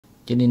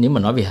Cho nên nếu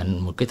mà nói về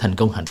một cái thành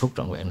công hạnh phúc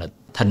trọn vẹn là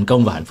thành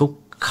công và hạnh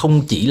phúc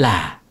không chỉ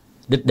là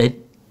đích đến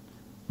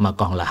mà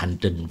còn là hành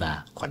trình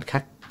và khoảnh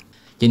khắc.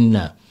 Cho nên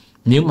là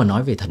nếu mà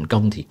nói về thành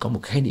công thì có một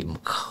khái niệm,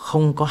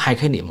 không có hai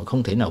khái niệm mà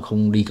không thể nào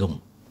không đi cùng.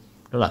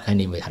 Đó là khái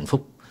niệm về hạnh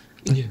phúc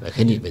và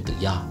khái niệm về tự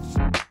do.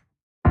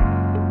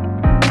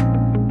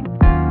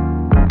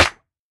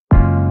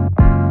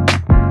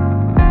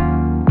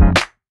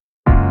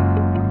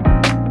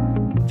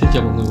 Xin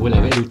chào mọi người quay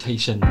lại với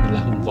EduStation, mình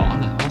là Hùng Võ,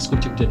 là host của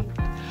chương trình.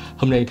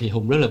 Hôm nay thì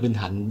Hùng rất là vinh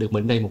hạnh được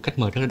mời đến đây một khách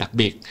mời rất là đặc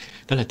biệt,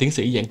 đó là tiến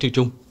sĩ Giản Tư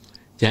Trung.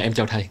 Dạ em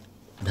chào thầy.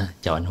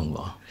 Chào anh Hùng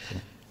Võ.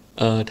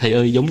 Thầy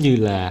ơi, giống như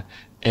là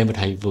em và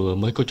thầy vừa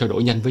mới có trao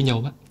đổi nhanh với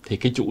nhau á, thì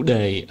cái chủ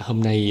đề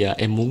hôm nay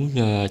em muốn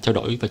trao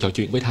đổi và trò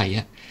chuyện với thầy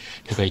á,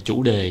 thì về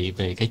chủ đề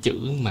về cái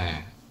chữ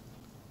mà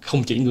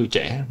không chỉ người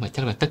trẻ mà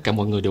chắc là tất cả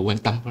mọi người đều quan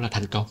tâm, đó là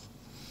thành công.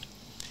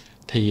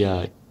 Thì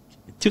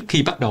trước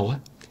khi bắt đầu á,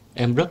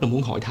 em rất là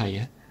muốn hỏi thầy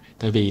á,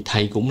 tại vì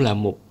thầy cũng là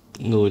một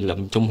người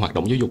làm trong hoạt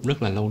động giáo dục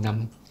rất là lâu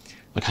năm,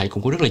 và thầy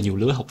cũng có rất là nhiều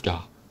lứa học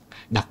trò,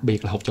 đặc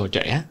biệt là học trò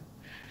trẻ.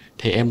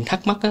 Thì em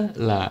thắc mắc á,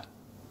 là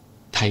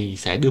thầy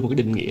sẽ đưa một cái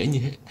định nghĩa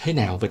như thế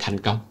nào về thành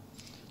công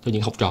cho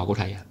những học trò của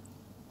thầy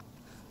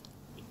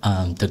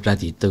ạ? Thực ra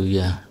thì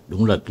tôi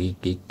đúng là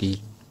cái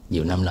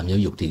nhiều năm làm giáo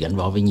dục thì gắn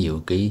bó với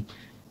nhiều cái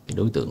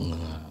đối tượng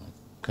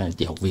các anh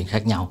chị học viên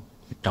khác nhau,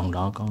 trong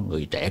đó có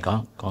người trẻ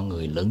có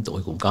người lớn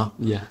tuổi cũng có.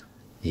 Yeah.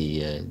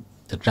 Thì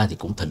thực ra thì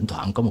cũng thỉnh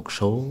thoảng có một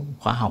số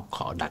khóa học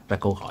họ đặt ra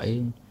câu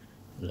hỏi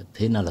là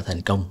thế nào là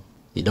thành công,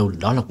 thì đâu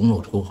đó là cũng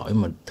một câu hỏi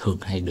mà thường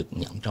hay được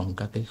nhận trong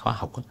các cái khóa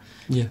học đó.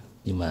 Yeah.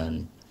 Nhưng mà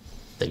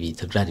tại vì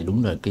thực ra thì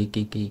đúng là cái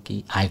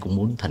ai cũng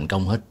muốn thành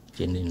công hết,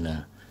 cho nên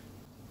là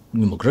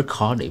nhưng mà rất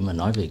khó để mà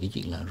nói về cái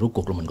chuyện là rốt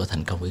cuộc là mình có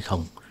thành công hay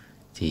không.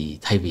 Thì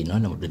thay vì nói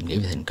là một định nghĩa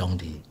về thành công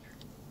thì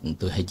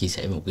tôi hay chia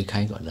sẻ về một cái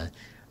khái gọi là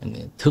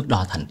thước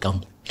đo thành công.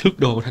 Thước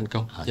đo thành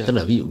công. Tức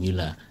là ví dụ như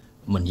là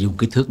mình dùng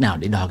cái thước nào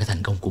để đo cái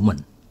thành công của mình,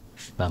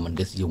 và mình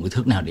dùng cái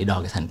thước nào để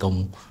đo cái thành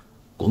công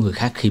của người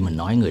khác khi mình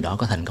nói người đó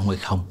có thành công hay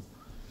không.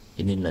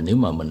 Cho nên là nếu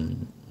mà mình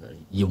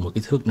dùng một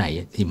cái thước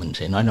này thì mình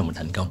sẽ nói là mình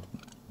thành công,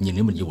 nhưng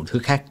nếu mình dùng một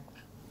thước khác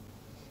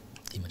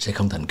thì mình sẽ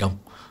không thành công.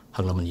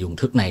 Hoặc là mình dùng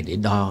thước này để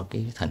đo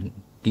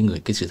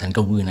cái sự thành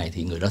công của người này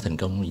thì người đó thành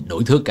công,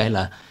 đổi thước cái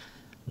là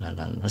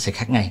nó sẽ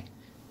khác ngay.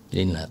 Cho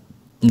nên là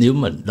nếu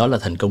mà đó là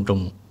thành công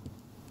trong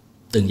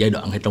từng giai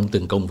đoạn hay trong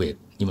từng công việc,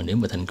 nhưng mà nếu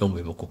mà thành công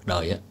về một cuộc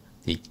đời á,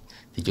 thì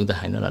chúng ta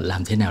hãy nói là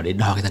làm thế nào để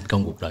đo cái thành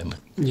công cuộc đời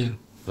mình. Yeah.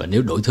 Và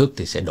nếu đổi thước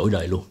thì sẽ đổi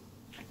đời luôn.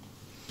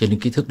 Cho nên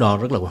cái thước đo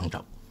rất là quan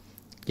trọng.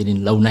 Cho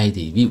nên lâu nay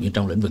thì ví dụ như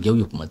trong lĩnh vực giáo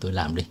dục mà tôi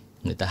làm đi,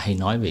 người ta hay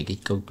nói về cái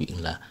câu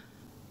chuyện là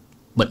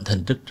bệnh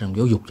thành tích trong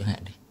giáo dục chẳng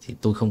hạn đi, thì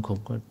tôi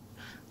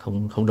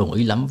không đồng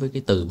ý lắm với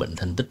cái từ bệnh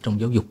thành tích trong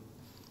giáo dục.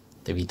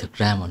 Tại vì thực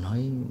ra mà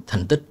nói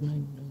thành tích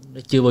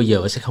nó chưa bao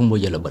giờ và sẽ không bao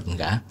giờ là bệnh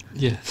cả.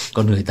 Yeah.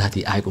 Con người ta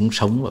thì ai cũng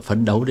sống và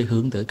phấn đấu để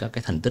hướng tới các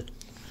cái thành tích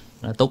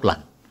nó tốt lành.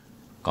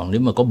 Còn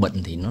nếu mà có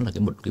bệnh thì nó là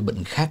một cái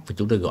bệnh khác, và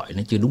chúng ta gọi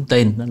nó chưa đúng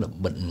tên, nó là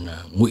bệnh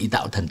ngụy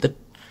tạo thành tích.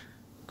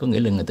 Có nghĩa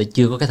là người ta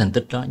chưa có cái thành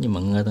tích đó, nhưng mà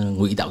người ta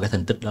ngụy tạo cái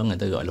thành tích đó, người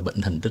ta gọi là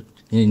bệnh thành tích.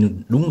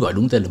 Nên gọi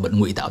đúng tên là bệnh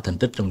ngụy tạo thành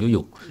tích trong giáo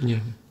dục.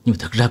 Yeah. Nhưng mà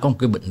thực ra có một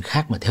cái bệnh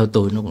khác mà theo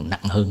tôi nó còn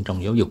nặng hơn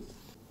trong giáo dục.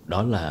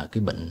 Đó là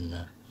cái bệnh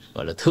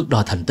gọi là thước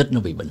đo thành tích nó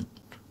bị bệnh.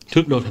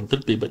 Thước đo thành tích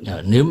bị bệnh.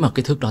 Nếu mà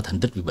cái thước đo thành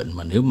tích bị bệnh,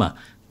 mà nếu mà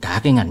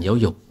cả cái ngành giáo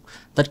dục,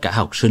 tất cả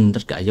học sinh,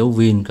 tất cả giáo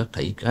viên, các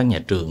thầy, các nhà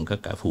trường, các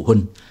cả phụ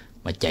huynh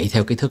mà chạy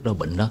theo cái thước đo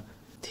bệnh đó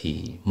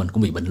thì mình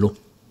cũng bị bệnh luôn.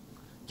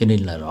 Cho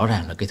nên là rõ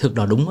ràng là cái thước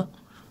đo đúng á,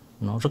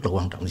 nó rất là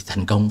quan trọng. Thì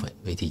thành công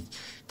vậy thì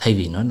thay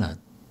vì nói là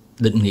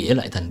định nghĩa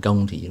lại thành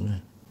công thì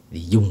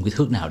dùng cái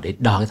thước nào để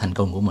đo cái thành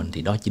công của mình,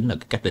 thì đó chính là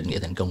cái cách định nghĩa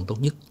thành công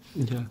tốt nhất.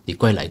 Yeah. Thì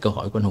quay lại câu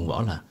hỏi của anh Hùng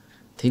Võ là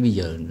thế bây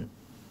giờ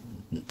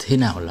thế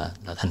nào là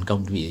thành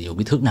công, vì dùng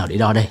cái thước nào để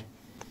đo đây?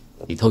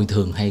 Thì tôi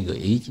thường hay gợi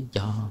ý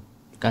cho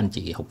các anh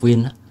chị học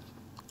viên đó,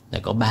 là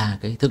có 3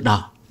 cái thước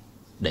đo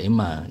để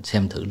mà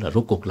xem thử là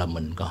rốt cuộc là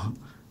mình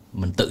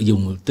tự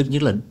dùng. Tức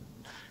nhất là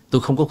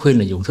tôi không có khuyên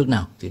là dùng thước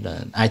nào, thì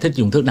là ai thích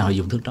dùng thước nào thì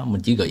dùng thước đó.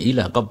 Mình chỉ gợi ý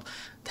là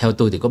theo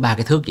tôi thì có 3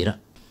 cái thước vậy đó.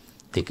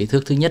 Thì cái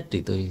thước thứ nhất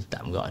thì tôi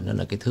tạm gọi nó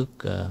là cái thước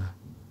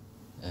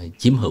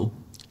chiếm hữu.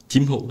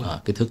 Chiếm hữu.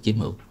 Cái thước chiếm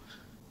hữu.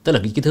 Tức là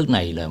cái thước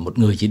này là một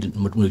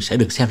người sẽ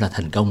được xem là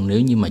thành công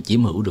nếu như mà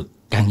chiếm hữu được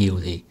càng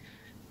nhiều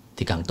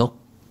thì càng tốt.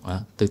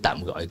 Tôi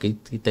tạm gọi cái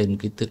tên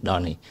cái thước đo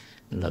này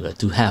là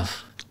to have.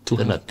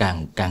 Tức là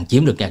càng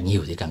chiếm được càng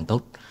nhiều thì càng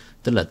tốt.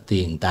 Tức là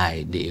tiền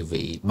tài, địa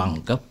vị,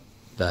 bằng cấp,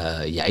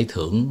 giải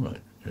thưởng,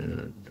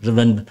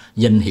 vân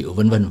danh hiệu,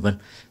 vân vân.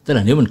 Tức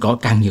là nếu mình có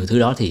càng nhiều thứ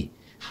đó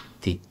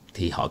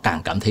thì họ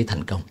càng cảm thấy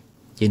thành công.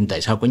 Cho nên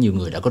tại sao có nhiều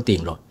người đã có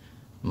tiền rồi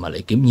mà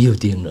lại kiếm nhiều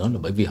tiền nữa, là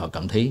bởi vì họ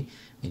cảm thấy,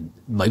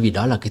 bởi vì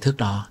đó là cái thước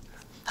đo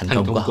thành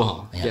công của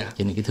họ. Yeah.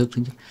 Cho nên cái thước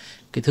thứ nhất.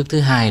 Cái thước thứ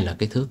hai là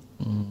cái thước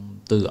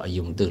tôi gọi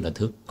dùng từ là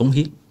thước cống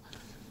hiến.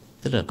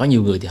 Tức là có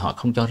nhiều người thì họ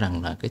không cho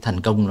rằng là cái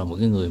thành công là một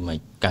cái người mà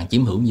càng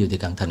chiếm hữu nhiều thì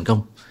càng thành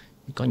công.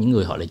 Có những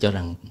người họ lại cho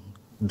rằng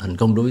thành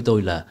công đối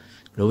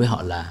với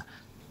họ là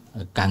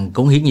càng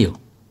cống hiến nhiều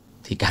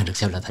thì càng được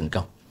xem là thành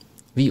công.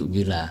 Ví dụ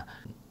như là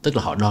Tức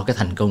là họ đo cái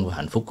thành công và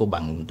hạnh phúc của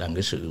bằng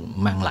cái sự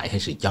mang lại hay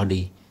sự cho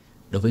đi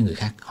đối với người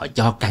khác. Họ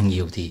cho càng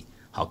nhiều thì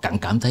họ càng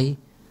cảm thấy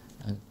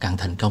càng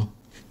thành công.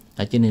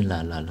 Đó, cho nên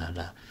là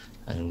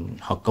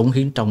họ cống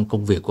hiến trong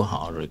công việc của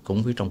họ, rồi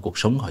cống hiến trong cuộc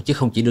sống của họ, chứ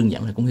không chỉ đơn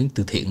giản là cống hiến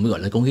từ thiện mới gọi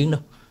là cống hiến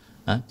đâu.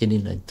 Đó, cho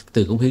nên là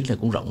từ cống hiến là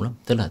cũng rộng lắm.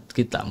 Tức là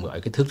cái tạm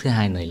gọi cái thước thứ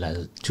hai này là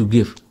to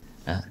give.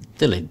 Đó,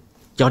 tức là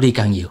cho đi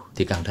càng nhiều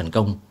thì càng thành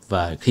công,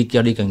 và khi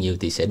cho đi càng nhiều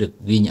thì sẽ được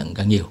ghi nhận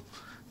càng nhiều.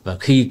 Và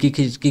khi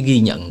cái ghi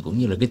nhận cũng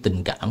như là cái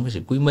tình cảm, cái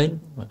sự quý mến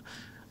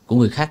của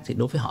người khác thì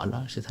đối với họ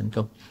đó sẽ thành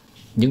công.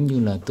 Giống như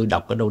là tôi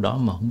đọc ở đâu đó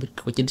mà không biết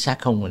có chính xác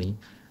không,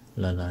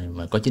 là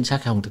mà có chính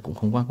xác không thì cũng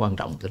không quá quan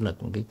trọng. Tức là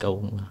cái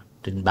câu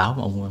trên báo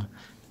mà ông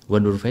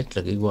Warren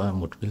Buffett là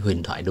một cái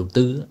huyền thoại đầu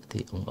tư,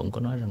 thì ông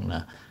có nói rằng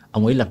là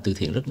ông ấy làm từ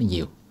thiện rất là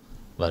nhiều,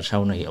 và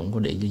sau này ông có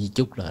để di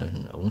chúc là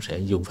ông sẽ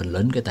dùng phần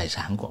lớn cái tài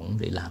sản của ông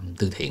để làm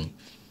từ thiện.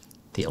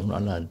 Thì ông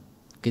nói là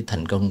cái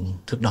thành công,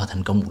 thước đo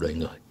thành công một đời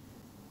người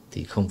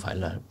thì không phải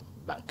là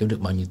bạn kiếm được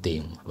bao nhiêu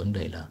tiền, mà vấn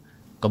đề là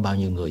có bao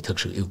nhiêu người thực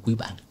sự yêu quý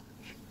bạn.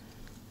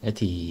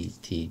 Thì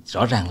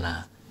rõ ràng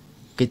là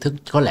cái thước,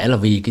 có lẽ là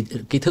vì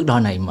cái thước đo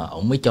này mà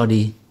ông mới cho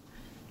đi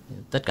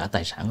tất cả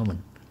tài sản của mình,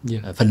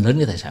 phần lớn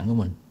cái tài sản của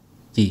mình.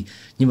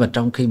 Nhưng mà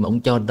trong khi mà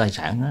ông cho tài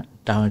sản á,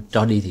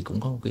 cho đi thì cũng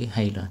có một cái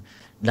hay là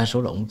đa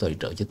số là ông tài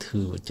trợ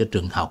cho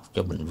trường học,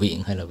 cho bệnh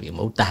viện hay là viện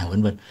mẫu tàng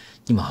vân vân,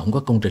 nhưng mà không có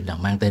công trình nào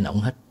mang tên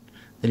ông hết.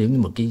 Thế giống như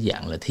một cái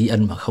dạng là thi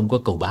ân mà không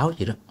có cầu báo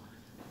gì đó,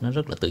 nó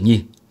rất là tự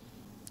nhiên.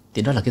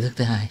 Thì đó là cái thước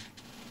thứ hai.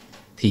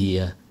 Thì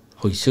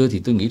hồi xưa thì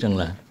tôi nghĩ rằng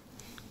là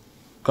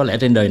có lẽ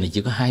trên đời này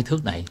chỉ có hai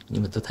thước này,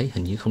 nhưng mà tôi thấy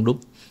hình như không đúng.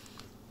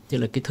 Chứ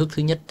là cái thước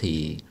thứ nhất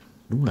thì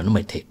đúng là nó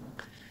mệt thiệt.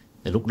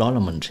 Thì lúc đó là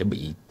mình sẽ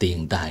bị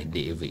tiền tài,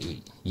 địa vị,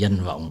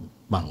 danh vọng,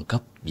 bằng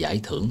cấp, giải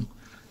thưởng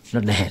nó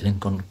đè lên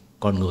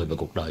con người và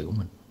cuộc đời của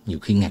mình, nhiều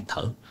khi ngạt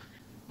thở.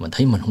 Mình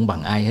thấy mình không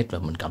bằng ai hết, và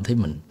mình cảm thấy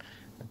mình,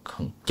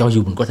 cho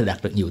dù mình có thể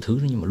đạt được nhiều thứ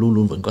nhưng mà luôn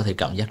luôn vẫn có thể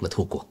cảm giác là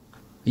thua cuộc.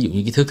 Ví dụ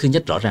như cái thước thứ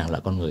nhất rõ ràng là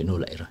con người nô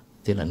lệ rồi,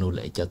 tức là nô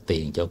lệ cho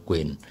tiền, cho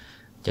quyền,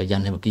 cho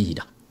danh hay một cái gì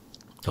đó.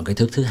 Còn cái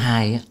thước thứ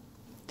hai á,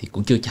 thì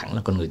cũng chưa chẳng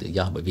là con người tự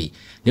do, bởi vì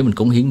nếu mình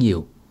cống hiến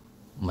nhiều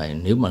mà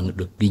nếu mà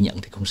được ghi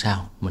nhận thì không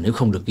sao, mà nếu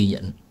không được ghi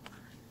nhận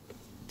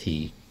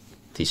thì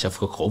sẽ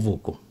khổ vô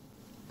cùng.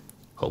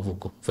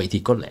 Vậy thì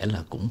có lẽ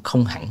là cũng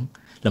không hẳn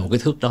là một cái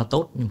thước đo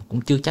tốt, nhưng mà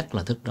cũng chưa chắc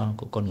là thước đo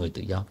của con người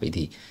tự do. Vậy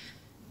thì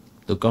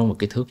tôi có một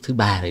cái thước thứ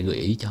ba để gợi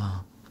ý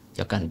cho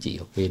các anh chị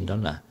học viên, đó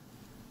là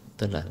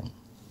tức là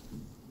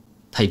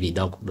thay vì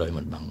đo cuộc đời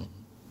mình bằng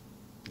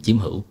chiếm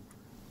hữu,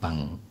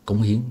 bằng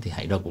cống hiến, thì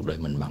hãy đo cuộc đời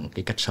mình bằng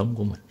cái cách sống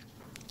của mình.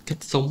 Cách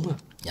sống à?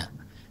 Dạ.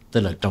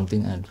 Tức là trong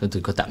tiếng Anh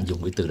tôi có tạm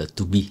dùng cái từ là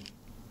to be,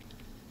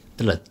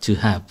 tức là to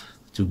have,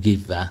 to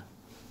give và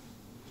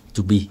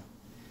to be.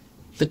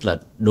 Tức là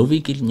đối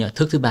với cái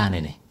thước thứ ba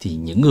này thì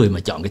những người mà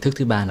chọn cái thước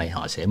thứ ba này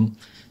họ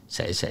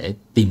sẽ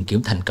tìm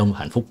kiếm thành công và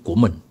hạnh phúc của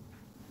mình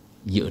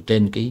dựa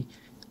trên cái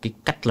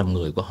cách làm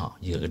người của họ,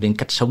 dựa trên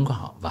cách sống của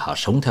họ, và họ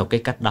sống theo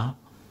cái cách đó,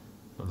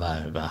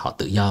 và họ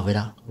tự do với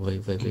đó,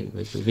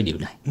 với điều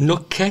này. Nó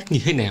khác như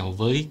thế nào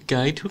với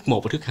cái thước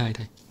 1 và thước 2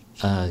 thầy?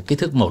 Cái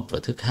thước 1 và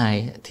thước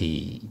 2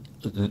 thì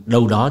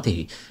đâu đó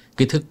thì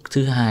cái thước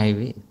thứ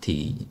hai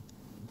thì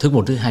thước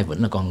 1, thước 2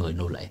 vẫn là con người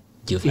nô lệ,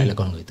 chưa phải là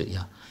con người tự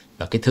do.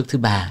 Và cái thước thứ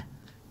ba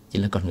chỉ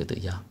là con người tự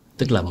do.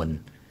 Tức là mình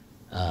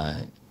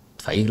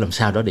phải làm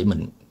sao đó để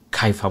mình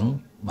khai phóng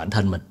bản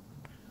thân mình,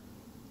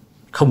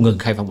 không ngừng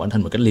khai phóng bản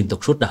thân một cách liên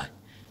tục suốt đời.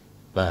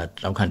 Và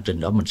trong hành trình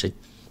đó mình sẽ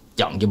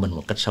chọn cho mình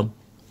một cách sống,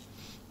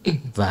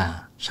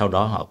 và sau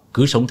đó họ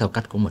cứ sống theo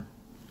cách của mình,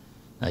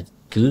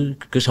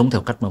 cứ sống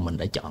theo cách mà mình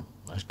đã chọn,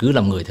 cứ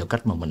làm người theo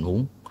cách mà mình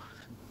muốn,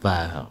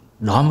 và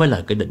đó mới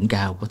là cái đỉnh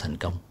cao của thành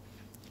công.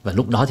 Và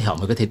lúc đó thì họ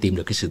mới có thể tìm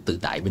được cái sự tự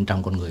tại bên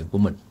trong con người của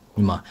mình.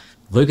 Nhưng mà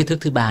với cái thước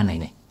thứ ba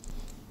này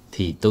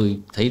thì tôi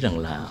thấy rằng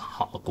là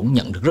họ cũng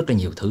nhận được rất là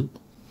nhiều thứ,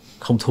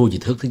 không thua gì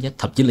thước thứ nhất,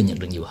 thậm chí là nhận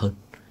được nhiều hơn.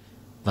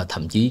 Và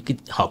thậm chí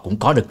họ cũng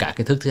có được cả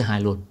cái thước thứ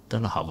hai luôn, tức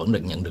là họ vẫn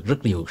được nhận được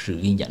rất nhiều sự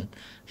ghi nhận,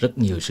 rất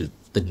nhiều sự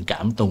tình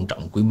cảm, tôn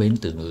trọng, quý mến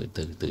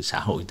từ xã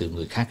hội, từ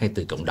người khác hay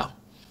từ cộng đồng.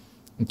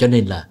 Cho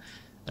nên là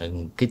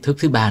cái thước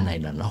thứ ba này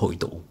là nó hội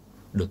tụ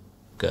được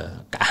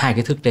cả hai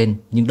cái thước trên,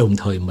 nhưng đồng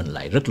thời mình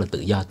lại rất là tự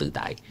do tự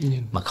tại,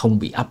 mà không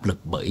bị áp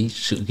lực bởi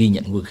sự ghi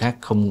nhận của người khác,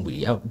 không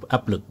bị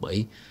áp lực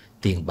bởi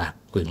tiền bạc,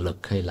 quyền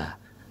lực hay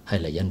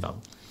là danh vọng.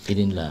 Cho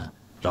nên là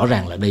rõ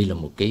ràng là đây là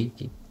một cái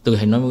tôi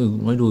hay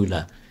nói đuôi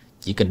là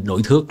chỉ cần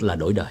đổi thước là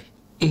đổi đời.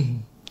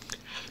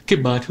 Cái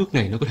ba thước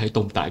này nó có thể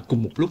tồn tại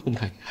cùng một lúc không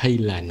thầy? Hay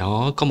là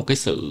nó có một cái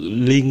sự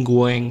liên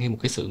quan hay một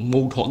cái sự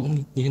mâu thuẫn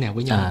như thế nào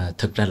với nhau?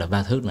 Thực ra là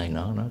ba thước này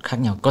nó khác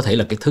nhau. Có thể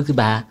là cái thước thứ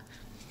ba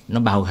nó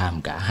bao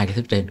hàm cả hai cái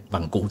thước trên,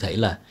 bằng cụ thể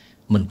là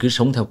mình cứ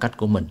sống theo cách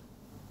của mình,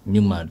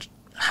 nhưng mà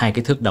hai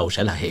cái thước đầu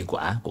sẽ là hệ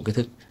quả của cái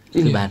thước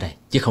thứ ba này,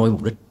 chứ không phải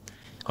mục đích.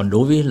 Còn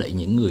đối với lại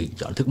những người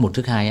chọn thước 1,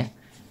 thước 2 á,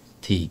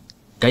 thì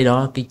cái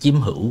đó, cái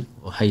chiếm hữu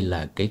hay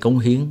là cái cống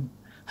hiến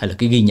hay là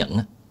cái ghi nhận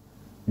á,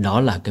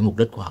 đó là cái mục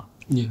đích của họ.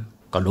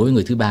 Còn đối với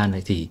người thứ ba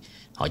này thì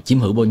họ chiếm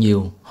hữu bao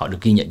nhiêu, họ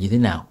được ghi nhận như thế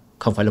nào,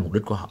 không phải là mục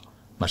đích của họ,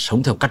 mà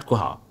sống theo cách của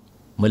họ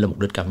mới là mục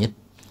đích cao nhất.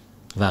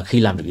 Và khi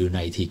làm được điều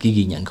này thì cái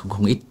ghi nhận cũng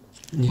không ít,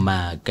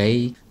 mà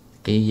cái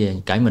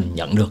mình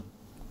nhận được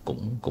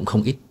cũng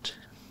không ít.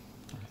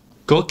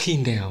 Có khi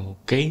nào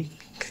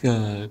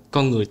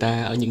con người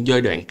ta ở những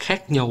giai đoạn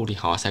khác nhau thì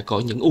họ sẽ có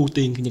những ưu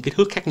tiên, những cái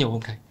thước khác nhau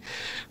không thầy?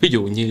 Ví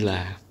dụ như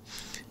là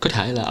có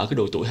thể là ở cái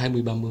độ tuổi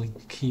 20-30,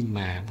 khi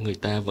mà người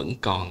ta vẫn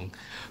còn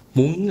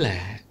muốn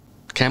là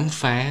khám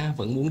phá,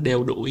 vẫn muốn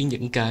đeo đuổi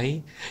những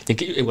cái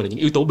em gọi là những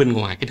yếu tố bên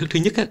ngoài. Cái thước thứ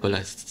nhất á, gọi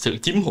là sự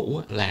chiếm hữu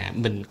á, là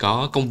mình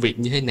có công việc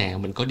như thế nào,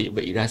 mình có địa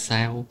vị ra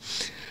sao,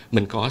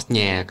 mình có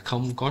nhà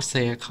không, có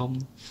xe không,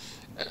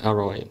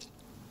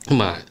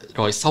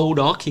 rồi sau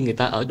đó khi người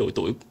ta ở độ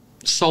tuổi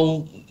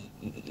sau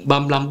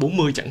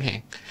 35-40 chẳng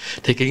hạn,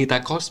 thì khi người ta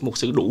có một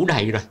sự đủ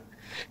đầy rồi,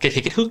 thì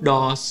cái thước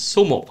đo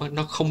số 1 á,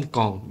 nó không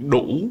còn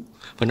đủ,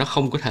 và nó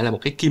không có thể là một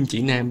cái kim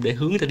chỉ nam để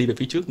hướng người ta đi về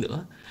phía trước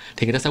nữa,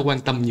 thì người ta sẽ quan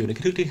tâm nhiều đến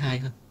cái thước thứ hai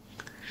hơn.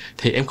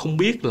 Thì em không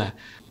biết là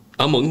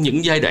ở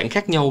những giai đoạn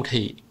khác nhau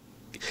thì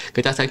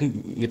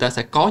người ta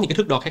sẽ có những cái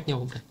thước đo khác nhau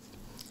không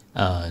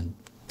thầy?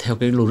 Theo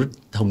cái logic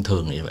thông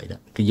thường như vậy đó,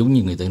 cái giống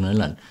như người ta nói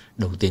là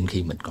đầu tiên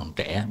khi mình còn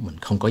trẻ, mình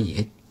không có gì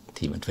hết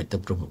thì mình phải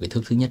tập trung vào cái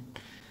thước thứ nhất.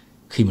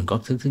 Khi mình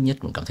có thước thứ nhất,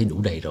 mình cảm thấy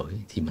đủ đầy rồi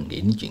thì mình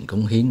nghĩ đến chuyện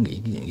cống hiến, nghĩ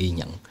đến chuyện ghi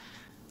nhận.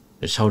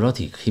 Rồi sau đó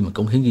thì khi mà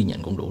cống hiến ghi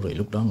nhận cũng đủ rồi,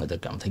 lúc đó người ta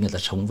cảm thấy người ta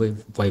sống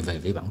quay về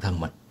với bản thân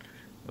mình,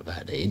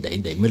 và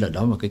để mới là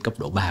đó một cái cấp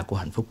độ 3 của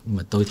hạnh phúc. Nhưng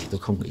mà tôi thì tôi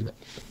không nghĩ vậy.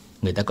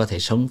 Người ta có thể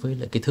sống với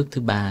lại cái thước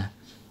thứ 3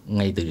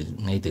 ngay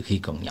từ khi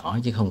còn nhỏ,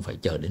 chứ không phải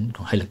chờ đến,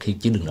 hay là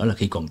chứ đừng nói là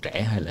khi còn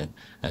trẻ hay là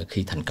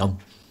khi thành công.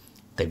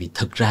 Tại vì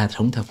thực ra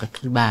sống theo cách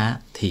thứ 3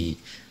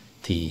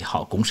 thì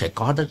họ cũng sẽ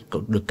có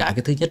được cả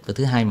cái thứ nhất và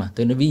thứ hai mà.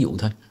 Tôi nói ví dụ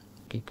thôi.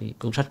 Cái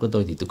cuốn sách của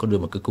tôi thì tôi có đưa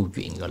một cái câu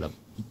chuyện gọi là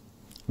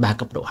 3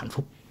 cấp độ hạnh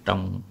phúc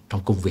trong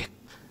công việc.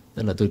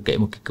 Tức là tôi kể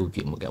một cái câu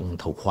chuyện một cái ông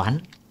thầu khoán.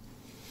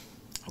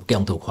 Cái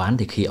ông thầu khoán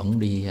thì khi ông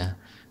đi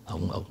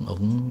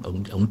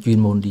ông chuyên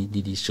môn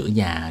đi sửa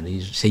nhà,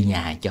 đi xây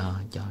nhà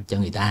cho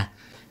người ta,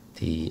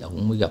 thì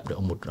ông mới gặp được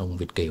một ông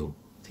Việt kiều.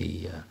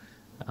 Thì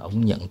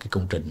ông nhận cái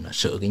công trình là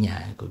sửa cái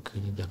nhà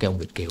cho cái ông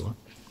Việt kiều đó.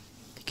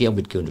 Cái ông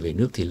Việt kiều này về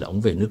nước thì là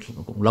ông về nước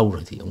cũng lâu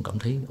rồi, thì ông cảm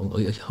thấy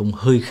ông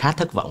hơi khá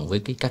thất vọng với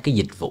các cái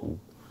dịch vụ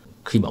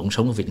khi mà ông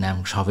sống ở Việt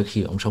Nam so với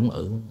khi ông sống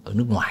ở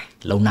nước ngoài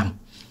lâu năm.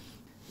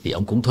 Thì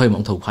ông cũng thuê một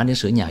ông thầu khoán đến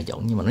sửa nhà cho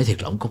ông, nhưng mà nói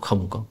thiệt là ông cũng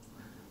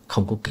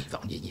không có kỳ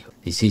vọng gì nhiều.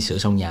 Thì khi sửa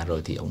xong nhà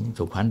rồi thì ông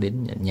thầu khoán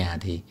đến nhà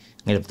thì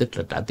ngay lập tức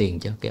là trả tiền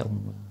cho cái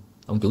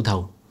ông chủ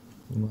thầu.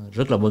 Nhưng mà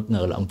rất là bất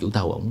ngờ là ông chủ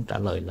thầu ông trả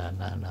lời là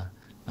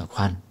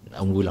khoan,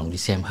 ông vui lòng đi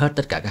xem hết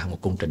tất cả các hạng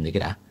mục công trình này cái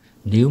đã.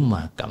 Nếu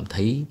mà cảm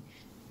thấy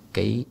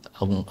cái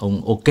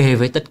ông ok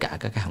với tất cả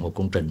các hạng mục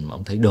công trình mà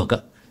ông thấy được á,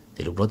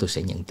 thì lúc đó tôi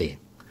sẽ nhận tiền.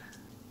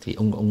 Thì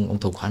ông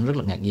thầu khoán rất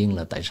là ngạc nhiên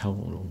là tại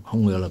sao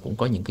không ngờ là cũng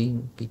có những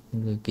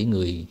cái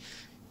người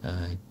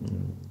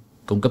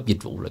cung cấp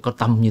dịch vụ lại có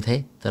tâm như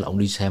thế. Tức là ông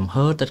đi xem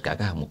hết tất cả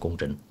các hạng mục công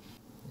trình,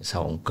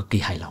 sau ông cực kỳ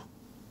hài lòng.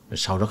 Rồi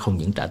sau đó không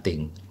những trả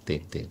tiền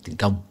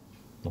công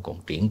mà còn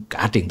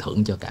trả tiền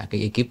thưởng cho cả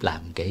cái ekip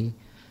làm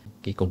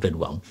cái công trình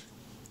của ông.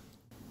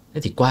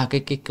 Thế thì qua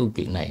cái câu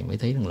chuyện này mới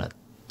thấy rằng là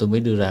tôi mới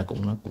đưa ra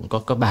cũng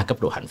có 3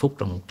 cấp độ hạnh phúc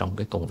trong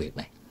cái công việc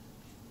này.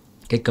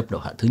 Cái cấp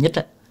độ thứ nhất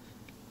á,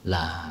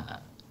 là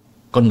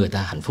con người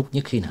ta hạnh phúc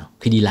nhất khi nào?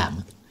 Khi đi làm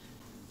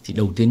thì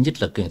đầu tiên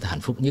nhất là người ta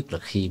hạnh phúc nhất là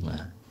khi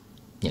mà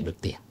nhận được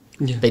tiền.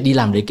 Tại đi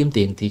làm để kiếm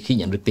tiền thì khi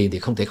nhận được tiền thì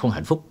không thể không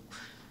hạnh phúc.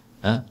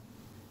 Đó.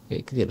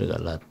 Cái gì được gọi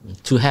là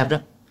to have đó.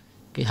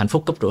 Cái hạnh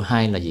phúc cấp độ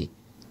 2 là gì?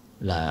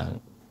 Là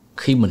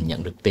khi mình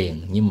nhận được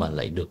tiền nhưng mà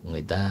lại được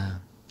người ta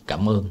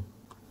cảm ơn,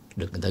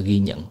 được người ta ghi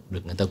nhận,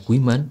 được người ta quý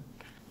mến,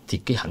 thì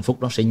cái hạnh phúc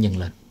đó sẽ nhân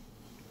lên.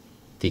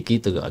 Thì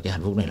tôi gọi cái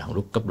hạnh phúc này là hạnh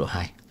phúc cấp độ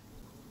 2.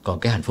 Còn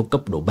cái hạnh phúc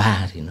cấp độ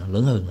 3 thì nó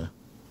lớn hơn nữa.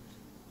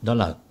 Đó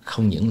là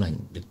không những là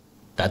được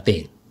trả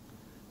tiền,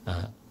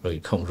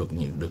 rồi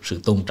được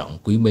sự tôn trọng,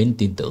 quý mến,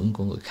 tin tưởng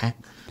của người khác.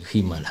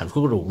 Khi mà hạnh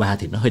phúc cấp độ 3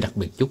 thì nó hơi đặc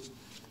biệt chút,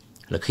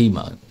 là khi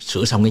mà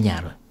sửa xong cái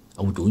nhà rồi,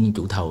 ông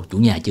chủ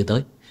nhà chưa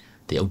tới,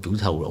 thì ông chủ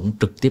thầu ông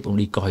trực tiếp ông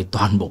đi coi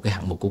toàn bộ cái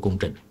hạng mục của công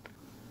trình,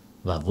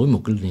 và với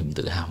một cái niềm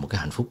tự hào, một cái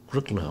hạnh phúc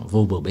rất là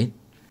vô bờ bến.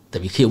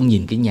 Tại vì khi ông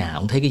nhìn cái nhà,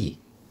 ông thấy cái gì?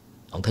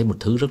 Ông thấy một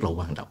thứ rất là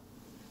quan trọng.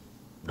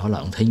 Đó là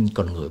ông thấy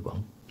con người của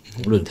ông,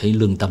 cũng được thấy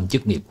lương tâm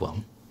chức nghiệp của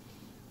ông,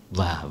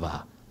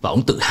 và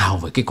ông tự hào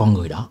về cái con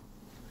người đó.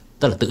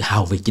 Tức là tự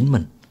hào về chính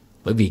mình.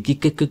 Bởi vì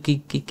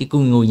cái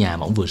ngôi nhà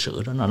mà ông vừa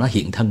sửa đó nó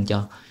hiện thân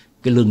cho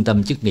cái lương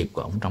tâm chức nghiệp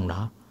của ông trong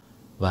đó.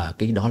 Và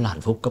cái đó là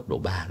hạnh phúc cấp độ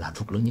 3, là hạnh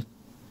phúc lớn nhất.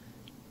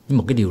 Nhưng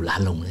một cái điều lạ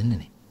lùng thế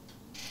này.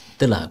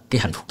 Tức là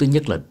cái hạnh phúc thứ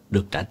nhất là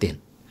được trả tiền,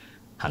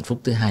 hạnh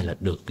phúc thứ hai là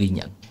được ghi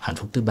nhận, hạnh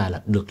phúc thứ ba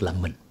là được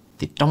làm mình.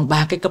 Thì trong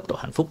 3 cái cấp độ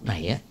hạnh phúc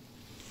này á,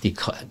 thì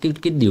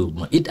cái điều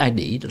mà ít ai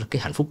để ý đó là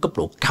cái hạnh phúc cấp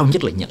độ cao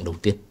nhất là nhận đầu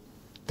tiên.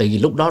 Tại vì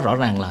lúc đó rõ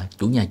ràng là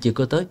chủ nhà chưa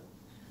có tới,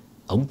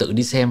 ông tự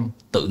đi xem,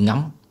 tự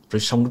ngắm, rồi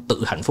xong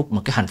tự hạnh phúc.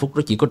 Mà cái hạnh phúc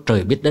đó chỉ có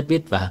trời biết, đất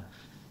biết, và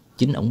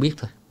chính ông biết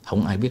thôi,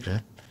 không ai biết hết.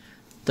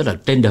 Tức là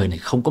trên đời này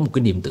không có một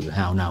cái niềm tự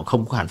hào nào,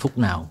 không có hạnh phúc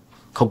nào,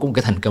 không có một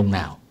cái thành công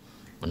nào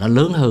mà nó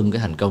lớn hơn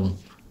cái thành công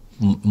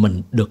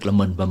mình được là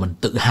mình, và mình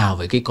tự hào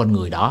về cái con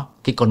người đó,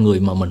 cái con người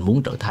mà mình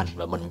muốn trở thành,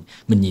 và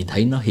mình nhìn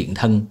thấy nó hiện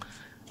thân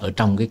ở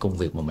trong cái công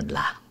việc mà mình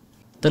làm.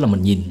 Tức là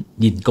mình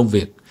nhìn công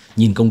việc,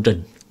 nhìn công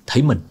trình,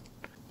 thấy mình.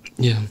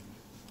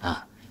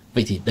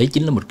 Vậy thì đấy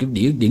chính là một cái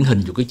điển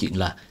hình của cái chuyện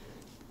là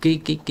cái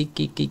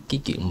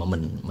chuyện mà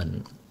mình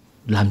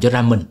làm cho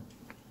ra mình.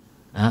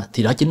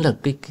 Thì đó chính là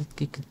cái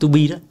to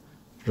be đó.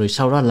 Rồi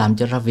sau đó làm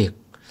cho ra việc,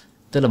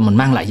 tức là mình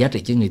mang lại giá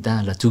trị cho người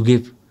ta là to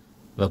give,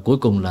 và cuối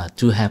cùng là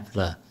to have,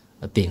 là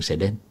tiền sẽ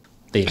đến.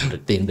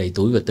 Tiền đầy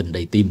túi và tình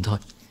đầy tim thôi.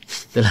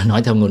 Tức là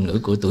nói theo ngôn ngữ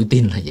của tuổi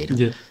teen là vậy đó.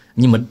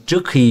 Nhưng mà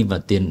trước khi mà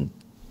tình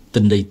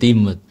đầy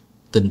tim và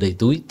tình đầy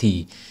túi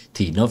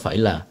thì nó phải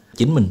là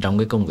chính mình trong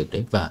cái công việc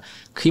đấy. Và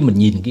khi mình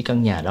nhìn cái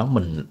căn nhà đó,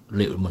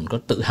 liệu mình có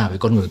tự hào về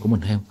con người của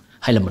mình không,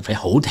 hay là mình phải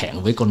hổ thẹn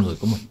với con người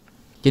của mình.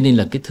 Cho nên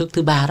là cái thước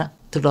thứ ba đó,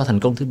 thước đo thành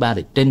công thứ ba,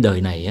 thì trên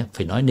đời này á,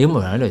 phải nói, nếu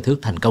mà nói về thước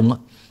thành công á,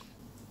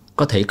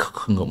 có thể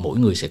mỗi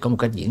người sẽ có một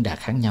cách diễn đạt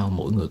khác nhau,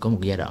 mỗi người có một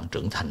giai đoạn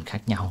trưởng thành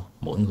khác nhau,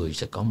 mỗi người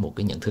sẽ có một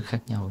cái nhận thức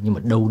khác nhau. Nhưng mà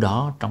đâu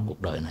đó trong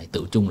cuộc đời này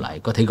tự chung lại,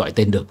 có thể gọi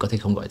tên được, có thể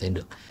không gọi tên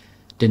được.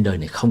 Trên đời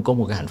này không có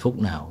một cái hạnh phúc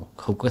nào,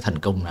 không có cái thành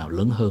công nào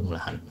lớn hơn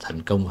là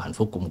thành công và hạnh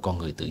phúc của một con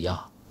người tự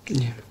do.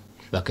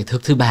 Và cái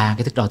thước thứ ba,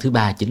 cái thước đo thứ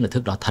ba chính là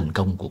thước đo thành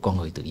công của con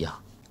người tự do.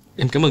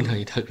 Em cảm ơn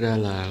thầy. Thật ra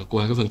là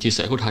qua cái phần chia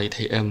sẻ của thầy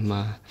thì em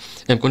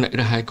có nảy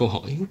ra 2 câu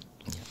hỏi.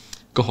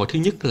 Câu hỏi thứ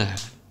nhất là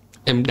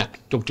em đặt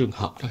trong trường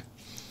hợp thôi,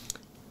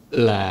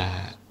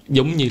 là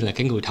giống như là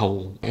cái người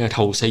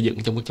thầu xây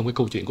dựng trong cái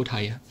câu chuyện của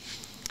thầy á.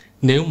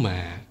 Nếu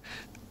mà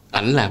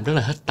ảnh làm rất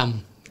là hết tâm,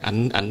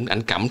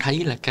 ảnh cảm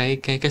thấy là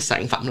cái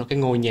sản phẩm, là cái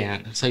ngôi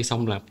nhà xây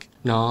xong là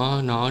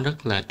nó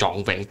rất là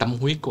trọn vẹn tâm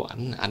huyết của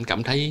ảnh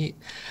cảm thấy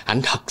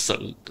ảnh thật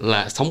sự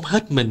là sống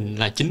hết mình,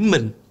 là chính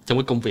mình trong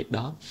cái công việc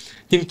đó.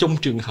 Nhưng trong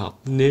trường hợp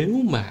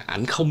nếu mà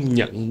ảnh không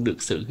nhận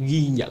được sự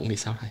ghi nhận thì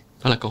sao thầy?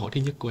 Đó là câu hỏi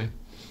thứ nhất của em.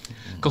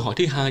 Câu hỏi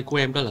thứ hai của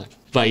em đó là,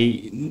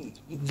 vậy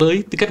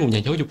với tư cách một nhà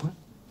giáo dục á,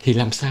 thì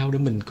làm sao để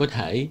mình có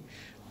thể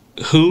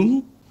hướng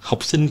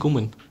học sinh của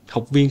mình,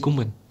 học viên của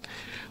mình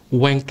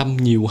quan tâm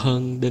nhiều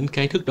hơn đến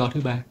cái thước đo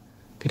thứ ba,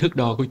 cái thước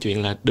đo của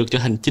chuyện là được trở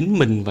thành chính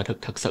mình và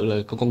thật sự là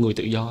con người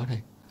tự do đây?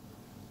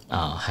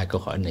 2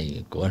 câu hỏi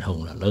này của anh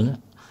Hùng là lớn á.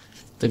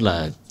 Tức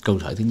là câu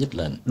hỏi thứ nhất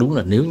là đúng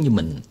là nếu như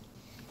mình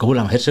cố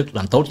làm hết sức,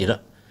 làm tốt vậy đó,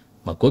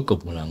 mà cuối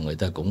cùng là người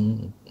ta cũng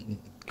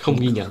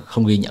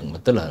không ghi nhận, mà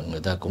tức là người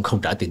ta cũng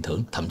không trả tiền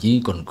thưởng, thậm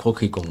chí còn có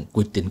khi còn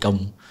quy tiền công,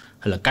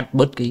 hay là cắt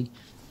bớt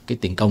cái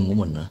tiền công của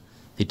mình nữa,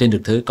 thì trên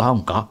thực tế có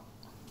không? Có.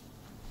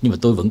 Nhưng mà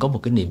tôi vẫn có một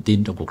cái niềm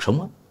tin trong cuộc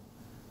sống á,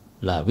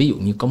 là ví dụ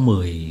như có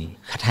 10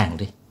 khách hàng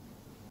đi,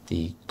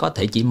 thì có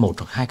thể chỉ 1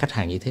 hoặc 2 khách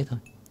hàng như thế thôi.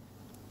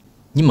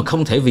 Nhưng mà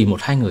không thể vì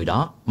 1-2 người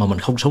đó mà mình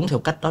không sống theo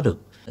cách đó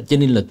được. Cho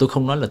nên là tôi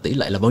không nói là tỷ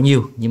lệ là bao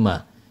nhiêu, nhưng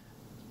mà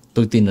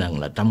tôi tin rằng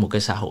là trong một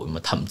cái xã hội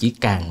mà thậm chí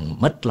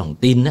càng mất lòng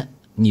tin á,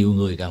 nhiều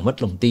người càng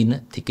mất lòng tin á,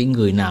 thì cái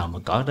người nào mà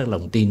có được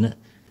lòng tin á,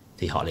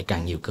 thì họ lại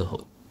càng nhiều cơ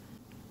hội.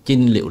 Cho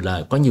nên liệu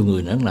là có nhiều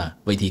người nói là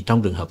vậy thì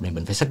trong trường hợp này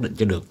mình phải xác định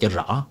cho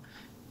rõ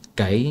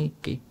cái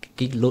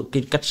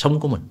cách sống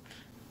của mình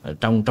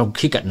trong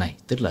khía cạnh này,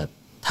 tức là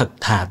thật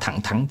thà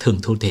thẳng thắn thường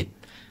thua thiệt,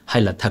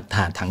 hay là thật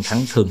thà thẳng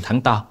thắn thường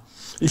thắng to.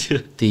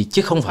 Thì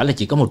chứ không phải là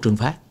chỉ có một trường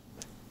phái.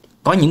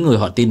 Có những người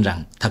họ tin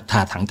rằng thật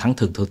thà thẳng thắn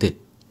thường thua thiệt,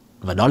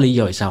 và đó lý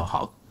do vì sao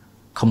họ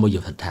không bao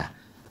giờ thật thà.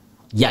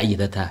 Dạy gì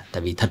thật thà?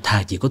 Tại vì thật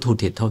thà chỉ có thua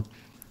thiệt thôi.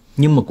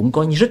 Nhưng mà cũng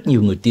có rất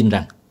nhiều người tin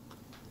rằng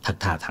thật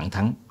thà thẳng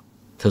thắn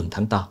thường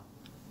thắng to.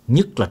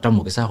 Nhất là trong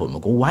một cái xã hội mà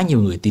có quá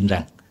nhiều người tin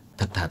rằng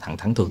thật thà thẳng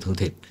thắn thường thua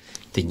thiệt,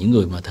 thì những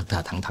người mà thật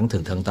thà thẳng thắn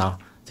thường thắng to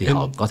thì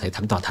họ có thể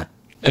thắng to thật.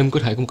 Em có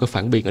thể có một cái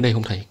phản biện ở đây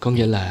không thầy? Có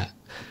nghĩa là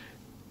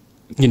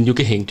nhìn vô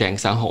cái hiện trạng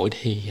xã hội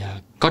thì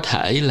có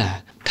thể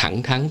là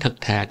thẳng thắn thật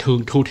thà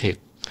thường thua thiệt,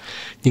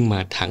 nhưng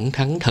mà thẳng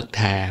thắn thật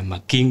thà mà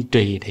kiên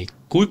trì thì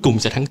cuối cùng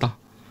sẽ thắng to.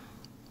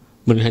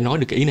 Mình có thể nói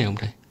được cái ý này không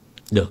thầy?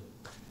 Được.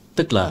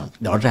 Tức là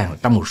rõ ràng là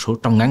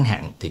trong ngắn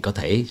hạn thì có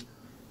thể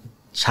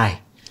sai,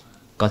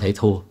 có thể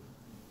thua,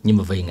 nhưng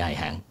mà về dài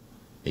hạn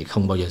thì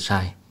không bao giờ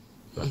sai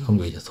và không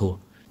bao giờ thua.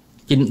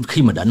 Chứ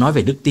khi mà đã nói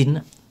về đức tin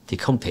á, thì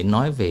không thể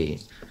nói về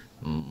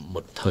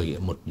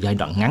một giai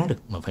đoạn ngắn được,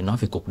 mà phải nói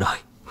về cuộc đời,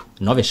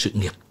 nói về sự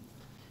nghiệp.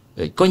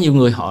 Có nhiều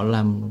người họ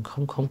làm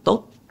không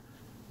tốt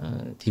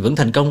thì vẫn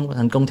thành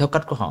công theo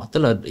cách của họ, tức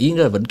là ý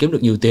là vẫn kiếm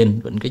được nhiều tiền,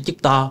 vẫn cái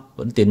chức to,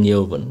 vẫn tiền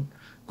nhiều, vẫn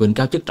quyền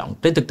cao chức trọng.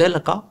 Trên thực tế là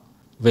có,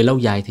 về lâu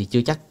dài thì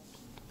chưa chắc.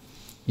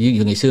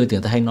 Như ngày xưa thì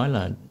người ta hay nói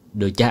là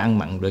đời cha ăn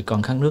mặn, đời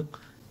con khát nước,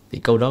 thì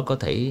câu đó có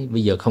thể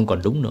bây giờ không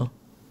còn đúng nữa.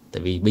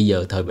 Tại vì bây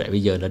giờ thời đại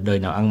bây giờ là đời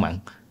nào ăn mặn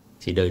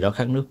thì đời đó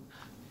khát nước,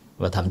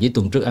 và thậm chí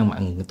tuần trước ăn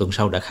mặn, tuần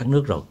sau đã khát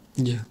nước rồi.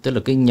 Tức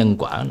là cái nhân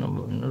quả nó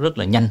rất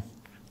là nhanh,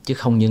 chứ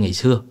không như ngày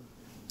xưa.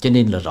 Cho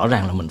nên là rõ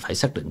ràng là mình phải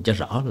xác định cho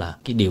rõ là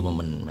cái điều mà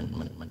mình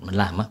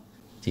làm á,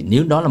 thì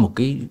nếu đó là một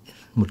cái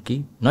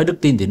nói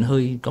đức tin thì nó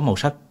hơi có màu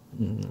sắc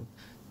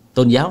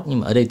tôn giáo, nhưng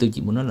mà ở đây tôi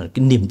chỉ muốn nói là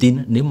cái niềm tin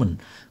á. Nếu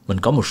mình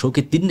có một số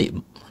cái tín niệm,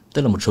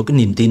 tức là một số cái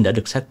niềm tin đã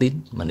được xác tín,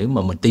 mà nếu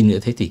mà mình tin như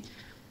thế thì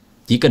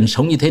chỉ cần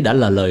sống như thế đã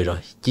là lời rồi,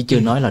 chứ chưa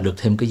nói là được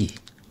thêm cái gì.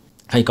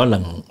 Hay có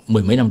lần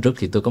mười mấy năm trước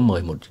thì tôi có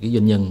mời một cái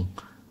doanh nhân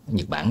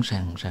Nhật Bản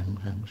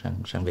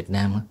sang Việt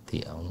Nam á,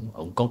 thì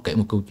ông có kể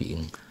một câu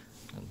chuyện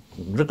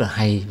rất là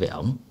hay về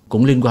ổng,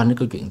 cũng liên quan đến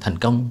câu chuyện thành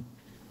công.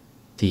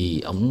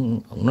 Thì ổng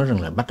nói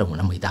rằng là bắt đầu vào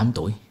năm 18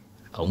 tuổi,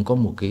 ổng có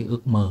một cái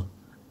ước mơ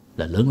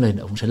là lớn lên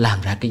ổng sẽ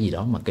làm ra cái gì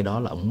đó, mà cái đó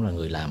là ổng là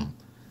người làm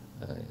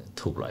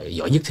thuộc loại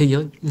giỏi nhất thế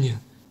giới.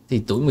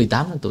 Thì tuổi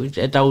 18 là tuổi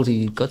trẻ trâu,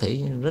 thì có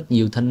thể rất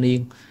nhiều thanh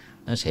niên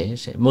sẽ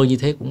mơ như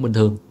thế cũng bình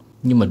thường.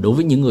 Nhưng mà đối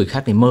với những người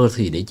khác thì mơ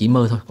thì để chỉ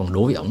mơ thôi, còn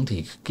đối với ổng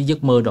thì cái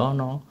giấc mơ đó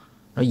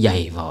nó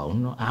dày vào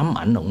ổng, nó ám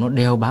ảnh ổng, nó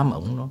đeo bám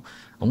ổng,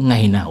 ổng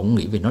ngày nào ổng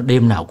nghĩ về nó,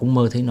 đêm nào cũng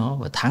mơ thấy nó,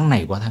 và tháng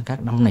này qua tháng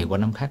khác, năm này qua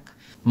năm khác,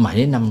 mãi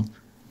đến năm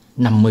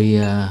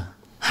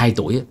 52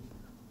 tuổi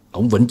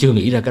ổng vẫn chưa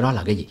nghĩ ra cái đó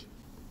là cái gì.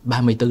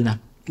 34 năm.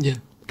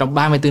 Trong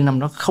 34 năm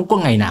đó không có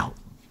ngày nào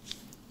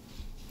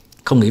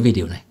không nghĩ về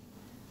điều này,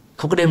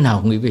 không có đêm nào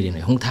không nghĩ về điều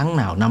này, không tháng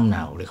nào, năm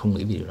nào để không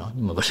nghĩ về điều đó,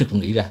 nhưng mà vẫn không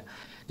nghĩ ra.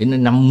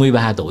 Đến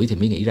 53 tuổi thì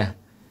mới nghĩ ra.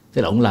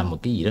 Tức là ông làm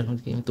một cái gì đó,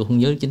 tôi không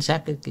nhớ chính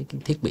xác cái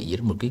thiết bị gì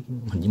đó,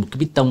 hình như một cái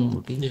piston,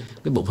 một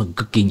cái bộ phận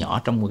cực kỳ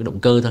nhỏ trong một cái động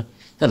cơ thôi.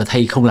 Tức là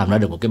thầy không làm ra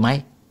được một cái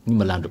máy, nhưng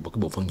mà làm được một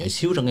cái bộ phận nhỏ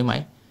xíu trong cái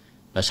máy.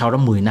 Và sau đó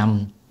 10 năm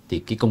thì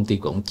cái công ty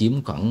của ông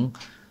chiếm khoảng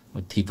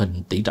thị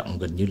phần tỷ trọng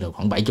gần như là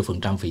khoảng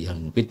 70% thị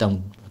phần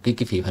piston, cái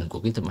thị phần của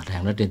cái mặt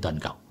hàng đó trên toàn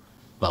cầu.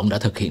 Và ông đã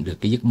thực hiện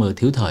được cái giấc mơ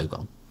thiếu thời của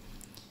ông.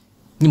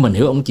 Nhưng mà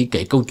nếu ông chỉ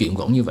kể câu chuyện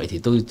của ông như vậy thì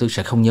tôi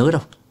sẽ không nhớ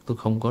đâu, tôi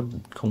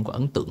không có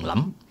ấn tượng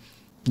lắm.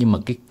 Nhưng mà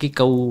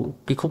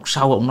cái khúc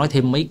sau ông nói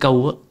thêm mấy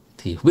câu á,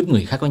 thì không biết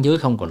người khác có nhớ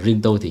không, còn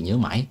riêng tôi thì nhớ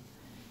mãi.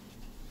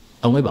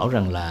 Ông ấy bảo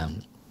rằng là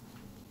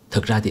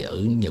thực ra thì ở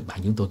Nhật Bản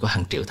chúng tôi có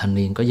hàng triệu thanh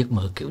niên có giấc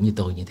mơ kiểu như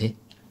tôi như thế,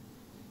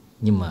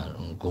 nhưng mà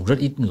cũng rất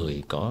ít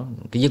người có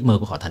cái giấc mơ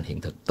của họ thành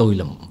hiện thực. Tôi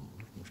là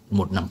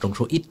một nằm trong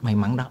số ít may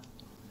mắn đó.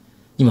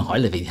 Nhưng mà hỏi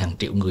là vì hàng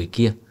triệu người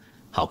kia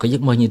họ có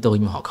giấc mơ như tôi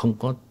nhưng mà họ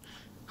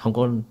không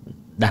có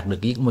đạt được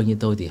cái giấc mơ như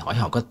tôi, thì hỏi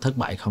họ có thất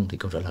bại không, thì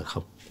câu trả lời là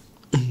không.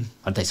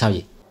 Hỏi tại sao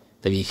vậy?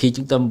 Tại vì khi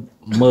chúng ta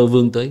mơ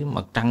vươn tới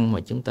mặt trăng mà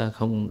chúng ta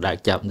không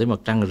đạt chạm tới mặt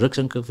trăng, rất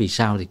sống cái vì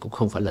sao thì cũng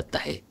không phải là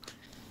tệ.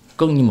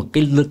 Nhưng mà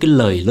cái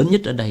lời lớn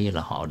nhất ở đây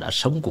là họ đã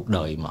sống cuộc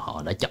đời mà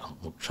họ đã chọn,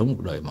 sống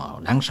cuộc đời mà họ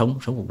đáng sống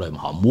cuộc đời mà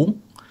họ muốn,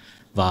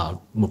 và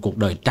một cuộc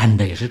đời tràn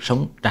đầy sức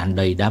sống, tràn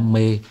đầy đam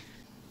mê.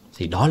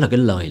 Thì đó là cái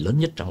lời lớn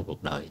nhất trong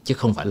cuộc đời, chứ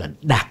không phải là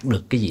đạt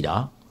được cái gì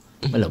đó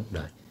mới là cuộc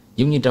đời.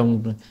 Giống như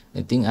trong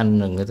tiếng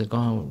Anh người ta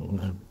có,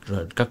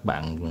 các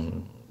bạn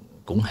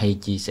cũng hay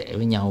chia sẻ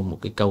với nhau một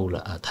cái câu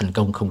là thành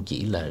công không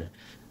chỉ là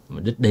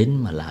đích đến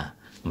mà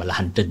là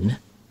hành trình.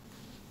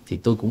 Thì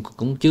tôi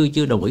cũng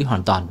chưa đồng ý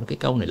hoàn toàn với cái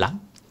câu này lắm.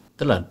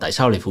 Tức là tại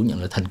sao lại phủ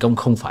nhận là thành công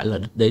không phải là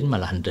đích đến mà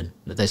là hành trình?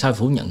 Tại sao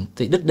phủ nhận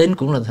thì đích đến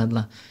cũng là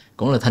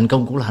thành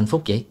công, cũng là hạnh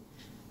phúc vậy?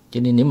 Cho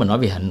nên nếu mà nói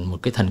về một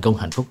cái thành công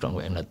hạnh phúc trọn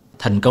vẹn, là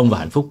thành công và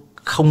hạnh phúc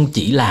không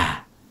chỉ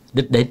là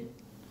đích đến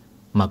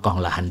mà còn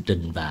là hành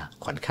trình và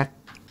khoảnh khắc.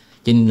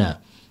 Cho nên là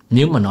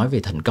nếu mà nói về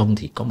thành công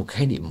thì có một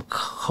khái niệm,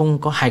 không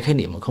có hai khái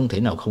niệm mà không thể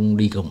nào không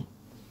đi cùng.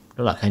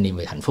 Đó là khái niệm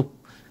về hạnh phúc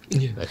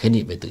và khái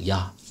niệm về tự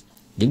do.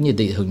 Giống như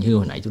thường như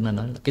hồi nãy chúng ta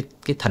nói là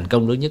cái thành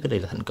công lớn nhất ở đây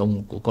là thành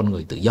công của con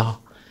người tự do.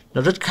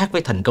 Nó rất khác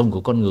với thành công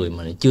của con người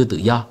mà chưa tự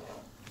do.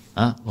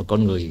 Một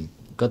con người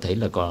có thể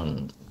là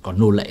còn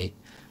nô lệ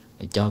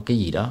cho cái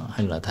gì đó,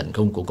 hay là thành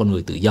công của con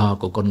người tự do,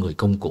 của con người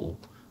công cụ,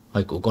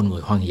 hay của con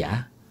người hoang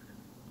dã,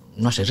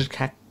 nó sẽ rất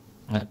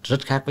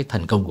khác với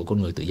thành công của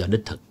con người tự do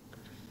đích thực.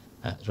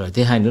 Rồi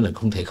thứ hai nữa là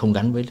không thể không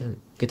gắn với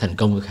cái thành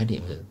công với khái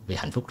niệm về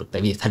hạnh phúc được.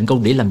 Tại vì thành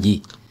công để làm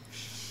gì?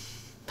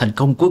 Thành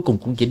công cuối cùng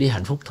cũng chỉ để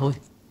hạnh phúc thôi.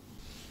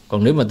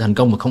 Còn nếu mà thành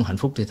công mà không hạnh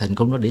phúc thì thành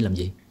công nó để làm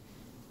gì?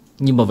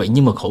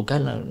 Nhưng mà khổ cái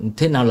là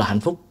thế nào là hạnh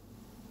phúc?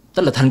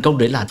 Tức là thành công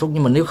để là hạnh phúc,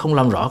 nhưng mà nếu không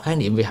làm rõ khái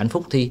niệm về hạnh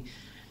phúc thì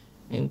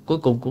cuối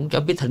cùng cũng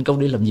chẳng biết thành công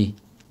để làm gì.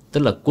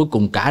 Tức là cuối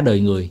cùng cả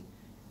đời người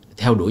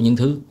theo đuổi những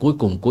thứ,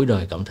 cuối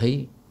đời cảm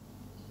thấy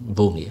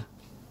vô nghĩa,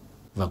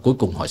 và cuối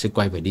cùng họ sẽ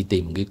quay về đi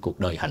tìm cái cuộc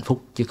đời hạnh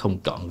phúc, chứ không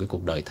chọn cái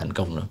cuộc đời thành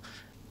công nữa.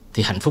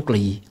 Thì hạnh phúc là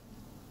gì?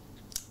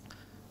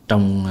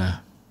 Trong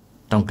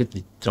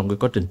cái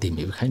quá trình tìm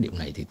hiểu cái khái niệm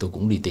này thì tôi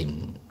cũng đi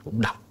tìm,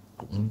 cũng đọc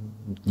cũng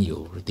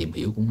nhiều, rồi tìm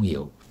hiểu cũng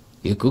nhiều.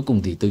 Thì cuối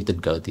cùng thì tôi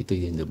tình cờ thì tôi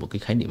tìm được một cái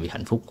khái niệm về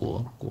hạnh phúc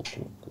của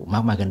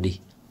Mahatma Gandhi.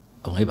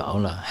 Ông ấy bảo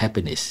là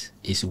happiness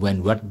is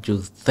when what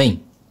you think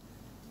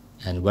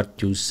and what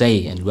you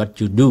say and what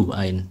you do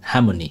are in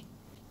harmony.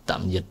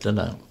 Tạm dịch đó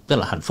là, tức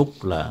là hạnh phúc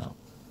là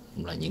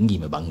những gì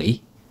mà bạn nghĩ,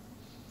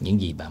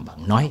 những gì mà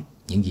bạn nói,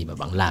 những gì mà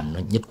bạn làm nó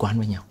nhất quán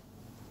với nhau.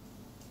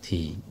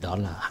 Thì đó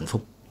là hạnh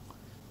phúc.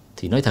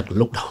 Thì nói thật là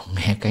lúc đầu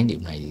nghe cái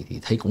niệm này thì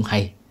thấy cũng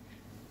hay,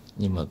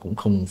 nhưng mà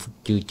cũng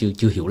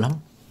chưa hiểu lắm.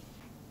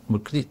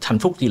 Một cái hạnh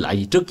phúc thì lại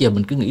gì? Trước giờ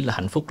mình cứ nghĩ là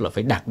hạnh phúc là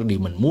phải đạt được điều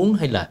mình muốn,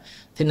 hay là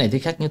thế này thế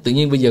khác. Nhưng tự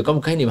nhiên bây giờ có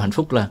một cái niệm hạnh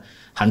phúc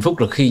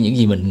là khi những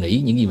gì mình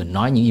nghĩ, những gì mình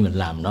nói, những gì mình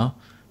làm nó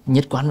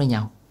nhất quán với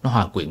nhau, nó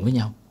hòa quyện với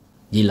nhau.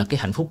 Vậy là cái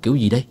hạnh phúc kiểu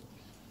gì đây?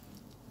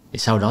 Thì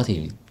sau đó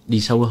thì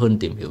đi sâu hơn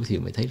tìm hiểu thì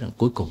mới thấy rằng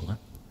cuối cùng á,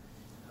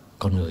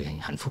 con người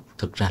hạnh phúc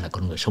thực ra là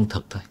con người sống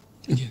thật thôi.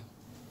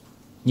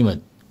 Nhưng mà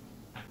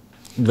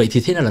vậy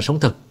thì thế nào là sống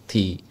thật?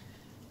 Thì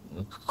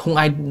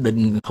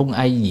không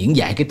ai diễn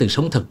giải cái từ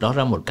sống thực đó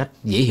ra một cách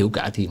dễ hiểu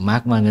cả, thì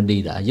Mark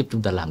Mangandy đã giúp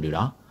chúng ta làm điều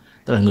đó.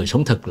 Tức là người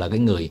sống thực là cái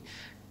người,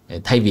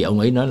 thay vì ông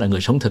ấy nói là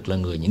người sống thực là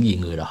những gì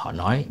người đó họ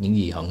nói, những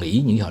gì họ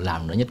nghĩ, những gì họ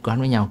làm nó nhất quán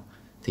với nhau,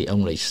 thì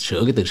ông lại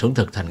sửa cái từ sống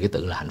thực thành cái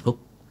từ là hạnh phúc.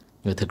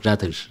 Nhưng thực ra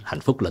từ hạnh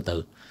phúc là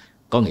từ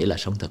có nghĩa là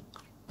sống thực,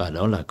 và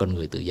đó là con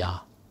người tự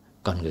do,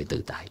 con người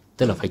tự tại.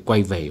 Tức là phải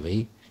quay về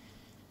với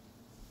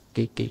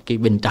cái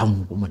bên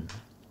trong của mình.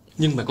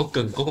 Nhưng mà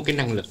có cái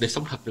năng lực để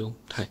sống thật được không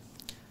thầy?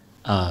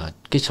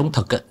 Cái sống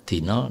thật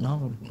thì nó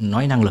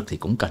nói năng lực thì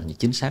cũng cần,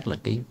 chính xác là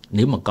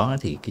nếu mà có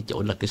thì cái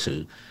chỗ là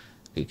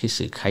cái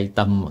sự khai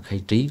tâm và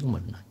khai trí của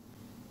mình,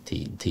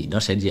 thì nó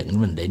sẽ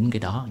dẫn mình đến cái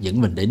đó,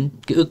 dẫn mình đến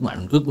cái ước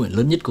nguyện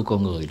lớn nhất của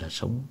con người là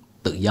sống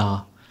tự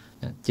do.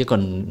 Chứ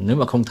còn nếu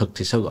mà không thực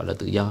thì sao gọi là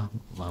tự do?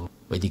 Mà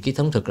vậy thì cái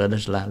sống thực là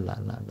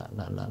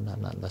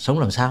sống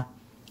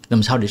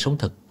làm sao để sống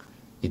thực?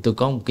 Thì tôi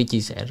có một cái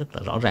chia sẻ rất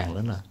là rõ ràng,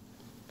 đó là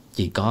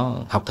chỉ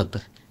có học thực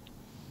thôi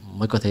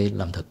mới có thể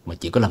làm thực, mà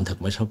chỉ có làm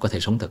thực mới có thể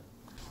sống thực.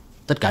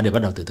 Tất cả đều bắt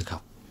đầu từ thực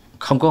học,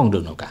 không có con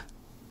đường nào cả.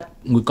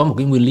 Có một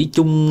cái nguyên lý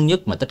chung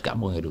nhất mà tất cả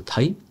mọi người đều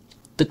thấy,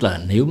 tức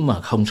là nếu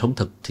mà không sống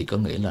thực thì có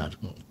nghĩa là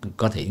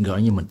có thể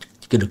gọi như mình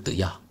chưa được tự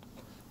do.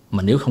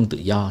 Mà nếu không tự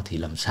do thì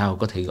làm sao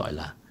có thể gọi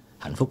là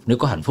hạnh phúc? Nếu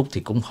có hạnh phúc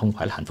thì cũng không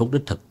phải là hạnh phúc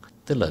đích thực.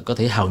 Tức là có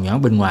thể hào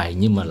nhoáng bên ngoài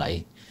nhưng mà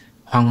lại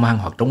hoang mang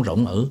hoặc trống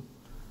rỗng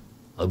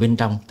ở bên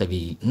trong. Tại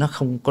vì nó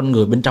không, con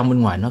người bên trong bên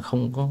ngoài nó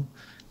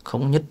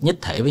không nhất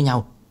thể với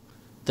nhau.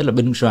 Tức là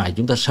bên ngoài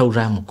chúng ta sâu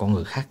ra một con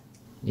người khác,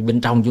 nhưng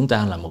bên trong chúng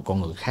ta là một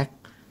con người khác.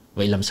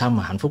 Vậy làm sao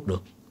mà hạnh phúc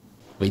được?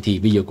 Vậy thì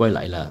bây giờ quay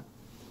lại là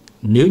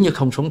nếu như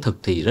không sống thực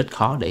thì rất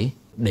khó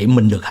để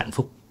mình được hạnh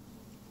phúc.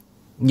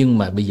 Nhưng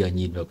mà bây giờ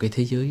nhìn vào cái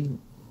thế giới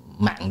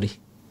mạng đi,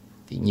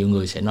 thì nhiều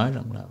người sẽ nói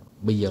rằng là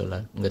bây giờ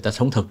là người ta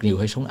sống thực nhiều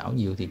hay sống ảo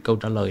nhiều, thì câu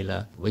trả lời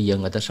là bây giờ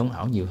người ta sống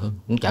ảo nhiều hơn.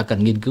 Cũng chả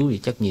cần nghiên cứu gì,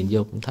 chắc nhìn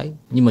vô cũng thấy.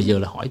 Nhưng mà giờ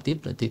là hỏi tiếp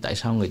là thì tại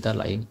sao người ta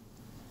lại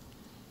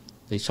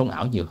thì sống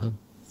ảo nhiều hơn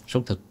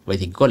sống thực? Vậy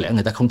thì có lẽ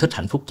người ta không thích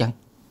hạnh phúc chăng?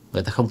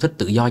 Người ta không thích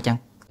tự do chăng?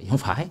 Thì không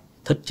phải,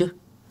 thích chứ.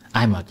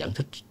 Ai mà chẳng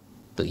thích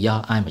tự do,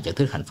 ai mà chẳng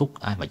thích hạnh phúc,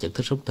 ai mà chẳng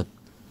thích sống thực.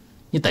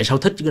 Nhưng tại sao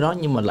thích cái đó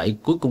nhưng mà lại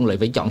cuối cùng lại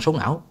phải chọn sống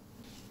ảo?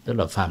 Tức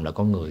là phàm là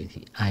con người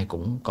thì ai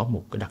cũng có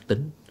một cái đặc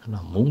tính, đó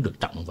là muốn được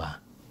trọng và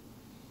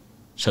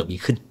sợ bị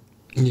khinh.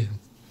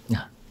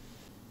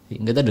 Thì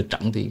người ta được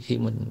trọng thì khi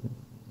mình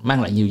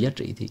mang lại nhiều giá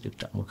trị thì được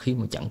trọng, mà khi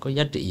mà chẳng có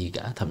giá trị gì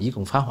cả, thậm chí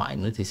còn phá hoại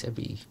nữa, thì sẽ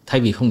bị,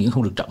 thay vì không những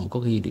không được trọng mà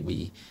có khi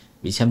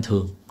bị xem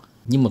thường.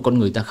 Nhưng mà con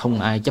người ta không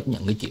ai chấp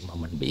nhận cái chuyện mà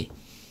mình bị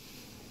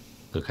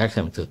người khác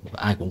xem thường,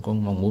 và ai cũng có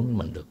mong muốn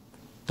mình được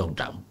tôn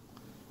trọng.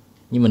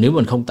 Nhưng mà nếu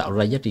mình không tạo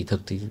ra giá trị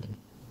thực thì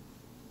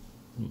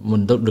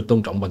mình được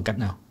tôn trọng bằng cách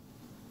nào?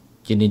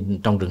 Cho nên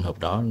trong trường hợp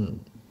đó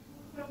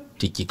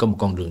thì chỉ có một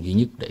con đường duy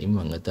nhất để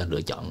mà người ta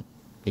lựa chọn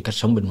cái cách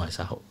sống bên ngoài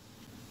xã hội,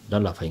 đó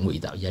là phải ngụy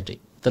tạo giá trị.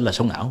 Tức là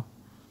sống ảo,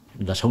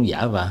 là sống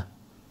giả và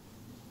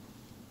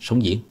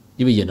sống diễn.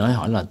 Chứ bây giờ nói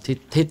hỏi là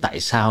thế tại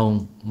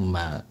sao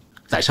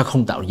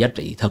không tạo giá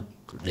trị thật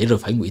để rồi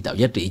phải ngụy tạo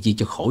giá trị chi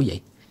cho khổ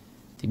vậy?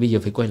 Thì bây giờ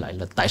phải quay lại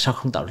là tại sao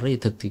không tạo ra giá trị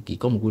thực, thì chỉ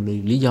có một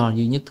lý do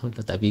duy nhất thôi,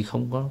 là tại vì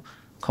không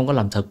có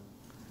làm thực.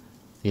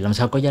 Thì làm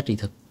sao có giá trị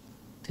thực?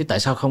 Thế tại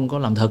sao không có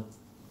làm thực?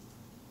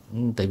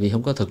 Tại vì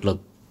không có thực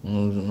lực,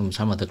 làm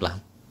sao mà thực làm?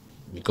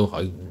 Câu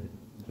hỏi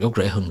gốc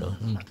rễ hơn nữa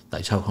là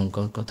tại sao không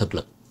có thực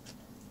lực?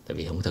 Tại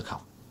vì không có thực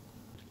học.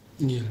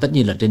 Tất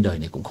nhiên là trên đời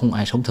này cũng không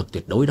ai sống thực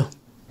tuyệt đối đâu.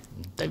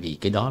 Tại vì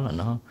cái đó là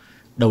nó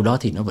đâu đó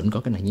thì nó vẫn có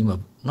cái này, nhưng mà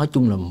nói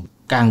chung là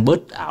càng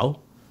bớt ảo,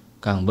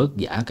 càng bớt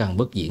giả, càng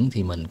bớt diễn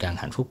thì mình càng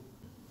hạnh phúc.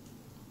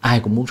 Ai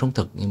cũng muốn sống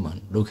thực nhưng mà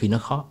đôi khi nó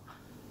khó,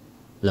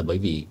 là bởi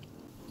vì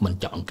mình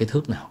chọn cái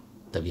thước nào.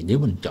 Tại vì nếu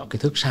mình chọn cái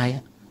thước sai á,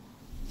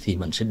 thì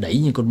mình sẽ đẩy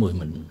như con mồi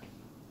mình.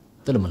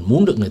 Tức là mình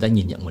muốn được người ta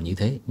nhìn nhận mình như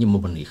thế, nhưng mà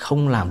mình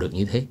không làm được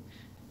như thế,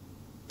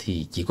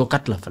 thì chỉ có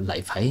cách là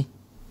phải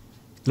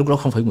lúc đó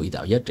không phải ngụy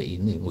tạo giá trị,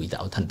 ngụy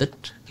tạo thành tích.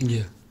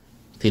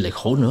 Thì lại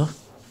khổ nữa.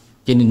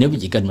 Cho nên nếu mà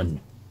chỉ cần mình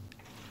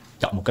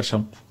chọn một cách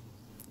sống,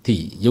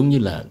 thì giống như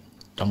là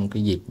trong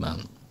cái dịp mà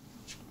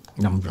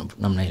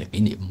năm nay là kỷ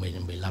niệm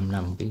 15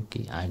 năm cái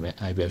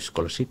IPL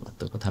Scholarship mà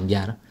tôi có tham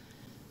gia đó,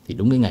 thì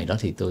đúng cái ngày đó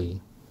thì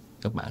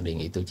các bạn đề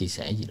nghị tôi chia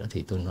sẻ gì đó,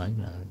 thì tôi nói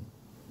là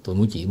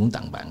tôi chỉ muốn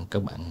tặng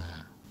các bạn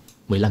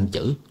 15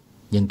 chữ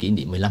nhân kỷ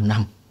niệm 15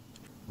 năm.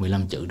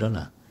 15 chữ đó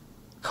là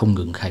không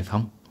ngừng khai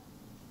phóng,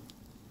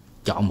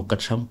 chọn một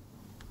cách sống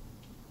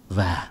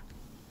và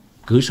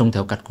cứ sống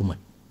theo cách của mình.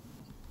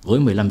 Với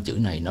 15 chữ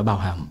này nó bao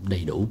hàm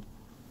đầy đủ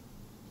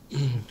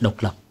độc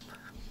lập,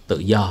 tự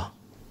do,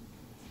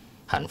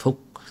 hạnh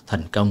phúc,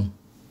 thành công,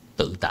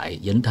 tự tại,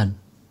 dấn thân,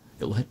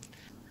 đủ hết.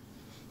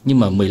 Nhưng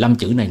mà 15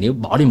 chữ này nếu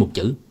bỏ đi một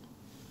chữ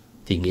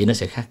thì nghĩa nó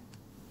sẽ khác.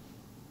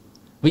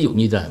 Ví dụ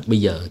như là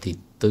bây giờ thì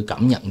tôi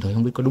cảm nhận thôi,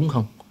 không biết có đúng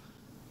không.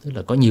 Tức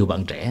là có nhiều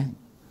bạn trẻ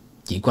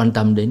chỉ quan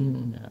tâm đến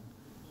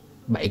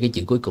 7 cái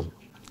chữ cuối cùng.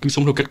 Cứ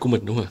sống theo cách của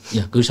mình đúng không ạ?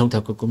 Dạ, cứ sống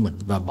theo cách của mình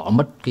và bỏ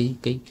mất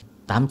cái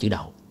 8 chữ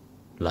đầu.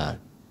 Là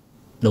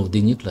đầu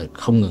tiên nhất là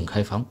không ngừng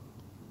khai phóng.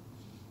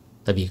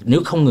 Tại vì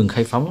nếu không ngừng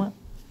khai phóng á,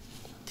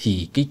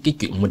 thì cái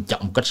chuyện mình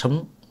chọn một cách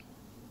sống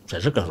sẽ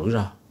rất là rủi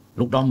ro.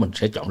 Lúc đó mình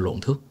sẽ chọn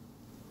lộn thước.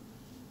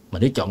 Mà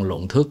nếu chọn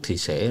lộn thước thì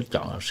sẽ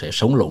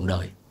sống lộn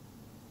đời.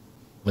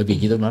 Bởi vì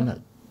như tôi nói là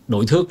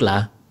đổi thước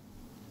là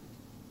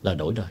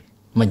đổi đời.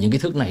 Mà những cái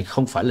thước này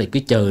không phải là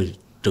cái chờ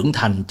trưởng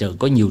thành, chờ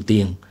có nhiều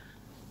tiền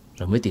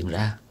rồi mới tìm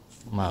ra,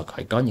 mà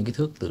phải có những cái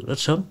thước từ rất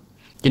sớm.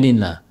 Cho nên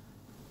là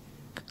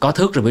có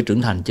thước rồi mới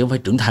trưởng thành, chứ không phải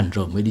trưởng thành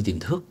rồi mới đi tìm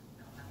thước.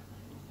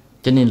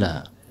 Cho nên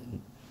là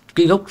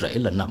cái gốc rễ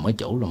là nằm ở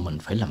chỗ là mình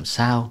phải làm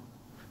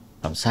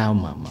sao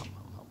mà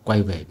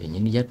quay về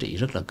những cái giá trị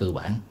rất là cơ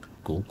bản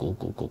của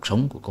cuộc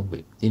sống, của công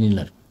việc. Cho nên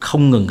là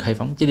không ngừng khai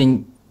phóng. Cho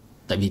nên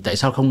tại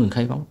sao không ngừng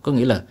khai phóng? Có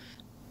nghĩa là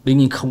đương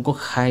nhiên không có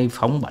khai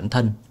phóng bản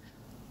thân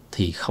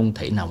thì không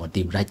thể nào mà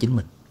tìm ra chính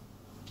mình.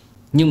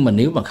 Nhưng mà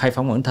nếu mà khai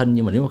phóng bản thân,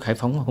 nhưng mà nếu mà khai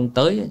phóng không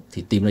tới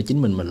thì tìm ra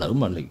chính mình, mà lỡ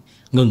mà lại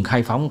ngừng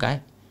khai phóng cái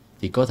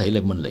thì có thể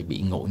là mình lại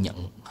bị ngộ nhận,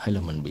 hay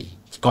là mình bị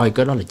coi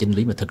cái đó là chân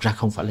lý mà thực ra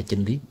không phải là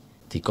chân lý,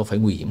 thì có phải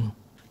nguy hiểm không?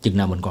 Chừng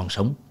nào mình còn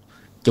sống,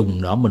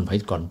 chừng đó mình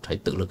còn phải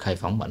tự lực khai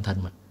phóng bản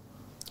thân mình.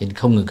 Cho nên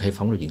không ngừng khai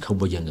phóng là chuyện không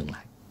bao giờ ngừng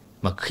lại.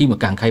 Mà khi mà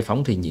càng khai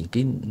phóng thì những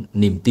cái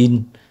niềm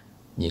tin,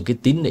 những cái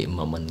tín niệm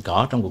mà mình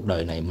có trong cuộc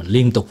đời này, mình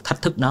liên tục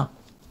thách thức nó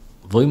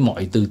với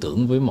mọi tư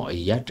tưởng, với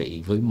mọi giá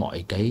trị, với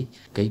mọi cái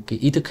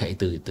ý thức hệ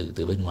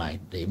từ bên ngoài,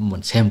 để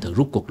mình xem thử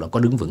rút cuộc là có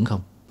đứng vững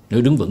không.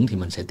 Nếu đứng vững thì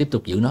mình sẽ tiếp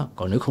tục giữ nó,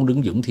 còn nếu không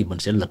đứng vững thì mình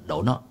sẽ lật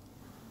đổ nó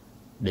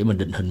để mình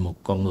định hình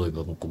một con người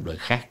và một cuộc đời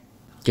khác.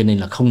 Cho nên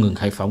là không ngừng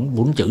khai phóng,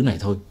 4 chữ này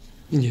thôi,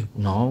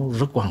 nó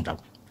rất quan trọng.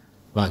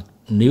 Và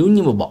nếu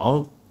như mà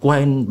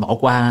bỏ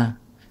qua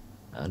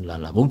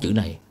là 4 chữ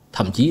này,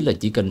 thậm chí là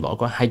chỉ cần bỏ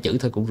qua 2 chữ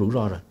thôi cũng rủi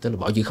ro rồi. Tức là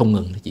bỏ chữ không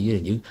ngừng, chỉ là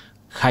giữ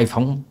khai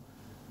phóng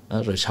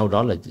rồi sau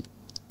đó là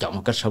chọn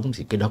một cách sống,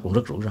 thì cái đó cũng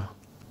rất rủi ro.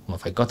 Mà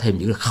phải có thêm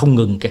chữ là không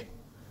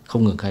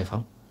ngừng khai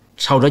phóng.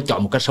 Sau đó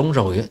chọn một cách sống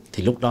rồi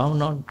thì lúc đó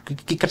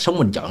cái cách sống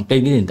mình chọn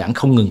trên cái nền tảng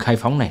không ngừng khai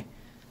phóng này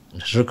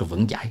rất là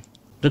vững chãi,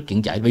 rất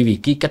vững chãi. Bởi vì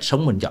cái cách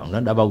sống mình chọn đó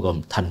đã bao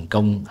gồm thành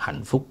công,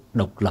 hạnh phúc,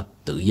 độc lập,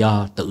 tự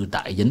do, tự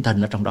tại, dấn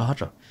thân ở trong đó hết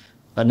rồi.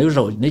 Và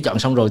nếu chọn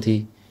xong rồi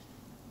thì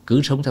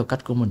cứ sống theo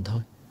cách của mình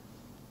thôi.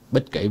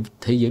 Bất kể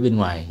thế giới bên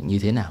ngoài như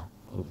thế nào,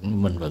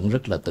 mình vẫn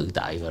rất là tự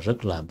tại và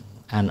rất là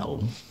an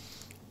ổn.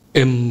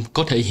 Em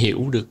có thể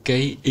hiểu được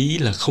cái ý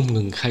là không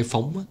ngừng khai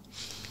phóng á.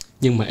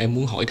 Nhưng mà em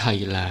muốn hỏi thầy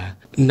là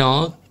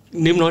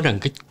nếu nói rằng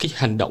cái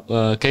hành động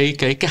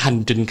cái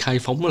hành trình khai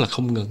phóng đó là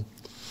không ngừng,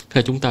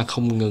 thì chúng ta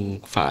không ngừng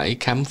phải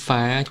khám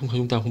phá,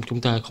 chúng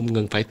ta không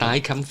ngừng phải tái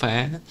khám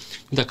phá,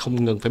 chúng ta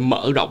không ngừng phải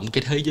mở rộng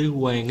cái thế giới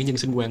quan, cái nhân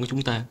sinh quan của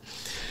chúng ta.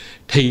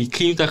 Thì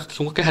khi chúng ta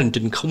không có cái hành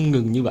trình không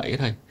ngừng như vậy đó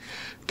thầy,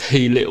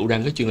 thì liệu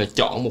rằng cái chuyện là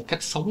chọn một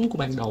cách sống của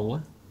ban đầu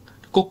á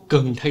có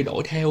cần thay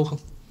đổi theo không?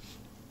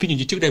 Ví dụ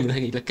như trước đây mình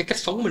hay nghĩ là cái cách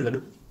sống mình là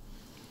đúng,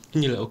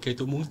 như là ok,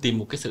 tôi muốn tìm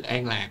một cái sự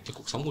an lạc cho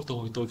cuộc sống của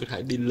tôi có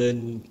thể đi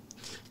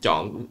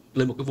chọn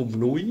lên một cái vùng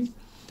núi,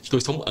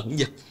 tôi sống ẩn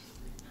dật.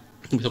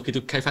 Nhưng sau khi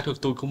tôi khai phá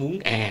tôi cũng muốn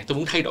tôi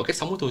muốn thay đổi cách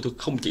sống của tôi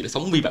không chỉ là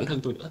sống vì bản thân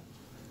tôi nữa,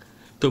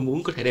 tôi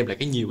muốn có thể đem lại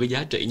nhiều cái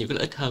giá trị, nhiều cái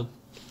lợi ích hơn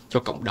cho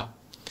cộng đồng.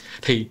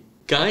 Thì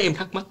cái em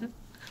thắc mắc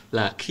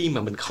là khi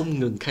mà mình không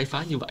ngừng khai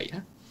phá như vậy á,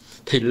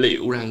 thì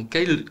liệu rằng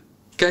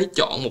cái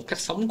chọn một cách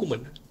sống của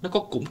mình nó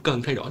cũng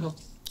cần thay đổi không?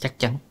 Chắc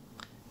chắn.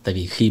 Tại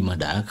vì khi mà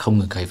đã không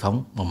ngừng khai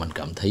phóng mà mình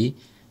cảm thấy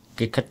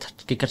cái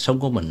cách sống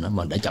của mình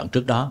mình đã chọn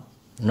trước đó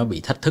nó bị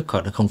thách thức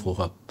hoặc nó không phù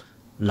hợp,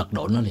 lật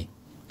đổ nó liền.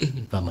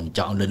 Và mình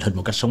chọn định hình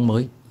một cách sống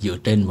mới dựa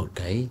trên một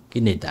cái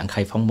nền tảng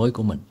khai phóng mới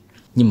của mình.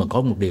 Nhưng mà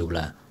có một điều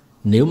là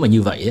nếu mà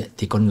như vậy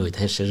thì con người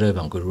sẽ rơi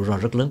vào một cái rủi ro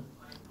rất lớn.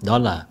 Đó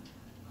là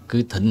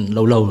cứ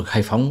lâu lâu là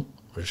khai phóng,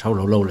 rồi sau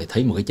lâu lại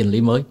thấy một cái chân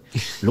lý mới,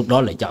 lúc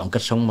đó lại chọn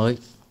cách sống mới,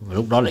 và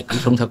lúc đó lại cứ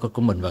sống theo cách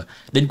của mình. Và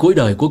đến cuối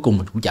đời cuối cùng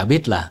mình cũng chả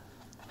biết là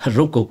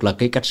rốt cuộc là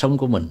cái cách sống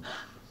của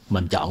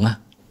mình chọn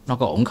nó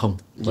có ổn không.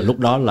 Và lúc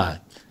đó là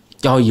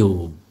cho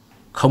dù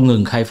không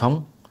ngừng khai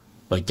phóng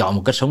và chọn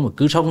một cách sống mà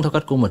cứ sống theo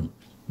cách của mình,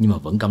 nhưng mà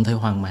vẫn cảm thấy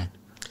hoang mang,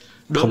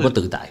 không có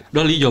tự tại.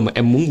 Đó là lý do mà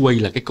em muốn quay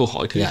là cái câu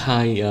hỏi thứ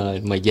hai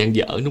mà dang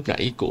dở lúc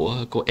nãy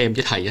của em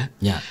với thầy á.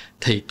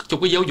 Thì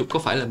trong cái giáo dục có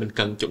phải là mình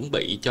cần chuẩn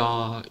bị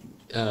cho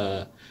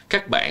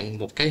các bạn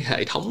một cái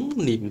hệ thống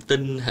niềm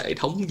tin, hệ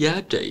thống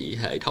giá trị,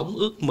 hệ thống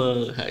ước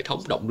mơ, hệ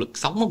thống động lực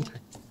sống không thầy?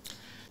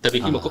 Tại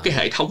vì khi mà có cái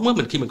hệ thống á,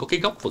 khi mình có cái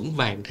gốc vững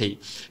vàng thì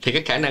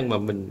cái khả năng mà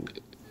mình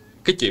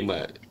cái chuyện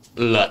mà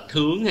lệch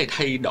hướng hay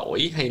thay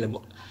đổi hay là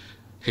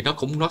thì nó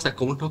cũng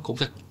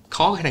sẽ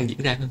khó khả năng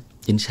diễn ra hơn.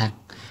 Chính xác.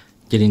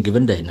 Cho nên cái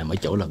vấn đề nằm ở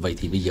chỗ là vậy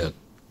thì bây giờ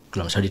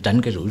làm sao đi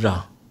tránh cái rủi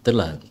ro. Tức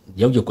là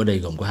giáo dục ở đây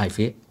gồm có 2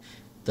 phía.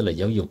 Tức là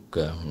giáo dục,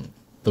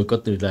 tôi có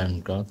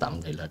có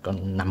tạm này là có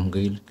 5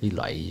 cái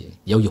loại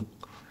giáo dục.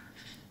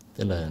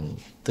 Tức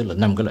là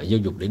 5 cái loại giáo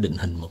dục để định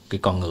hình một cái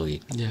con người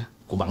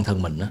của bản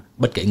thân mình đó.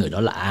 Bất kể người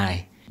đó là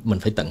ai, mình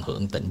phải tận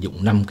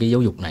dụng 5 cái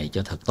giáo dục này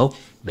cho thật tốt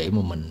để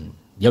mà mình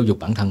giáo dục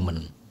bản thân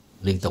mình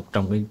liên tục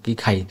trong cái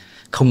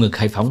không ngừng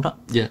khai phóng đó.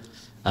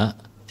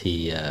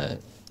 Thì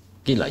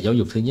cái loại giáo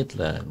dục thứ nhất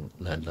là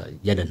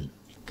gia đình,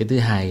 cái thứ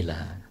hai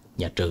là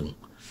nhà trường,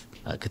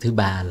 cái thứ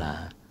ba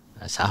là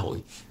xã hội,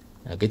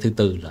 cái thứ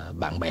tư là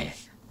bạn bè,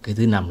 cái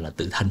thứ năm là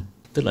tự thân.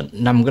 Tức là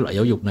 5 cái loại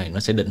giáo dục này nó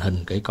sẽ định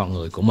hình cái con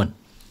người của mình.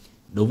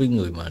 Đối với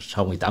người mà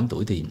sau 18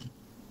 tuổi thì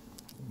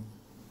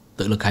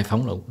tự lực khai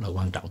phóng là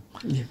quan trọng.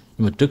 Nhưng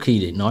mà trước khi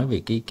để nói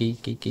về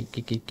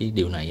cái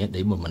điều này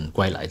để mà mình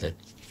quay lại rồi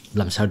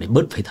làm sao để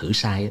bớt phải thử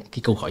sai, cái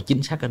câu hỏi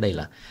chính xác ở đây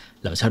là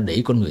làm sao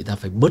để con người ta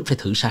phải bớt phải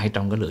thử sai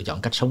trong cái lựa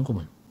chọn cách sống của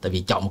mình. Tại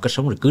vì chọn một cách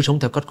sống rồi cứ sống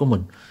theo cách của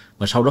mình,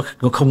 mà sau đó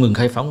không ngừng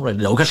khai phóng rồi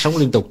đổi cách sống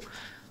liên tục,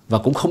 và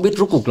cũng không biết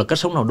rốt cuộc là cách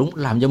sống nào đúng,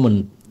 làm cho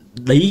mình,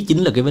 đấy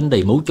chính là cái vấn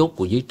đề mấu chốt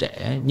của giới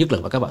trẻ, nhất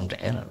là các bạn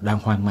trẻ đang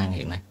hoang mang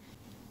hiện nay.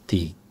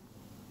 Thì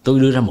tôi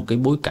đưa ra một cái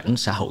bối cảnh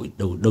xã hội.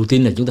 Đầu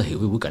tiên là chúng ta hiểu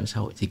về bối cảnh xã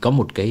hội. Thì có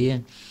một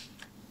cái,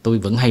 tôi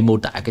vẫn hay mô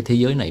tả cái thế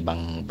giới này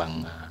bằng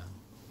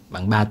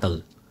 3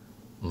 từ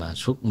mà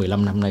suốt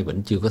 15 năm nay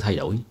vẫn chưa có thay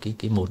đổi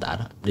cái mô tả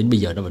đó. Đến bây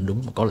giờ nó vẫn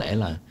đúng, có lẽ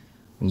là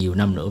nhiều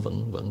năm nữa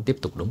vẫn tiếp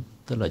tục đúng.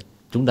 Tức là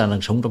chúng ta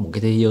đang sống trong một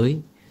cái thế giới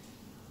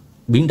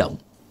biến động,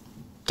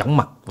 chóng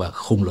mặt và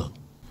khôn lường.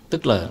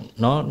 Tức là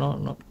nó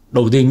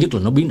đầu tiên nhất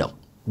là nó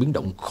biến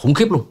động khủng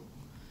khiếp luôn.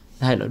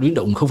 Hay là biến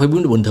động không phải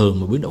biến động bình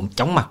thường mà biến động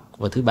chóng mặt,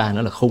 và thứ ba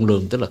nữa là khôn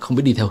lường, tức là không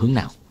biết đi theo hướng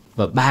nào.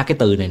 Và 3 cái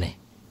từ này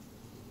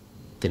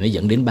thì nó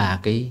dẫn đến ba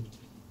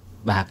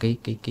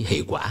cái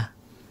hệ quả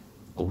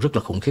cũng rất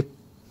là khủng khiếp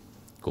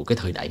của cái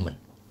thời đại mình,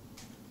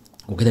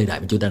 của cái thời đại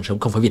mà chúng ta đang sống,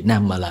 không phải Việt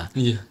Nam mà là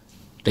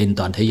trên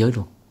toàn thế giới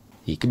luôn.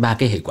 Thì cái 3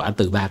 cái hệ quả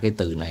từ 3 cái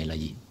từ này là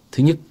gì?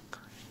 Thứ nhất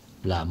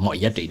là mọi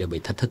giá trị đều bị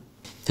thách thức.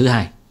 Thứ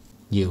hai,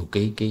 nhiều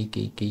cái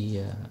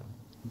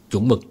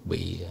chuẩn mực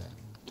bị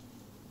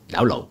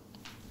đảo lộn,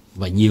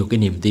 và nhiều cái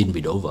niềm tin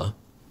bị đổ vỡ.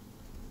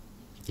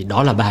 Thì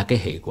đó là 3 cái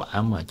hệ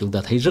quả mà chúng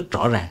ta thấy rất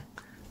rõ ràng.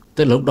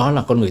 Tức là lúc đó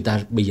là con người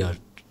ta bây giờ,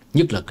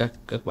 nhất là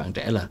các bạn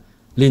trẻ, là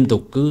liên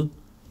tục cứ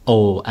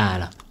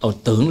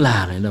tưởng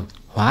là rồi, là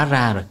hóa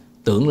ra rồi,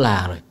 tưởng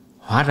là rồi,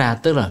 hóa ra.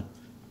 Tức là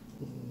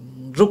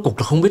rốt cuộc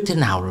là không biết thế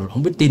nào rồi,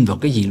 không biết tin vào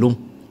cái gì luôn.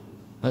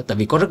 Tại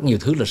vì có rất nhiều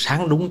thứ là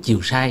sáng đúng chiều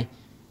sai,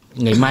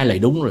 ngày mai lại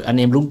đúng, rồi anh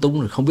em lúng túng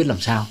rồi không biết làm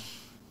sao.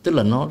 Tức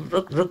là nó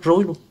rất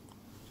rối luôn.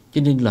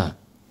 Cho nên là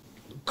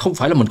không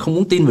phải là mình không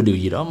muốn tin vào điều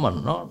gì đó, mà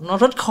nó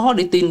rất khó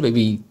để tin. Bởi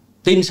vì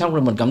tin xong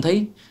rồi mình cảm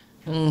thấy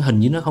hình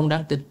như nó không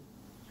đáng tin,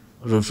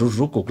 rồi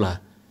rốt cuộc là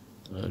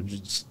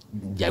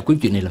giải quyết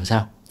chuyện này làm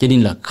sao. Cho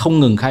nên là không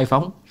ngừng khai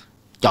phóng,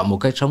 chọn một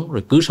cách sống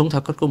rồi cứ sống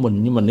theo cách của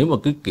mình. Nhưng mà nếu mà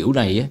cứ kiểu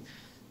này á,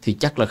 thì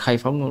chắc là khai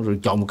phóng rồi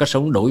chọn một cách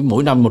sống, đổi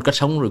mỗi năm một cách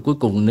sống, rồi cuối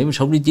cùng nếu mà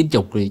sống đến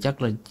 90 thì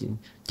chắc là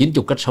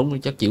 90 cách sống thì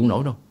chắc chịu không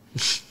nổi đâu.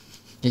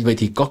 Vậy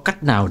thì có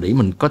cách nào để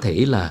mình có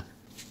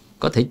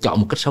thể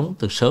chọn một cách sống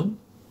từ sớm,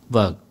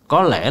 và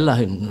có lẽ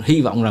là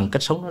hy vọng rằng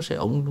cách sống nó sẽ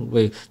ổn.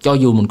 Về cho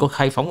dù mình có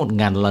khai phóng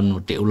 1000 lần,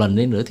 1 triệu lần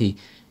đến nữa thì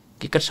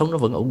cái cách sống nó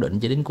vẫn ổn định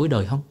cho đến cuối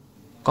đời không?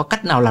 Có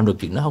cách nào làm được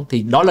chuyện đó không?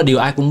 Thì đó là điều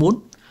ai cũng muốn.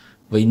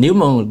 Vậy nếu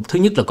mà thứ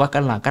nhất là có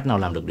cách nào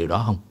làm được điều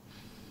đó không,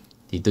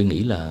 thì tôi nghĩ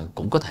là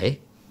cũng có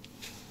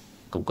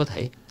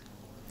thể.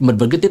 Mình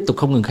vẫn cứ tiếp tục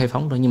không ngừng khai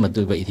phóng thôi. Nhưng mà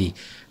vậy thì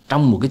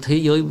trong một cái thế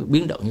giới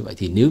biến động như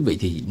vậy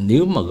thì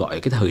nếu mà gọi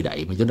cái thời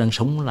đại mà chúng đang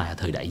sống là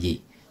thời đại gì,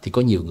 thì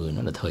có nhiều người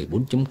nói là thời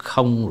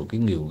 4.0, rồi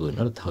nhiều người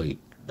nói là thời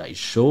đại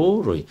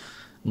số, rồi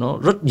nó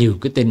rất nhiều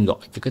cái tên gọi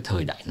cho cái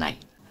thời đại này.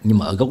 Nhưng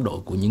mà ở góc độ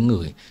của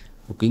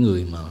một cái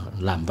người mà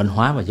làm văn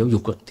hóa và giáo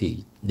dục ấy, thì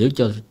nếu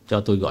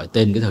cho tôi gọi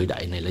tên cái thời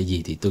đại này là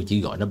gì thì tôi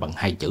chỉ gọi nó bằng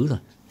 2 chữ thôi,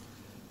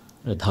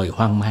 là thời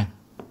hoang mang.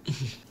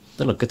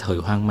 Tức là cái thời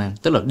hoang mang,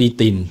 tức là đi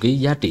tìm cái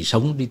giá trị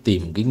sống, đi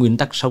tìm cái nguyên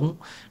tắc sống,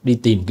 đi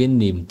tìm cái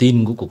niềm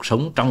tin của cuộc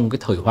sống trong cái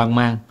thời hoang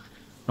mang.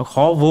 Nó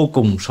khó vô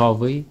cùng so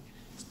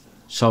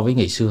với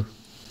ngày xưa.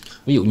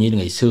 Ví dụ như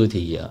ngày xưa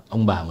thì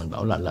ông bà mình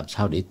bảo là làm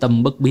sao để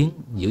tâm bất biến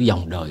giữa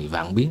dòng đời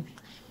vạn biến.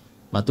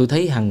 Mà tôi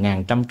thấy hàng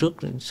ngàn năm trước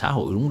xã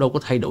hội cũng đâu có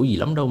thay đổi gì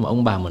lắm đâu, mà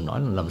ông bà mình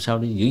nói là làm sao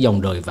để giữa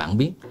dòng đời vạn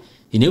biến.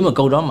 Thì nếu mà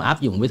câu đó mà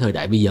áp dụng với thời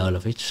đại bây giờ là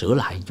phải sửa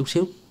lại chút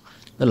xíu.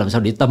 Tức là làm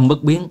sao để tâm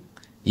bất biến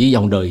giữa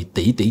dòng đời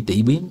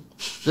tỷ biến.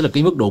 Tức là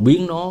cái mức độ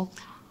biến nó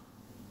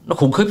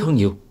khủng khiếp hơn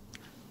nhiều.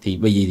 Thì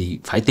bây giờ thì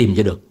phải tìm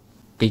cho được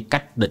cái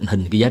cách định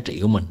hình cái giá trị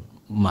của mình,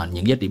 mà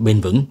những giá trị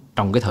bền vững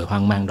trong cái thời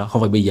hoang mang đó,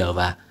 không phải bây giờ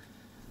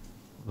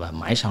và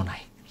mãi sau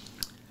này.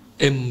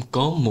 Em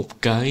có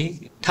một cái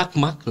thắc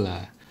mắc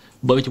là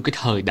bởi trong cái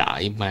thời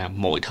đại mà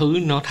mọi thứ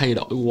nó thay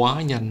đổi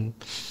quá nhanh,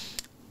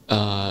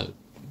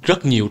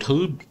 rất nhiều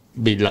thứ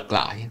bị lật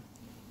lại,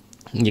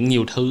 những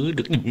nhiều thứ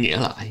được định nghĩa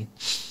lại,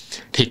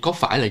 thì có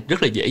phải là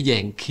rất là dễ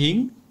dàng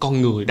khiến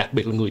con người, đặc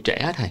biệt là người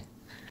trẻ thầy,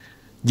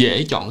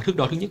 dễ chọn thước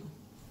đo thứ nhất,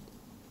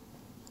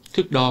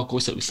 thước đo của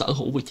sự sở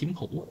hữu và chiếm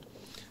hữu?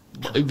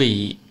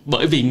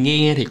 Bởi vì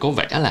nghe thì có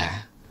vẻ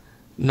là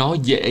nó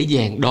dễ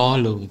dàng đo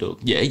lường được,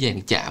 dễ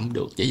dàng chạm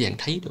được, dễ dàng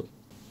thấy được.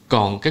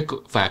 Còn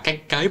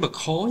cái mà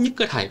khó nhất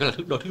cái thầy đó là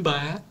thước đo thứ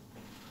ba.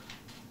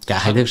 Cả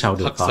hai thước sau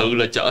được thật sự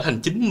là trở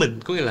thành chính mình,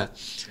 có nghĩa là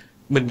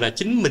mình là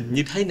chính mình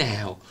như thế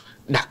nào.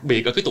 Đặc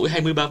biệt ở cái tuổi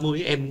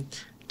 20-30 em,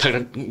 thật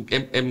ra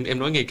em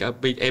nói ngay cả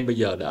em bây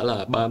giờ đã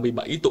là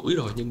 37 tuổi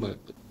rồi, nhưng mà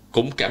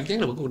cũng cảm giác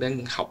là vẫn còn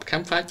đang học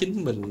khám phá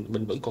chính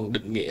mình vẫn còn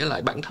định nghĩa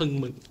lại bản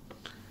thân mình.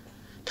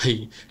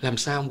 Thì làm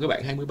sao các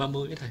bạn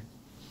 20-30 ấy thầy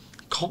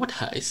có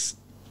thể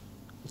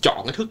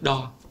chọn cái thước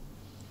đo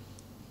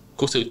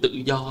của sự tự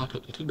do,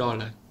 thước đo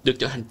là được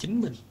trở thành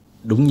chính mình?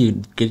 đúng như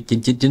cái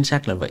chính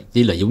xác là vậy.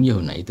 Chỉ là giống như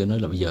hồi nãy tôi nói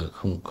là bây giờ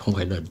không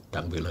phải là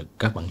đặc biệt là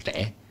các bạn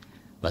trẻ,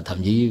 và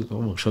thậm chí có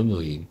một số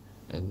người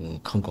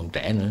không còn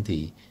trẻ nữa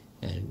thì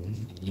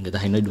người ta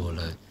hay nói đùa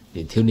là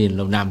thiếu niên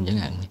lâu năm chẳng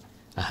hạn,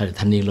 hay là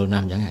thanh niên lâu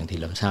năm chẳng hạn, thì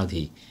làm sao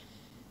thì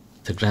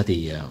thực ra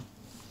thì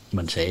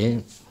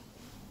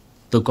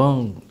tôi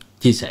có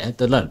chia sẻ,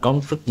 tức là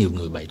có rất nhiều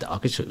người bày tỏ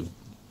cái sự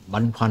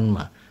băn khoăn,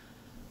 mà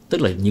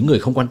tức là những người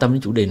không quan tâm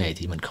đến chủ đề này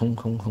thì mình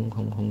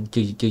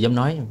chưa dám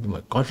nói, nhưng mà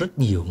có rất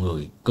nhiều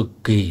người cực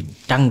kỳ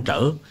trăn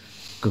trở,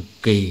 cực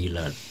kỳ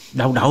là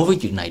đau đáu với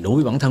chuyện này đối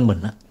với bản thân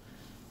mình á,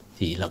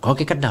 thì là có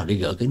cái cách nào để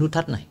gỡ cái nút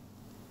thắt này.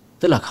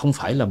 Tức là không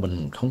phải là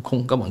mình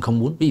các bạn không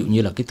muốn. Ví dụ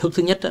như là cái thước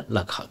thứ nhất á,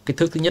 là cái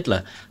thước thứ nhất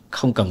là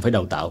không cần phải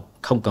đào tạo,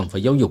 không cần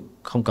phải giáo dục,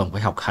 không cần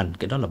phải học hành,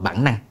 cái đó là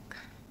bản năng.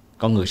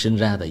 Con người sinh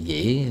ra là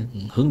dễ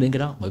hướng đến cái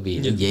đó, bởi vì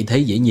nó dễ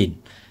thấy, dễ nhìn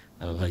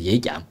và dễ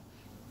chạm,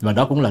 và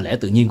đó cũng là lẽ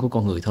tự nhiên của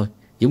con người thôi.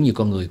 Giống như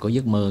con người có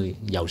giấc mơ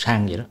giàu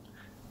sang vậy đó,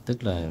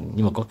 tức là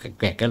nhưng mà có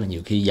kẹt cái là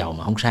nhiều khi giàu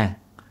mà không sang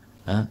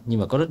đó. Nhưng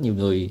mà có rất nhiều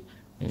người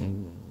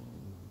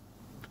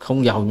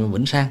không giàu nhưng mà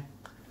vẫn sang.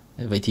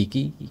 Vậy thì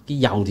cái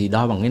giàu thì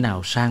đo bằng cái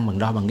nào, sang bằng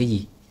đo bằng cái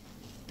gì?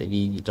 Tại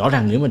vì rõ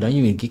ràng nếu mà nói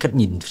như cái cách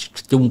nhìn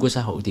chung của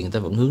xã hội thì người ta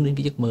vẫn hướng đến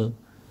cái giấc mơ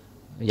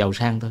giàu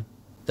sang thôi.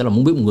 Tức là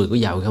muốn biết một người có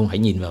giàu hay không, hãy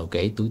nhìn vào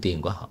cái túi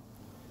tiền của họ.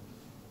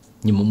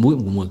 Nhưng mà muốn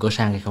biết một người có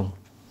sang hay không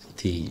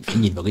thì phải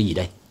nhìn vào cái gì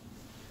đây?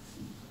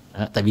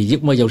 Đó, tại vì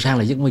giấc mơ giàu sang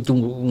là giấc mơ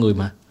chung của con người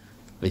mà.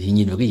 Vậy thì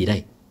nhìn vào cái gì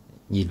đây?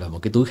 Nhìn vào một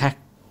cái túi khác,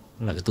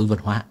 là cái túi văn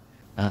hóa.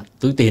 Đó,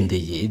 túi tiền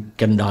thì chỉ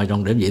cân đo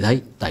đong đếm dễ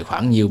thấy, tài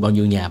khoản nhiều, bao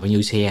nhiêu nhà, bao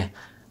nhiêu xe,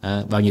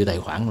 bao nhiêu tài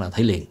khoản là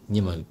thấy liền.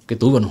 Nhưng mà cái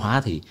túi văn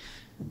hóa thì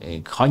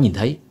khó nhìn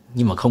thấy,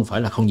 nhưng mà không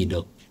phải là không nhìn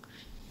được.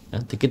 Đó,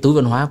 thì cái túi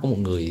văn hóa của một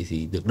người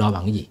thì được đo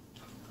bằng cái gì?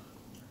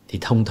 Thì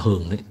thông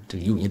thường đấy,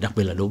 ví dụ như đặc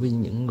biệt là đối với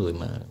những người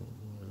mà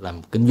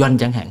làm kinh doanh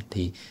chẳng hạn,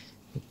 thì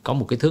có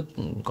một cái thước,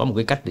 có một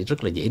cái cách để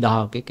rất là dễ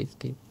đo cái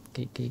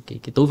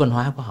túi văn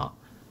hóa của họ.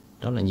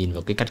 Đó là nhìn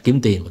vào cái cách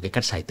kiếm tiền và cái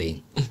cách xài tiền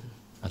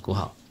của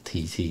họ.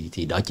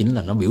 Thì đó chính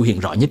là nó biểu hiện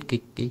rõ nhất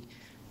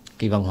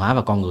cái văn hóa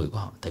và con người của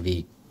họ. Tại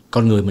vì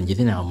con người mình như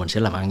thế nào mình sẽ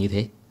làm ăn như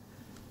thế,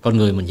 con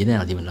người mình như thế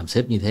nào thì mình làm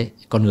sếp như thế,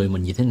 con người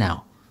mình như thế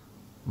nào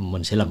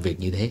mình sẽ làm việc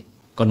như thế,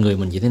 con người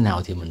mình như thế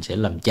nào thì mình sẽ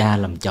làm cha,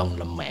 làm chồng,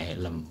 làm mẹ,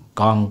 làm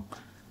con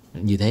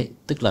như thế.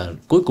 Tức là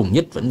cuối cùng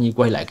nhất vẫn như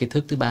quay lại cái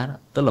thước thứ ba đó,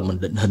 tức là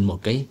mình định hình một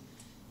cái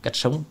cách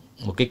sống,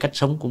 một cái cách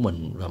sống của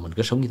mình, và mình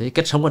cứ sống như thế.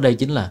 Cách sống ở đây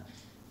chính là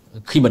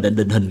khi mà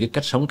định hình cái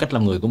cách sống, cách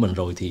làm người của mình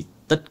rồi thì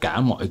tất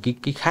cả mọi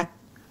cái khác.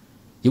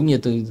 Giống như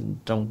tôi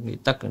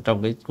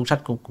trong cái cuốn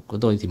sách của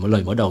tôi thì mỗi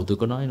lời mở đầu tôi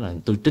có nói là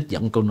tôi trích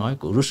dẫn câu nói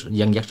của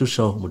Jean-Jacques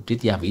Rousseau, một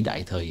triết gia vĩ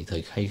đại thời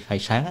khai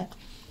sáng á.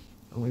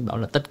 Ông ấy bảo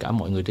là tất cả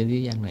mọi người trên thế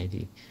gian này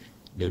thì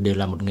đều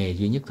làm một nghề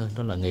duy nhất thôi,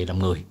 đó là nghề làm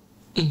người.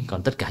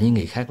 Còn tất cả những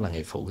nghề khác là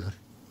nghề phụ thôi.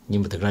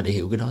 Nhưng mà thực ra để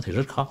hiểu cái đó thì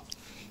rất khó.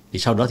 Thì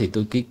sau đó thì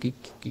tôi cái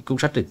cuốn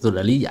sách thì tôi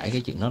đã lý giải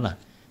cái chuyện đó là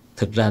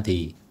thực ra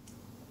thì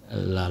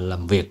là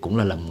làm việc cũng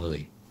là làm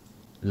người,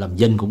 làm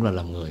dân cũng là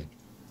làm người,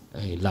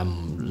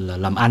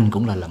 làm anh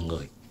cũng là làm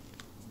người,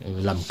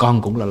 làm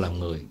con cũng là làm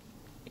người,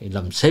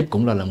 làm sếp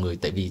cũng là làm người.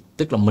 Tại vì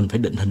tức là mình phải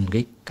định hình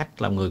cái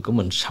cách làm người của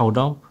mình, sau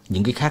đó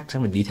những cái khác sẽ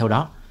mình đi theo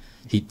đó.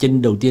 Thì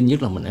trên đầu tiên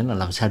nhất là mình là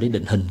làm sao để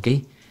định hình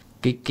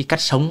cái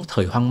cách sống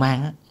thời hoang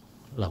mang á,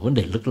 là vấn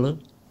đề rất lớn.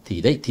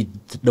 Thì đấy, thì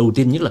đầu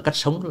tiên nhất là cách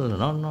sống là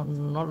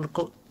nó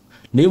có,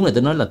 nếu người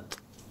ta nói là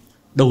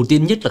đầu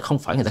tiên nhất là không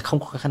phải người ta không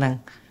có khả năng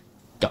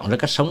chọn ra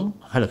cách sống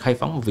hay là khai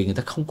phóng, vì người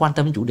ta không quan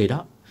tâm đến chủ đề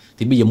đó.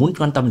 Thì bây giờ muốn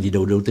quan tâm thì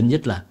đầu tiên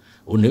nhất là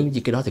nếu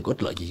như cái đó thì có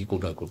ích lợi gì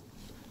cho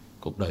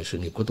cuộc đời sự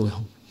nghiệp của tôi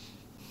không?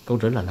 Câu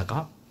trả lời là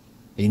có.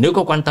 Thì nếu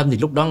có quan tâm thì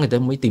lúc đó người ta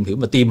mới tìm hiểu,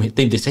 mà tìm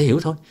thì sẽ hiểu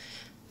thôi.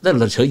 Đó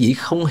là sở dĩ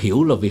không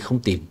hiểu là vì không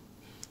tìm,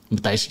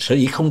 tại sở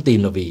dĩ không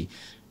tìm là vì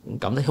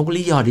cảm thấy không có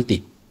lý do để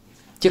tìm,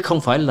 chứ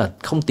không phải là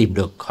không tìm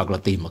được hoặc là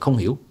tìm mà không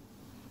hiểu.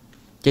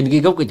 Cho nên cái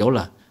gốc cái chỗ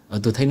là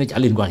tôi thấy nó chả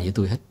liên quan gì với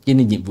tôi hết. Cho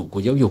nên nhiệm vụ của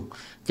giáo dục,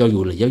 cho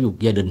dù là giáo dục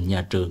gia đình,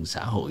 nhà trường,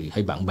 xã hội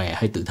hay bạn bè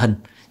hay tự thân,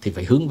 thì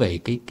phải hướng về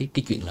cái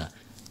chuyện là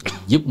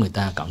giúp người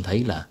ta cảm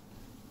thấy là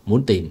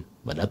muốn tìm,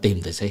 và đã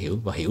tìm thì sẽ hiểu,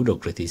 và hiểu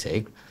được rồi thì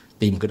sẽ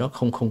tìm cái đó,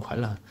 không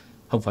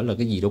phải là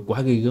cái gì đâu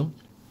quá ghê gớm.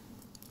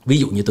 Ví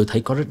dụ như tôi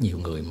thấy có rất nhiều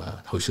người mà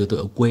hồi xưa tôi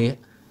ở quê á,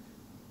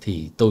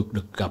 thì tôi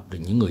được gặp được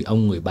những người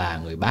ông, người bà,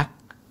 người bác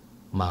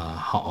mà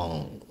họ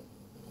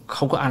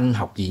không có ăn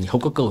học gì,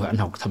 không có cơ hội ăn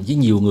học, thậm chí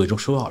nhiều người trong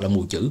số họ là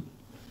mù chữ.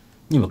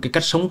 Nhưng mà cái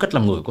cách sống, cách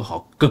làm người của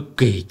họ cực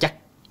kỳ chắc,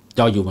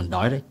 cho dù mình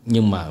đói đấy.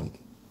 Nhưng mà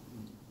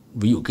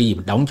ví dụ cái gì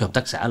mình đóng cho hợp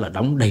tác xã là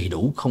đóng đầy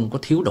đủ, không có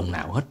thiếu đồng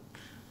nào hết.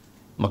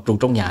 Mặc dù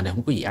trong nhà này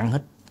không có gì ăn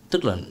hết.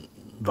 Tức là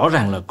rõ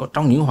ràng là có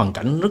trong những hoàn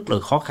cảnh rất là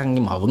khó khăn,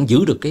 nhưng mà họ vẫn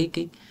giữ được cái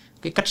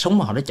cách sống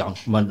mà họ đã chọn.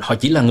 Mà họ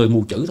chỉ là người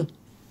mù chữ thôi.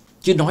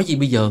 Chứ nói gì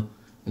bây giờ,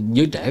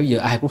 giới trẻ bây giờ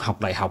ai cũng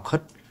học đại học hết,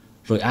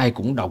 rồi ai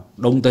cũng đọc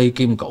Đông Tây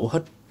Kim Cổ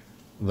hết,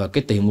 và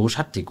cái tiền mua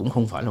sách thì cũng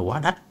không phải là quá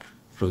đắt,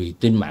 rồi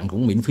trên mạng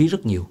cũng miễn phí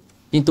rất nhiều.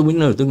 Nhưng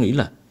tôi nghĩ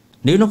là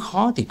nếu nó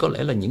khó thì có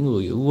lẽ là những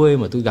người ở quê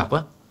mà tôi gặp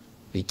á,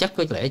 thì chắc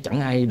có lẽ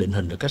chẳng ai định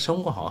hình được cách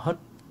sống của họ hết.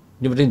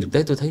 Nhưng mà trên thực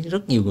tế tôi thấy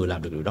rất nhiều người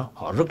làm được điều đó.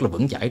 Họ rất là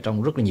vững chãi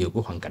trong rất là nhiều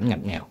cái hoàn cảnh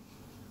ngặt nghèo.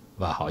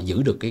 và họ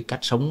giữ được cái cách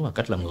sống và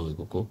cách làm người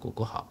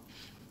của họ.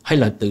 Hay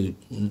là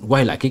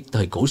quay lại cái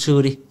thời cổ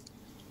xưa đi,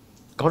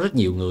 có rất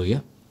nhiều người á,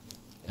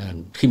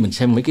 khi mình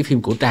xem mấy cái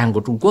phim cổ trang của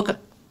Trung Quốc á,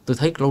 tôi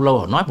thấy lâu lâu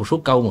họ nói một số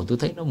câu mà tôi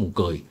thấy nó buồn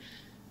cười.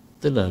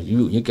 Tức là ví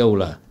dụ như câu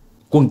là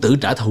quân tử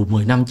trả thù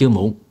 10 năm chưa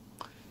muộn,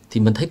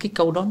 thì mình thấy cái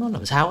câu đó nó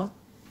làm sao á,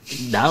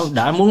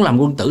 đã muốn làm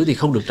quân tử thì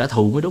không được trả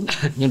thù mới đúng.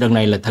 Nhưng đằng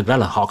này là thật ra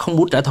là họ không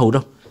muốn trả thù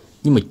đâu,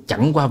 nhưng mà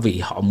chẳng qua vì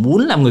họ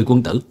muốn làm người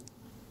quân tử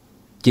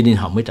cho nên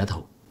họ mới trả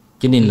thù.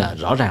 Cho nên là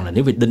rõ ràng là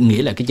nếu việc định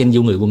nghĩa là cái chân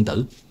dung người quân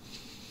tử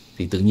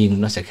thì tự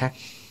nhiên nó sẽ khác.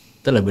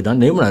 Tức là vì đó,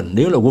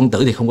 nếu là quân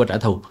tử thì không có trả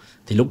thù,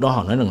 thì lúc đó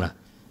họ nói rằng là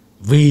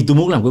vì tôi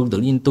muốn làm quân tử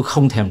nhưng tôi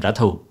không thèm trả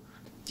thù.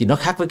 Thì nó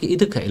khác với cái ý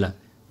thức hệ là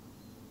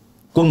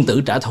quân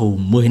tử trả thù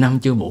 10 năm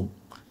chưa muộn,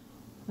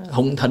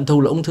 hận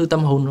thù là ung thư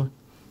tâm hồn rồi.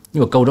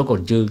 Nhưng mà câu đó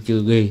còn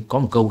chưa ghê. Có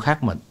một câu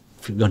khác mà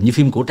gần như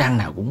phim cổ trang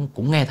nào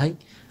cũng nghe thấy,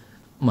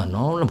 mà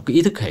nó là một cái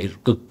ý thức hệ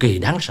cực kỳ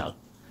đáng sợ.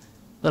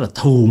 Đó là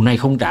thù này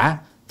không trả,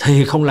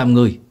 thề không làm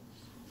người.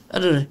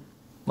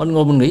 Mình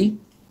ngồi mình nghĩ,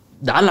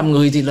 đã làm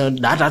người thì là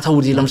đã trả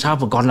thù thì làm sao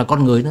mà còn là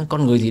con người nữa.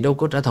 Con người thì đâu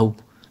có trả thù.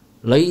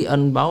 Lấy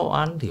ân báo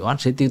oán thì oán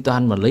sẽ tiêu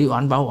tan, mà lấy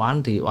oán báo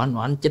oán thì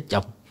oán chết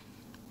chồng.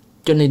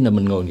 Cho nên là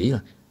mình ngồi nghĩ là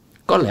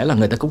có lẽ là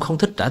người ta cũng không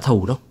thích trả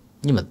thù đâu,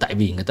 nhưng mà tại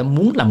vì người ta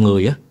muốn làm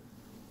người á,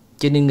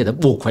 cho nên người ta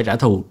buộc phải trả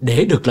thù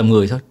để được làm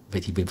người thôi.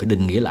 Vậy thì mình phải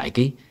định nghĩa lại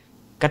cái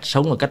cách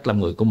sống và cách làm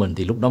người của mình,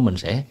 thì lúc đó mình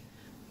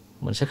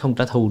sẽ không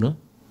trả thù nữa.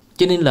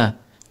 Cho nên là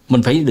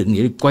mình phải định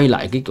nghĩa, quay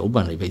lại cái chỗ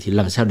bàn này. Vậy thì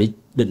làm sao để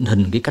định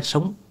hình cái cách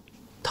sống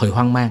thời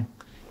hoang mang,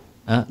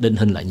 định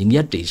hình lại những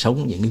giá trị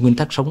sống, những cái nguyên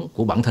tắc sống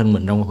của bản thân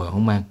mình trong thời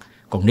hoang mang.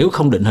 Còn nếu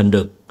không định hình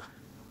được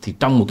thì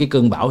trong một cái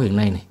cơn bão hiện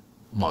nay này,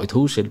 mọi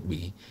thứ sẽ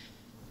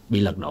bị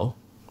lật đổ.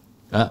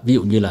 Ví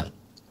dụ như là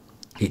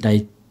hiện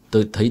nay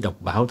tôi thấy đọc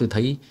báo, tôi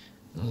thấy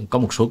có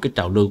một số cái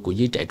trào lưu của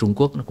giới trẻ Trung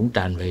Quốc nó cũng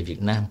tràn về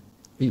Việt Nam.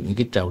 Ví dụ như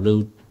cái trào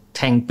lưu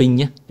thang ping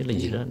nhé, tức là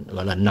gì đó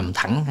gọi là nằm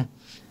thẳng,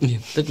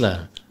 tức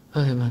là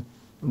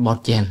bon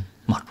chen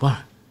mệt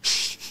quá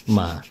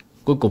mà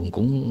cuối cùng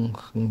cũng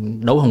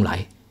đấu không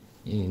lại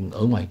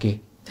ở ngoài kia.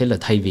 Thế là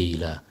thay vì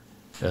là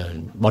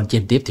bon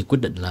chen tiếp thì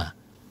quyết định là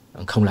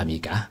không làm gì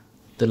cả,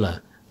 tức là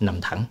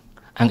nằm thẳng,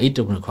 ăn ít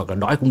hoặc là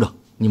đói cũng được,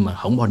 nhưng mà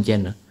không bon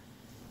chen nữa.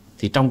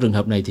 Thì trong trường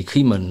hợp này thì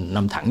khi mà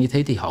nằm thẳng như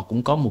thế thì họ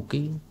cũng có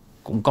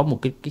một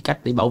cái cách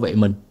để bảo vệ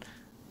mình,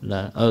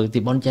 là thì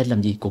bon chen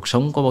làm gì, cuộc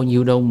sống có bao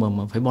nhiêu đâu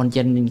mà phải bon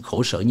chen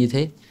khổ sở như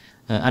thế.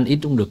 Ăn ít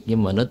cũng được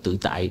nhưng mà nó tự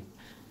tại.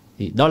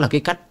 Thì đó là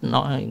cái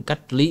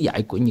cách lý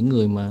giải của những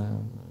người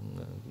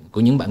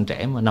của những bạn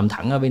trẻ mà nằm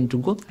thẳng ở bên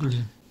Trung Quốc.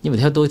 Nhưng mà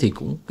theo tôi thì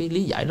cũng cái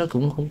lý giải đó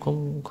cũng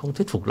không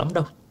thuyết phục lắm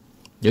đâu.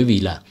 Bởi vì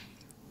là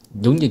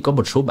giống như có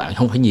một số bạn,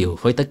 không phải nhiều,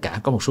 với tất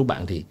cả có một số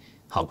bạn thì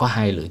họ có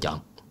hai lựa chọn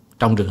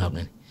trong trường hợp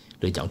này.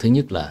 Lựa chọn thứ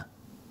nhất là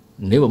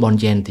nếu mà bon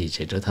chen thì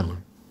sẽ trở thành một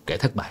kẻ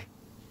thất bại.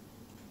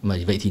 Mà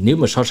vậy thì nếu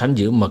mà so sánh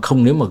giữa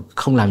nếu mà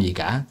không làm gì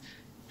cả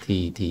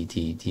thì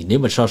nếu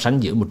mà so sánh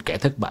giữa một kẻ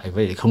thất bại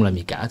với không làm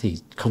gì cả thì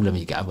không làm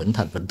gì cả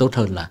vẫn tốt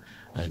hơn là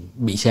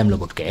bị xem là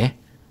một kẻ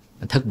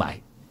thất bại.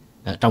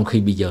 Trong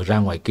khi bây giờ ra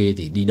ngoài kia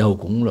thì đi đâu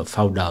cũng là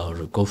founder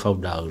rồi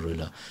co-founder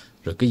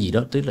rồi cái gì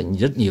đó, tức là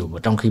rất nhiều, mà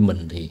trong khi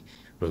mình thì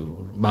rồi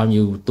bao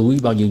nhiêu túi,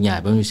 bao nhiêu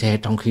nhà, bao nhiêu xe,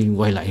 trong khi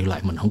quay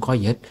lại mình không có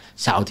gì hết.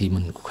 Xạo thì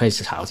mình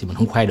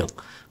không khoe được,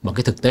 mà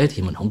cái thực tế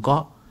thì mình không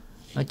có.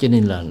 Cho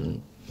nên là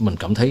mình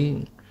cảm thấy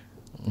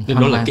nên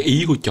đó là cái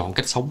ý của chọn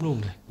cách sống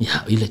luôn này.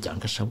 Dạ, ý là chọn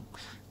cách sống.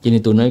 Cho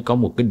nên tôi nói có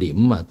một cái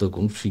điểm mà tôi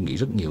cũng suy nghĩ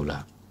rất nhiều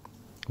là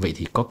vậy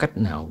thì có cách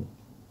nào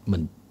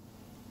mình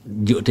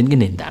dựa trên cái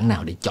nền tảng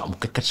nào để chọn một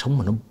cái cách sống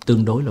mà nó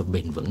tương đối là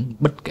bền vững,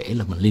 bất kể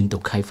là mình liên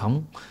tục khai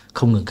phóng,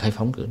 không ngừng khai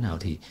phóng cỡ nào,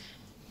 thì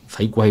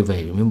phải quay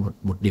về với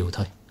một điều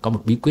thôi. Có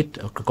một bí quyết,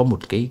 có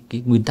một cái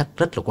nguyên tắc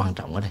rất là quan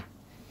trọng ở đây,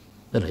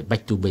 đó là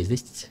back to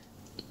basics,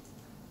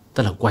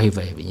 tức là quay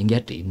về với những giá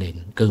trị nền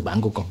cơ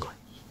bản của con người.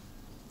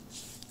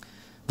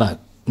 Và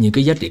những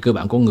cái giá trị cơ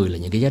bản của người là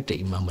những cái giá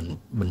trị mà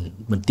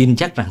mình tin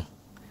chắc rằng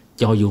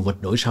cho dù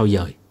vật đổi sao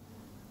dời,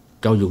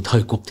 cho dù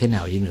thời cuộc thế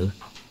nào đi nữa,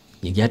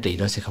 những giá trị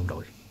đó sẽ không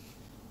đổi.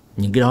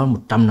 Những cái đó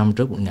 100 năm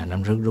trước, 1000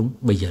 năm trước đúng,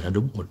 bây giờ đã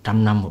đúng,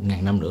 100 năm,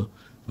 1000 năm nữa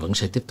vẫn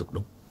sẽ tiếp tục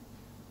đúng.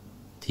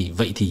 Thì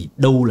vậy thì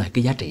đâu là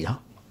cái giá trị đó?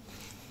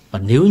 Và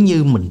nếu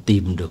như mình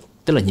tìm được,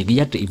 tức là những cái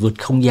giá trị vượt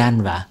không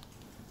gian và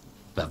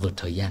vượt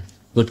thời gian.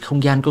 Vượt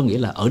không gian có nghĩa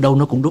là ở đâu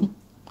nó cũng đúng.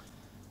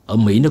 Ở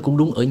Mỹ nó cũng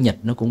đúng, ở Nhật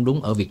nó cũng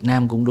đúng, ở Việt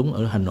Nam cũng đúng,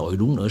 ở Hà Nội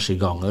đúng, ở Sài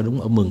Gòn nó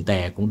đúng, ở Mường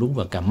Tè cũng đúng,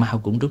 và Cà Mau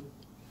cũng đúng.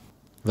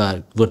 Và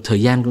vượt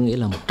thời gian có nghĩa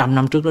là 100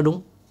 năm trước nó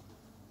đúng,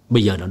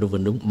 bây giờ nó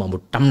vẫn đúng, mà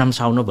 100 năm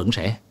sau nó vẫn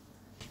sẽ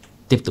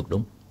tiếp tục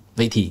đúng.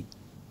 Vậy thì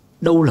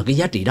đâu là cái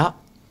giá trị đó?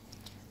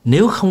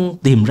 Nếu không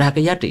tìm ra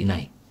cái giá trị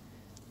này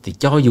thì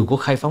cho dù có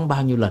khai phóng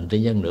bao nhiêu lần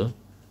trên dân nữa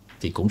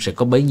thì cũng sẽ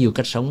có bấy nhiêu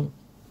cách sống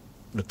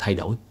được thay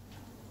đổi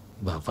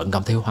và vẫn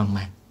cảm thấy hoang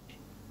mang.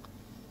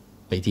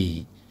 Vậy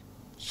thì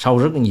sau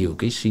rất nhiều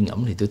cái suy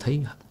ngẫm thì tôi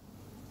thấy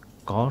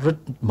có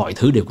mọi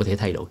thứ đều có thể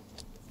thay đổi,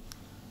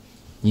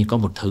 nhưng có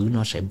một thứ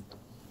nó sẽ,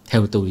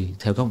 theo tôi,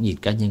 theo góc nhìn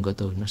cá nhân của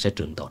tôi, nó sẽ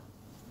trường tồn.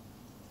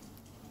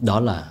 Đó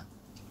là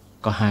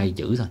có hai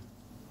chữ thôi,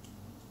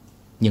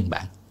 nhân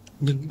bản.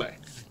 Nhân bản.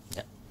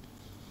 Dạ.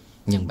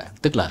 Nhân bản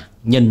tức là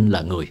nhân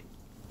là người,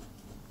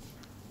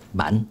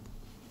 bản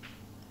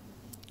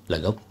là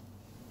gốc.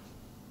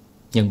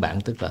 Nhân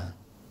bản tức là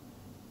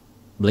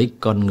lấy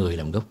con người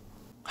làm gốc,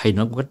 hay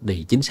nói một cách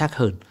đầy chính xác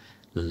hơn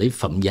là lấy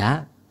phẩm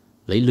giá,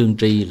 lấy lương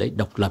tri, lấy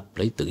độc lập,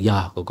 lấy tự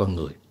do của con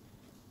người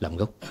làm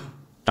gốc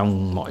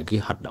trong mọi cái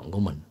hoạt động của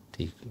mình.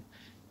 Thì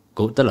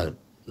tức là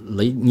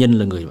lấy nhân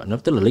là người, nó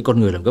tức là lấy con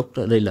người làm gốc.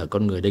 Đây là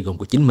con người, đây gồm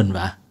của chính mình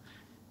và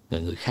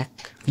người khác.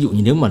 Ví dụ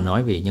như nếu mà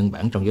nói về nhân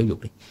bản trong giáo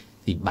dục đi,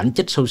 thì bản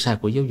chất sâu xa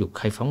của giáo dục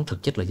khai phóng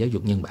thực chất là giáo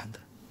dục nhân bản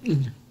thôi.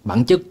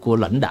 Bản chất của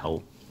lãnh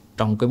đạo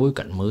trong cái bối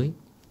cảnh mới,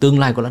 tương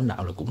lai của lãnh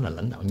đạo là cũng là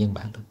lãnh đạo nhân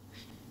bản thôi.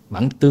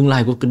 Tương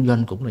lai của kinh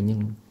doanh cũng là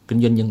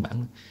kinh doanh nhân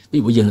bản. Ví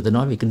dụ bây giờ người ta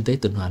nói về kinh tế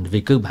tuần hoàn,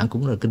 về cơ bản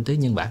cũng là kinh tế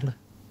nhân bản thôi.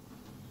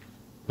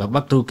 Và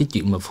bắt đầu cái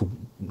chuyện mà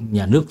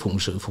nhà nước phụng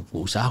sự phục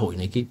vụ xã hội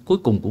này, cái cuối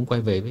cùng cũng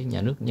quay về với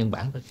nhà nước nhân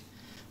bản thôi.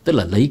 Tức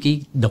là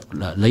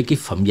lấy cái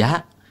phẩm giá,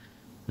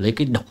 lấy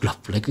cái độc lập,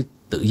 lấy cái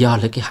tự do,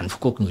 lấy cái hạnh phúc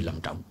của người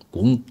làm trọng,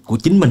 của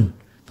chính mình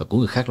và của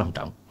người khác làm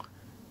trọng.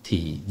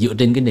 Thì dựa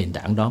trên cái nền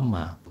tảng đó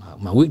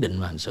mà quyết định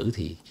và hành xử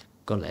thì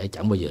có lẽ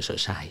chẳng bao giờ sợ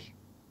sai,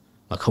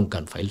 mà không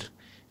cần phải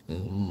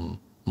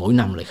mỗi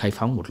năm lại khai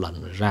phóng một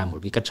lần ra một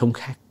cái cách sống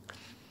khác.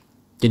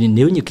 Cho nên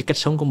nếu như cái cách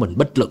sống của mình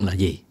bất luận là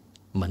gì,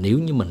 mà nếu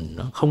như mình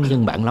nó không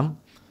nhân bản lắm,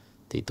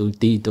 thì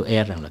tôi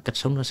e rằng là cách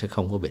sống nó sẽ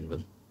không có bền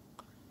vững.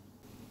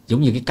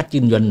 Giống như cái cách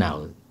kinh doanh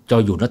nào, cho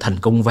dù nó thành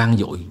công vang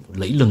dội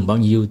lẫy lừng bao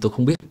nhiêu tôi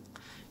không biết,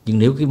 nhưng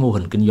nếu cái mô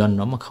hình kinh doanh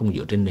nó mà không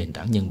dựa trên nền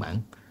tảng nhân bản,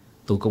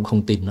 tôi cũng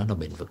không tin nó là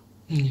bền vững.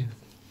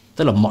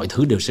 Tức là mọi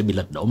thứ đều sẽ bị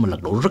lật đổ, mà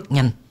lật đổ rất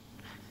nhanh.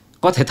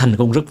 Có thể thành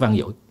công rất vang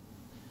dội,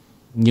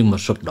 nhưng mà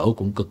sụp đổ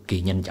cũng cực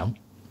kỳ nhanh chóng,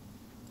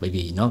 bởi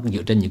vì nó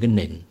dựa trên những cái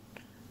nền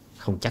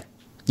không chắc.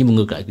 Nhưng mà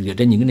ngược lại, dựa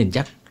trên những cái nền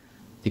chắc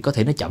thì có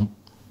thể nó chậm,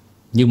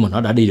 nhưng mà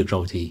nó đã đi được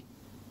rồi thì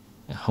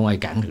không ai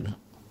cản được nữa.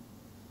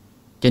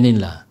 Cho nên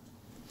là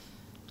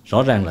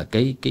rõ ràng là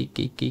cái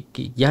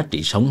giá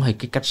trị sống hay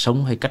cái cách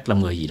sống hay cách làm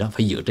người gì đó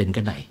phải dựa trên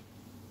cái này.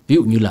 Ví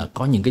dụ như là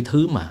có những cái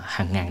thứ mà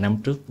hàng ngàn năm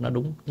trước nó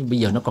đúng, nhưng bây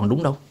giờ nó còn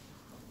đúng đâu.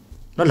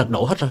 Nó lật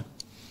đổ hết rồi.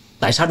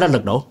 Tại sao nó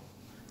lật đổ?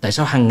 Tại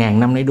sao hàng ngàn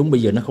năm nay đúng,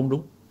 bây giờ nó không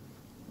đúng?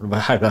 Và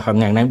hàng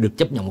ngàn năm được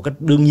chấp nhận một cách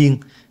đương nhiên,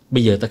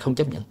 bây giờ ta không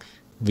chấp nhận.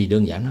 Vì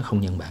đơn giản nó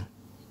không nhân bản.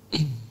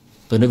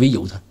 Tôi nói ví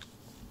dụ thôi.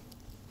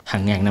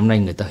 Hàng ngàn năm nay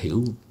người ta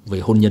hiểu về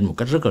hôn nhân một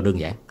cách rất là đơn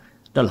giản.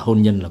 Đó là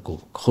hôn nhân là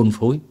cuộc hôn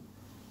phối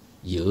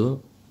giữa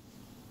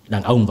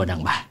đàn ông và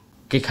đàn bà.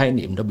 Cái khái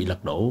niệm đó bị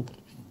lật đổ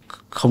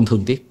không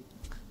thương tiếc.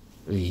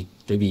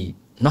 Tại vì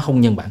nó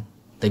không nhân bản.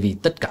 Tại vì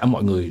tất cả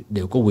mọi người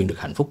đều có quyền được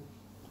hạnh phúc.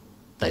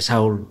 Tại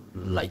sao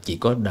lại chỉ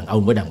có đàn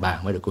ông với đàn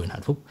bà mới được quyền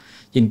hạnh phúc?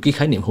 Cho nên cái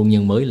khái niệm hôn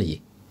nhân mới là gì?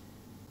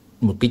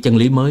 Một cái chân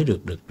lý mới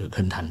được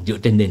hình thành dựa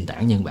trên nền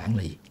tảng nhân bản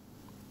là gì?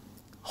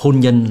 Hôn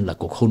nhân là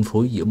cuộc hôn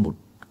phối giữa một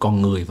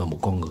con người và một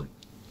con người,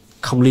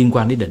 không liên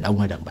quan đến đàn ông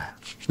hay đàn bà.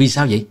 Vì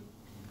sao vậy?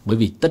 Bởi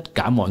vì tất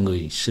cả mọi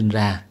người sinh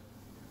ra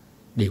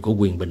đều có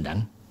quyền bình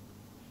đẳng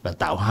và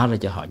tạo hóa ra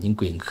cho họ những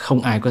quyền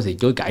không ai có thể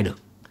chối cãi được.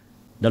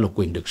 Đó là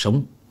quyền được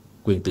sống,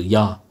 quyền tự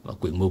do và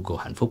quyền mưu cầu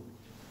hạnh phúc.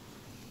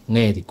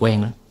 Nghe thì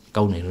quen đó,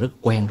 câu này rất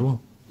quen đúng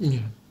không?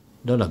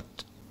 Đó là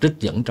trích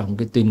dẫn trong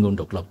cái tuyên ngôn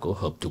độc lập của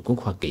Hợp Chủng Quốc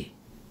Hoa Kỳ,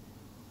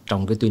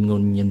 trong cái tuyên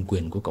ngôn nhân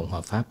quyền của Cộng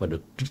hòa Pháp, và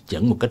được trích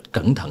dẫn một cách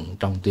cẩn thận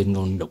trong tuyên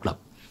ngôn độc lập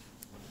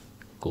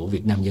của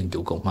Việt Nam Dân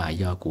Chủ Cộng Hòa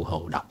do cụ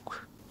Hồ đọc.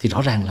 Thì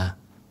rõ ràng là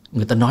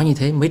người ta nói như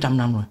thế mấy trăm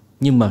năm rồi,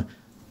 nhưng mà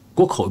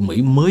Quốc hội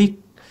Mỹ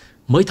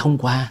mới thông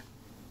qua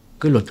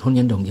cái luật hôn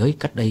nhân đồng giới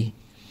cách đây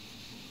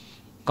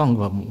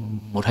có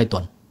 1-2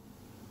 tuần,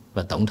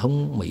 và Tổng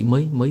thống Mỹ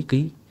mới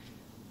ký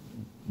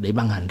để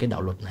ban hành cái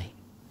đạo luật này.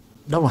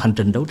 Đó là hành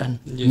trình đấu tranh.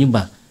 Nhưng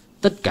mà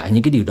tất cả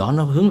những cái điều đó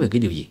nó hướng về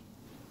cái điều gì?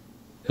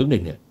 Hướng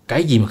đến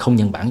cái gì mà không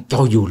nhân bản,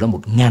 cho dù là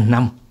 1000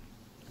 năm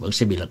vẫn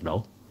sẽ bị lật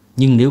đổ.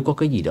 Nhưng nếu có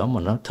cái gì đó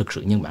mà nó thực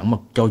sự nhân bản, mà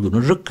cho dù nó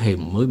rất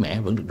hềm mới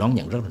mẻ, vẫn được đón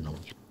nhận rất là nồng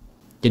nhiệt.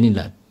 Cho nên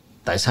là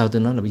tại sao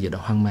tôi nói là bây giờ đã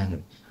hoang mang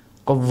rồi.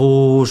 Có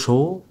vô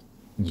số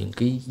những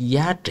cái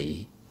giá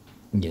trị,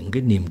 những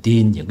cái niềm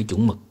tin, những cái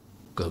chuẩn mực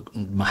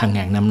mà hàng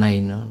ngàn năm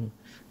nay nó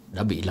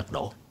đã bị lật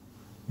đổ.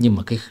 Nhưng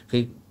mà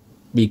cái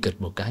bi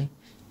kịch một cái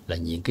là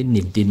những cái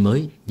niềm tin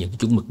mới, những cái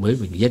chuẩn mực mới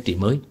và những giá trị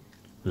mới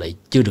lại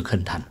chưa được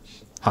hình thành,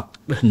 hoặc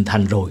hình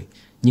thành rồi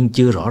nhưng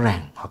chưa rõ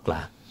ràng, hoặc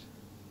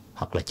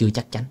là chưa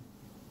chắc chắn.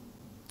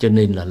 Cho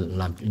nên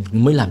là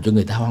mới làm cho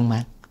người ta hoang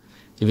mang.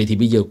 Vì vậy thì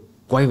bây giờ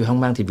quay về hoang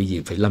mang thì bây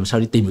giờ phải làm sao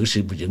để tìm được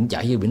sự vững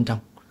chãi ở bên trong,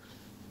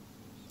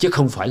 chứ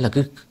không phải là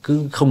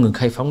cứ không ngừng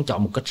khai phóng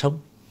chọn một cách sống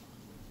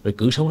rồi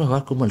cứ sống ra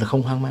của mình là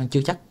không hoang mang.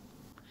 Chưa chắc,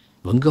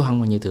 vẫn cứ hoang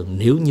mang như thường.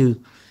 Nếu như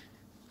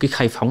cái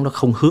khai phóng nó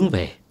không hướng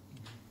về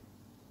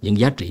những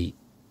giá trị,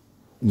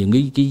 những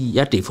cái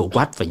giá trị phổ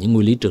quát và những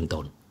nguyên lý trường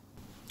tồn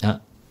đó,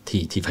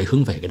 thì phải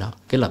hướng về cái đó.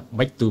 Cái là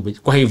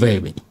quay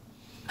về,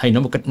 hay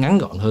nói một cách ngắn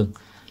gọn hơn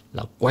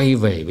là quay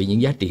về với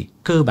những giá trị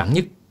cơ bản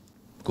nhất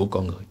của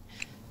con người.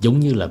 Giống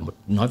như là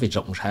nói về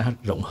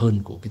rộng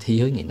hơn của cái thế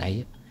giới ngày nay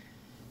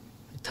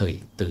ấy.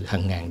 Từ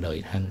hàng ngàn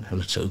đời, hàng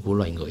lịch sử của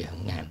loài người,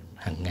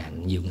 hàng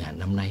ngàn nhiều ngàn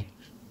năm nay,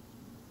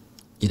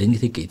 Cho đến cái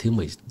thế kỷ thứ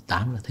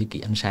 18 là thế kỷ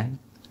ánh sáng,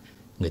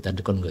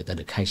 con người ta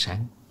được khai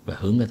sáng và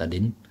hướng người ta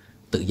đến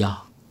tự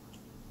do.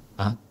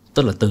 Đó,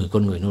 tức là từ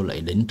con người nô lệ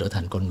đến trở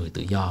thành con người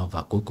tự do,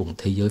 và cuối cùng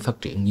thế giới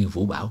phát triển như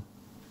vũ bão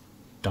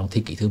trong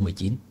thế kỷ thứ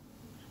 19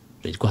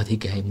 để qua thế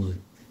kỷ 20.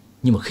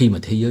 Nhưng mà khi mà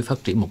thế giới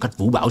phát triển một cách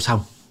vũ bão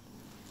xong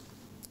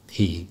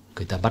thì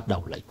người ta bắt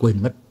đầu lại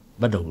quên mất,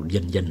 bắt đầu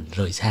dần dần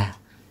rời xa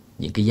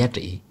những cái giá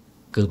trị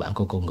cơ bản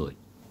của con người.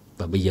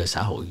 Và bây giờ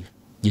xã hội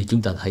như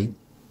chúng ta thấy,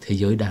 thế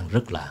giới đang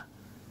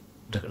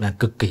đang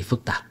cực kỳ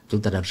phức tạp.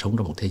 Chúng ta đang sống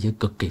trong một thế giới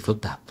cực kỳ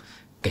phức tạp.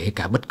 Kể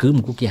cả bất cứ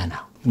một quốc gia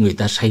nào, người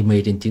ta say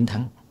mê trên chiến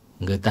thắng.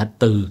 Người ta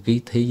từ cái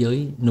thế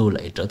giới nô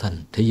lệ trở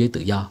thành thế giới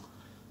tự do,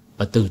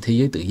 và từ thế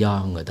giới tự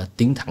do người ta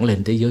tiến thẳng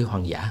lên thế giới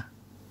hoang dã,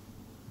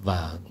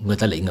 và người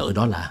ta lại ngỡ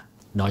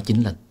đó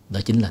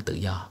chính là tự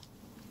do.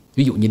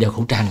 Ví dụ như đeo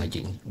khẩu trang là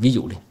chuyện ví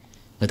dụ đi,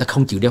 người ta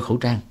không chịu đeo khẩu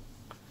trang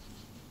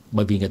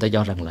bởi vì người ta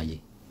cho rằng là gì,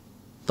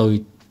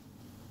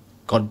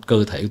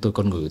 cơ thể của tôi,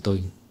 con người của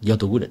tôi do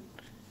tôi quyết định,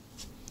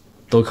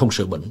 tôi không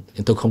sợ bệnh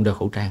nhưng tôi không đeo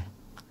khẩu trang,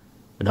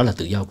 đó là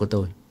tự do của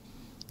tôi.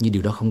 Nhưng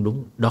điều đó không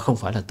đúng, đó không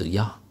phải là tự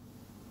do.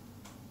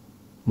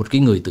 Một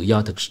cái người tự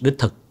do đích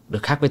thực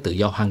được khác với tự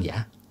do hoang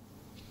dã.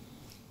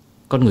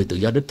 Con người tự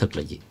do đích thực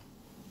là gì?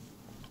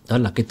 Đó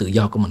là cái tự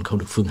do của mình không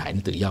được phương hại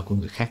đến tự do của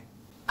người khác.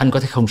 Anh có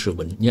thể không sợ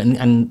bệnh, nhưng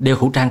anh đeo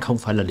khẩu trang không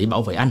phải là để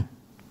bảo vệ anh.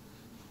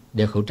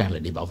 Đeo khẩu trang là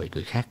để bảo vệ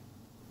người khác.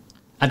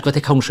 Anh có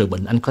thể không sợ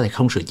bệnh, anh có thể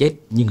không sợ chết,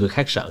 nhưng người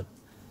khác sợ.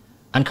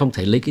 Anh không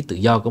thể lấy cái tự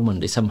do của mình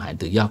để xâm hại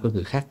tự do của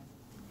người khác.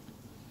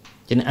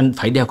 Cho nên anh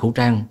phải đeo khẩu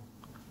trang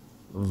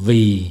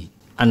vì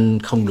anh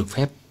không được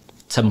phép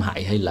xâm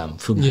hại hay làm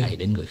phương hại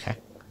đến người khác.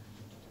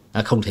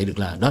 Không thể được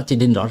là đó. Cho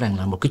nên rõ ràng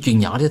là một cái chuyện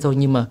nhỏ thế thôi,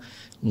 nhưng mà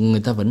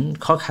người ta vẫn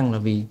khó khăn là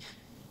vì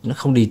nó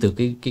không đi từ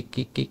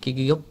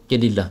cái gốc. Cho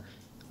nên là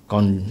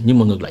nhưng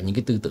mà ngược lại những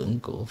cái tư tưởng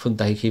của phương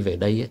Tây khi về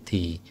đây ấy,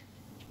 thì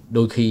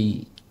đôi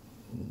khi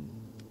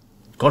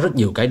có rất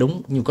nhiều cái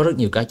đúng, nhưng có rất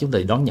nhiều cái chúng ta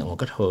đón nhận một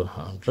cách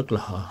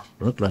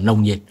rất là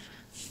nồng nhiệt.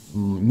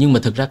 Nhưng mà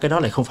thực ra cái đó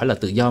lại không phải là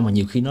tự do, mà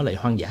nhiều khi nó lại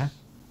hoang dã.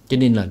 Cho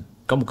nên là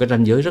có một cái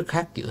ranh giới rất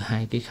khác giữa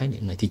hai cái khái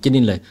niệm này. Thì cho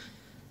nên là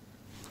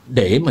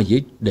để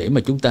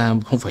mà chúng ta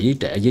không phải giới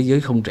trẻ,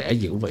 giới không trẻ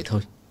gì cũng vậy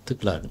thôi.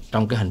 Tức là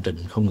trong cái hành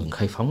trình không ngừng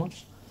khai phóng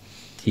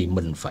thì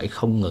mình phải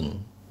không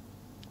ngừng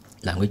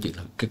làm cái chuyện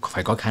là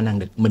phải có khả năng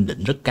được minh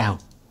định rất cao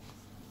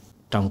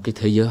trong cái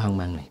thế giới hoang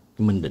mang này.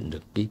 Minh định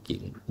được cái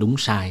chuyện đúng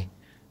sai,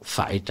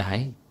 phải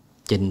trái,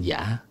 chân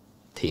giả,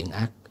 thiện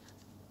ác,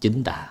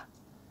 chính tà,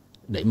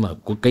 để mà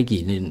cái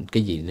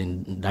gì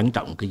nên đáng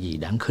trọng, cái gì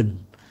đáng khinh,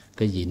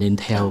 cái gì nên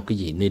theo, cái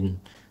gì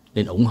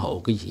nên ủng hộ,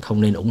 cái gì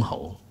không nên ủng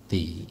hộ.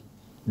 Thì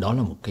đó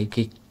là một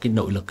cái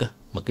nội lực á,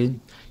 mà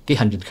cái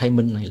hành trình khai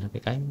minh này là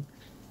cái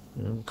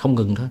không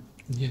ngừng thôi.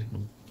 Yeah.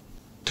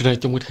 Thực ra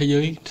trong cái thế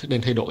giới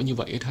đang thay đổi như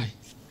vậy thầy,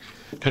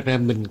 thật ra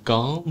mình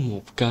có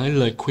một cái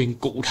lời khuyên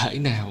cụ thể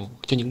nào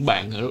cho những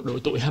bạn ở độ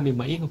tuổi 20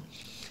 mấy không?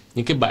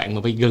 Những cái bạn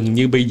mà gần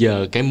như bây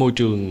giờ cái môi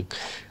trường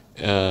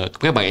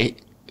các bạn ấy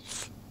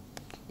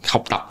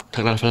học tập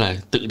thật ra phải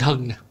là tự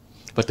thân nè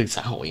và từ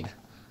xã hội nè,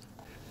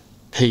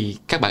 thì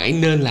các bạn ấy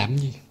nên làm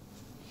gì?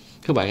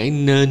 Các bạn ấy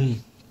nên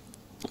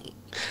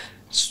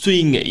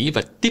suy nghĩ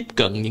và tiếp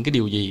cận những cái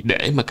điều gì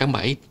để mà các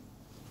bạn ấy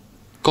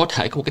có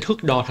thể có một cái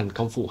thước đo thành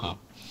công phù hợp,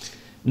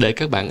 để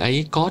các bạn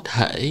ấy có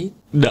thể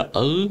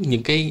đỡ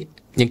những cái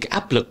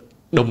áp lực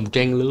đồng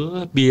trang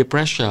lứa, peer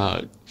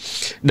pressure,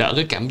 đỡ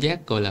cái cảm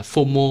giác gọi là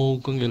FOMO,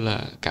 có nghĩa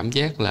là cảm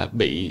giác là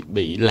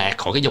bị lạc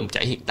khỏi cái dòng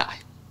chảy hiện tại.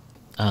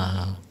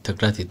 Thực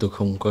ra thì tôi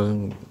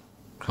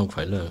không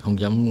phải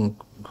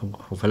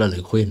là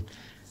lời khuyên,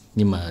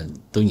 nhưng mà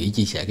tôi nghĩ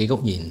chia sẻ cái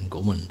góc nhìn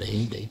của mình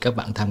để các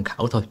bạn tham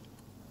khảo thôi.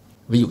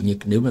 Ví dụ như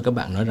nếu mà các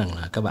bạn nói rằng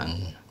là các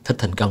bạn thích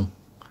thành công,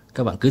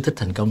 các bạn cứ thích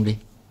thành công đi,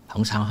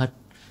 không sao hết.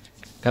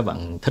 Các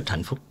bạn thích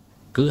hạnh phúc,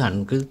 cứ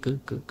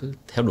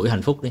theo đuổi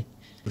hạnh phúc đi.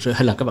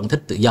 Hay là các bạn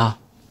thích tự do,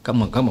 các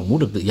bạn muốn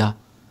được tự do,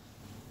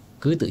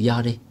 cứ tự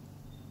do đi.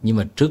 Nhưng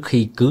mà trước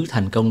khi cứ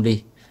thành công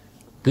đi,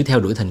 cứ theo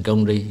đuổi thành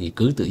công đi, thì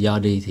cứ tự do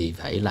đi, thì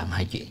phải làm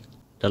hai chuyện.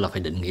 Đó là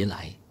phải định nghĩa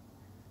lại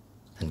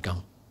thành công,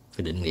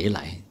 phải định nghĩa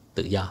lại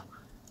tự do,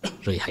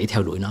 rồi hãy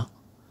theo đuổi nó.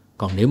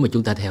 Còn nếu mà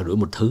chúng ta theo đuổi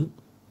một thứ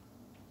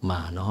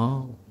mà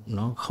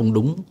nó không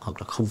đúng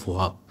hoặc là không phù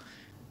hợp,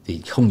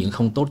 thì không những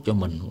không tốt cho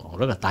mình, còn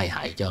rất là tai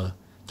hại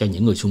cho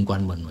những người xung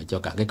quanh mình và cho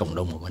cả cái cộng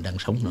đồng mà mình đang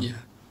sống nữa.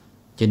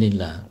 Cho nên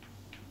là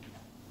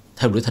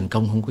theo đuổi thành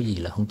công không có gì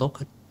là không tốt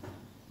hết.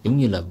 Giống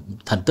như là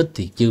thành tích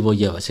thì chưa bao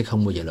giờ và sẽ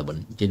không bao giờ là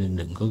bệnh. Cho nên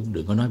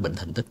đừng có nói bệnh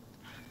thành tích.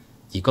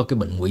 Chỉ có cái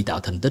bệnh ngụy tạo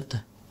thành tích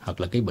thôi,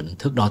 hoặc là cái bệnh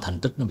thước đo thành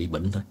tích nó bị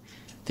bệnh thôi.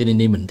 Thế nên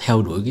đi mình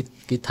theo đuổi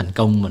cái thành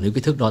công, mà nếu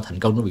cái thước đo thành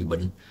công nó bị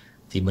bệnh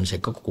thì mình sẽ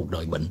có cuộc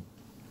đời bệnh.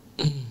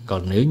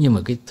 Còn nếu như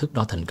mà cái thước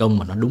đo thành công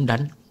mà nó đúng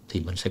đắn thì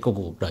mình sẽ có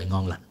cuộc đời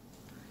ngon lành.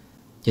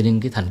 Cho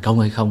nên cái thành công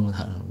hay không,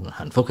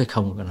 hạnh phúc hay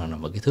không là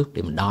nằm ở cái thước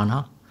để mình đo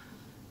nó.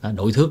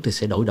 Đổi thước thì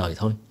sẽ đổi đời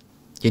thôi.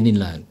 Cho nên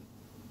là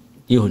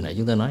như hồi nãy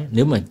chúng ta nói,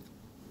 nếu mà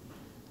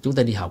chúng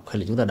ta đi học hay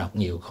là chúng ta đọc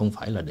nhiều, không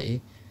phải là để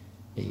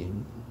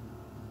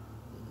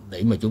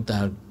mà chúng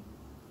ta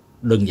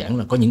đơn giản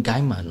là có những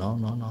cái mà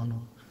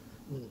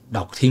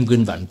đọc thiên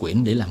kinh vạn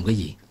quyển để làm cái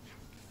gì.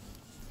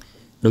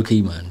 Đôi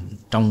khi mà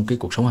trong cái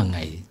cuộc sống hàng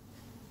ngày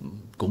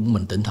cũng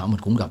mình thỉnh thoảng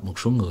mình cũng gặp một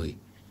số người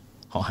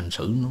họ hành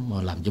xử nó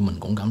mà làm cho mình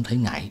cũng cảm thấy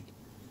ngại.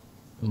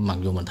 Mặc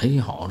dù mình thấy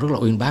họ rất là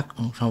uyên bác,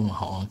 sao mà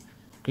họ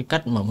cái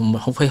cách mà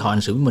không phải họ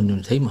hành xử với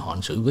mình thấy mà họ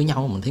hành xử với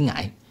nhau mình thấy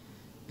ngại.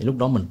 Thì lúc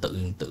đó mình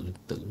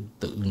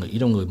tự nghĩ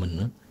trong người mình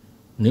đó,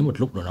 nếu một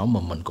lúc nào đó mà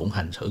mình cũng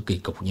hành xử kỳ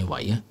cục như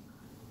vậy á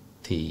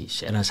thì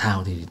sẽ ra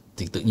sao.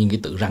 Thì tự nhiên cái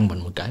tự răng mình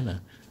một cái là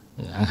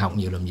ăn học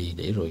nhiều làm gì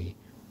để rồi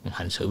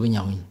hành xử với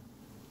nhau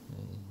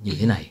như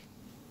thế này.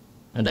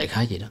 Nó đại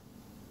khái vậy đó.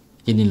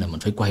 Cho nên là mình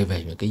phải quay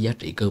về cái giá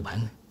trị cơ bản.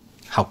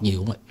 Học nhiều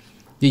không vậy.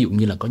 Ví dụ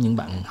như là có những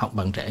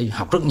bạn trẻ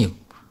học rất nhiều,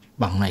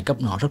 bằng này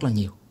cấp nọ rất là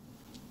nhiều.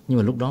 Nhưng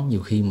mà lúc đó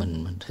nhiều khi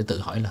mình sẽ tự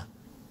hỏi là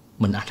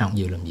mình ăn học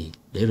nhiều làm gì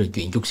để rồi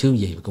chuyện chút xíu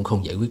gì cũng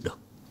không giải quyết được.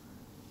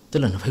 Tức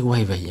là nó phải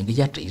quay về những cái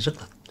giá trị rất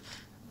là,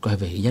 quay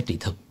về cái giá trị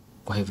thực,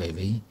 quay về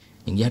với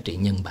những giá trị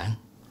nhân bản.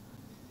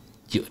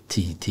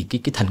 Thì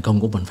cái thành công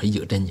của mình phải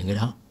dựa trên những cái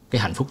đó,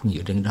 cái hạnh phúc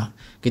dựa trên cái đó,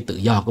 cái tự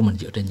do của mình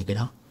dựa trên những cái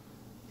đó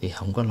thì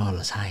không có lo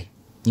là sai.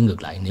 Nhưng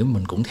ngược lại nếu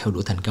mình cũng theo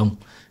đuổi thành công,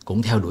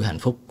 cũng theo đuổi hạnh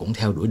phúc, cũng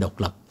theo đuổi độc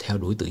lập, theo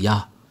đuổi tự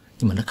do,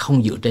 nhưng mà nó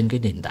không dựa trên cái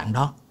nền tảng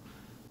đó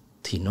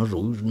thì nó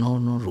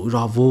rủi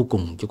ro vô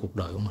cùng cho cuộc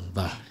đời của mình.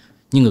 Và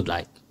nhưng ngược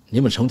lại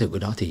nếu mình sống theo cái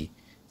đó thì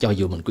cho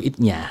dù mình có ít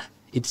nhà,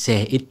 ít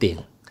xe, ít tiền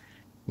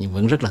nhưng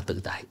vẫn rất là tự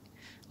tại.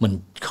 Mình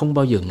không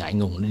bao giờ ngại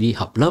ngùng đi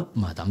học lớp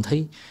mà cảm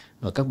thấy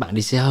và các bạn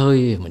đi xe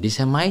hơi, mình đi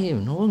xe máy,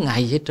 nó có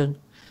ngại gì hết trơn.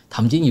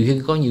 Thậm chí nhiều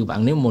khi có nhiều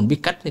bạn nếu mà mình biết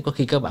cách thì có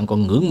khi các bạn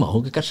còn ngưỡng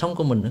mộ cái cách sống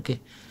của mình nữa kìa.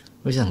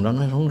 Với thằng đó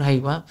nó sống hay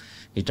quá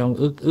thì trong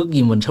ước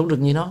gì mình sống được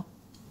như nó,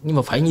 nhưng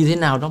mà phải như thế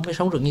nào đó mới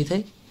sống được như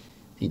thế.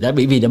 Thì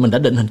bởi vì mình đã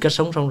định hình cách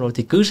sống xong rồi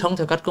thì cứ sống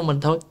theo cách của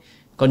mình thôi.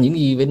 Còn những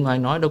gì bên ngoài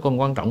nói đâu còn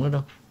quan trọng nữa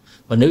đâu.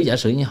 Và nếu giả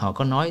sử như họ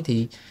có nói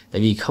thì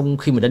tại vì không,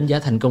 khi mà đánh giá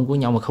thành công của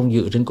nhau mà không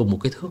dựa trên cùng một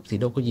cái thước thì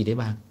đâu có gì để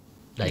bàn.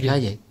 Đại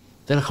khái vậy.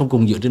 Tức là không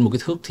cùng dựa trên một cái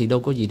thước thì đâu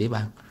có gì để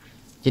bàn.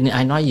 Cho nên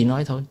ai nói gì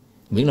nói thôi,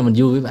 miễn là mình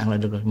vui với bạn là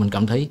được rồi. Mình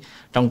cảm thấy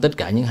trong tất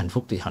cả những hạnh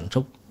phúc thì hạnh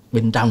phúc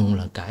bên trong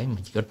là cái mà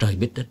chỉ có trời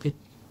biết đất biết,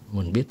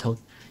 mình biết thôi.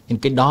 Nhưng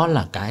cái đó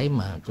là cái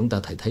mà chúng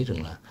ta thấy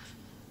rằng là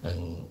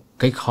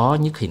cái khó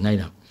nhất hiện nay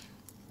là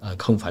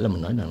không phải là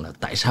mình nói rằng là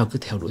tại sao cứ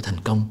theo đuổi thành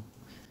công,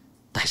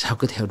 tại sao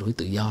cứ theo đuổi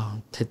tự do,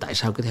 thế tại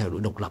sao cứ theo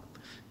đuổi độc lập.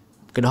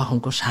 Cái đó không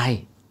có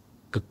sai,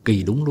 cực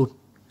kỳ đúng luôn.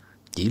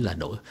 Chỉ là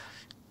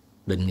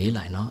định nghĩa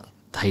lại nó,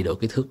 thay đổi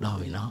cái thước đo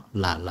về nó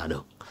là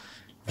được.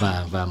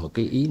 Và một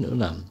cái ý nữa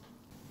là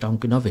trong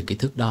cái nói về cái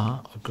thước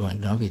đo,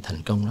 nói về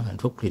thành công, nói về hạnh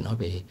phúc thì nói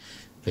về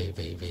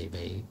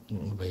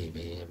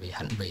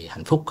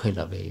hạnh phúc hay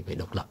là về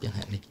độc lập chẳng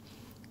hạn đi.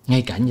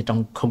 Ngay cả như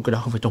trong cái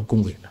đó không phải trong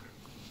công việc đâu.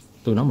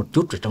 Tôi nói một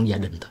chút rồi trong gia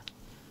đình thôi.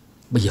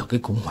 Bây giờ cái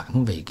khủng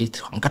hoảng về cái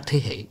khoảng cách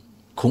thế hệ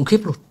khủng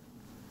khiếp luôn.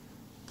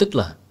 Tức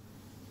là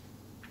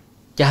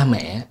cha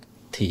mẹ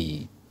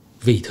thì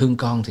vì thương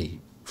con thì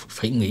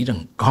phải nghĩ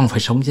rằng con phải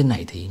sống thế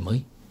này thì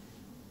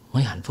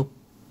mới hạnh phúc.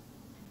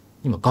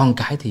 Nhưng mà con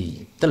cái thì,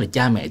 tức là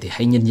cha mẹ thì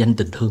hay nhân danh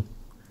tình thương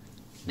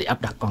để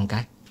áp đặt con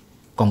cái.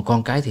 Còn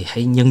con cái thì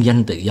hay nhân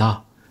danh tự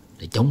do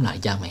để chống lại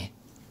cha mẹ.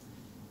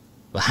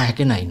 Và hai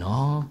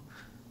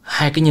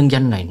cái nhân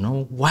danh này nó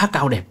quá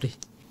cao đẹp đi.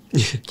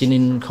 Cho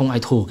nên không ai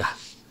thua cả.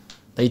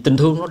 Tại vì tình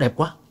thương nó đẹp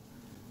quá.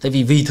 Tại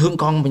vì thương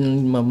con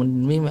mình mà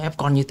mình mới ép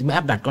con như thế, mới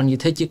áp đặt con như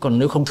thế. Chứ còn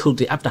nếu không thương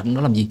thì áp đặt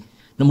nó làm gì.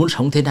 Nó muốn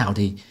sống thế nào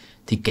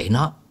thì kệ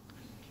nó.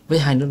 Với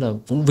hai nữa là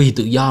cũng vì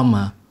tự do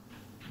mà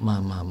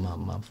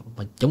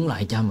chống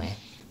lại cha mẹ.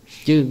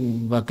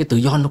 Và cái tự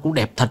do nó cũng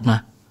đẹp thật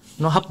mà.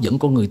 Nó hấp dẫn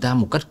con người ta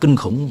một cách kinh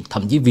khủng.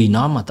 Thậm chí vì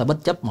nó mà ta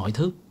bất chấp mọi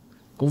thứ.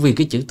 Cũng vì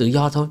cái chữ tự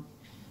do thôi.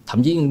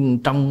 Thậm chí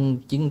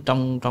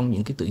trong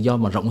những cái tự do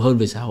mà rộng hơn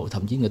về xã hội,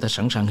 thậm chí người ta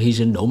sẵn sàng hy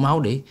sinh đổ máu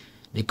để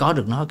có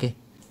được nó kìa.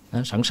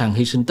 Sẵn sàng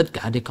hy sinh tất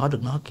cả để có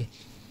được nó kìa.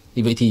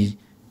 Thì vậy thì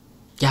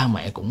cha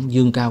mẹ cũng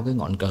dương cao cái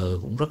ngọn cờ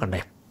cũng rất là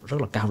đẹp,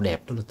 rất là cao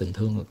đẹp, đó là tình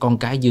thương. Con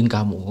cái dương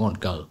cao một ngọn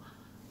cờ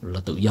là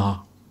tự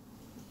do,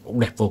 cũng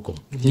đẹp vô cùng.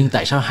 Nhưng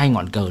tại sao hai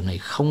ngọn cờ này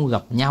không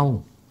gặp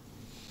nhau?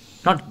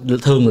 Nó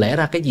thường lẽ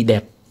ra cái gì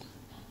đẹp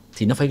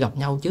thì nó phải gặp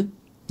nhau chứ.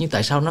 Nhưng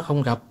tại sao nó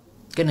không gặp?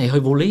 Cái này hơi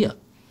vô lý ạ.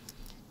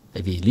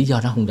 Tại vì lý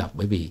do nó không gặp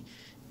bởi vì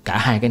cả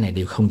hai cái này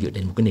đều không dựa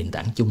trên một cái nền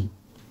tảng chung.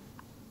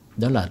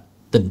 Đó là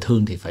tình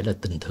thương thì phải là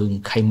tình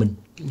thương khai minh.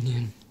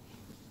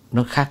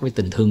 Nó khác với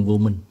tình thương vô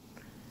minh.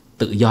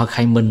 Tự do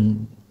khai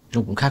minh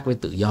nó cũng khác với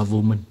tự do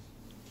vô minh.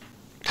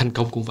 Thành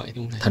công cũng vậy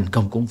đúng không? Thành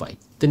công cũng vậy.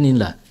 Thế nên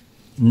là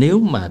nếu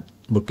mà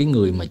một cái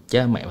người mà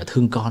cha mẹ mà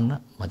thương con đó,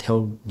 mà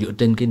dựa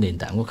trên cái nền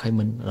tảng của khai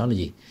minh, đó là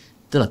gì?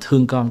 Tức là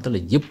thương con, tức là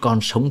giúp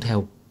con sống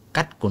theo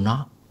cách của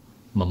nó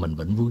mà mình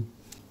vẫn vui.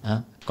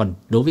 Đó. Còn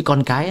đối với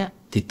con cái á,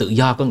 thì tự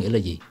do có nghĩa là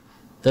gì?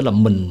 Tức là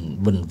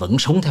mình vẫn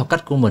sống theo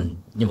cách của mình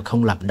nhưng mà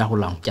không làm đau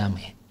lòng cha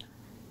mẹ.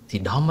 Thì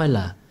đó mới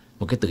là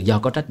một cái tự do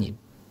có trách nhiệm.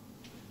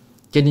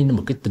 Cho nên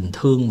một cái tình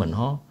thương mà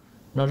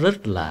nó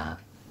rất là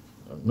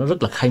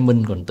khai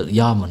minh, còn tự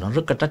do mà nó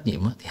rất có trách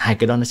nhiệm á, thì hai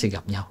cái đó nó sẽ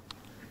gặp nhau.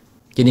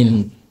 Cho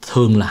nên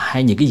thường là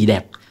hai những cái gì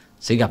đẹp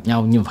sẽ gặp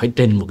nhau nhưng mà phải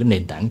trên một cái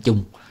nền tảng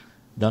chung.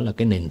 Đó là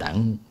cái nền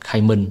tảng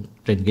khai minh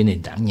trên cái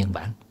nền tảng nhân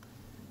bản.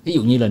 Ví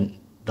dụ như là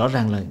rõ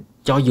ràng là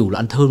cho dù là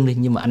anh thương đi,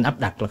 nhưng mà anh áp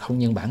đặt là không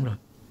nhân bản rồi.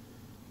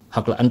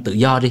 Hoặc là anh tự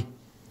do đi,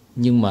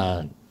 nhưng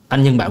mà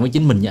anh nhân bản với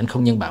chính mình nhưng anh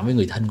không nhân bản với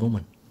người thân của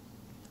mình.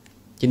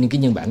 Cho nên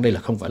cái nhân bản đây là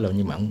không phải là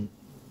nhân bản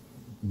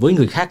với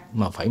người khác,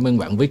 mà phải nhân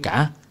bản với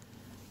cả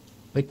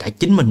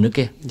chính mình nữa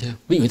kia.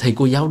 Ví dụ thầy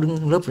cô giáo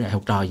đứng lớp dạy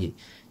học trò gì,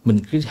 mình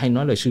cứ hay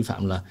nói là sư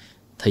phạm là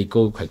thầy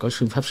cô phải có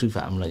phương pháp sư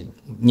phạm là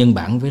nhân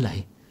bản với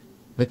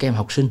các em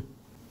học sinh.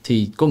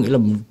 Thì có nghĩa là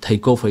thầy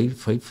cô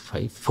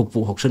phải phục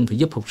vụ học sinh, phải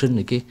giúp học sinh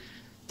này kia.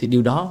 Thì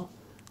điều đó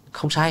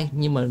không sai,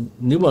 nhưng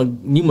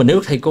mà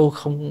nếu thầy cô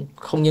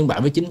không nhân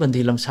bản với chính mình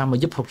thì làm sao mà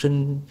giúp học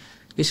sinh,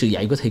 cái sự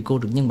dạy của thầy cô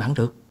được nhân bản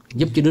được,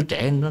 giúp cho đứa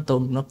trẻ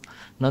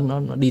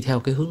nó đi theo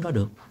cái hướng đó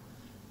được.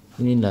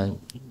 Cho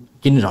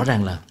nên rõ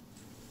ràng là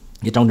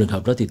trong trường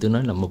hợp đó thì tôi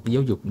nói là một cái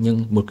giáo dục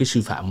một cái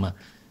sư phạm mà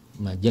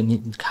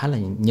khá là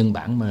nhân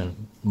bản, mà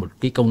một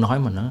cái câu nói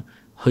mà nó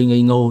hơi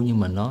ngây ngô nhưng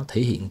mà nó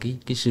thể hiện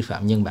cái sư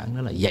phạm nhân bản,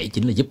 đó là dạy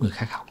chính là giúp người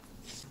khác học.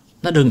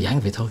 Nó đơn giản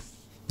vậy thôi,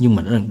 nhưng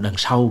mà đằng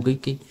sau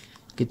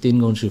cái tuyên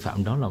ngôn sư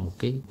phạm đó là một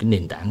cái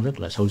nền tảng rất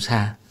là sâu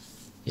xa.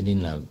 Cho nên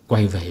là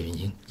quay về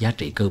những giá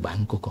trị cơ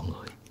bản của con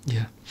người.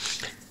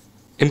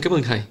 Em cảm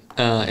ơn thầy.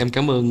 Em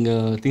cảm ơn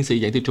tiến sĩ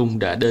Giản Tư Trung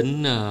đã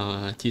đến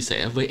chia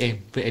sẻ với em,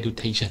 với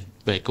EduStation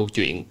về câu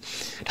chuyện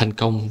thành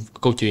công,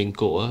 câu chuyện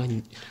của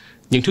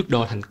những thước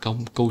đo thành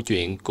công, câu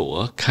chuyện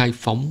của khai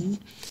phóng,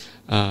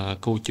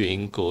 câu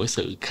chuyện của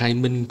sự khai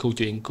minh, câu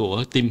chuyện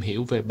của tìm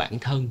hiểu về bản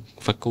thân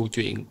và câu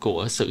chuyện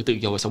của sự tự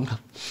do và sống thật.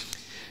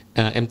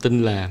 Em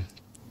tin là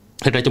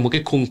thật ra trong một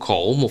cái khuôn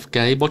khổ một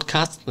cái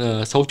podcast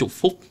 60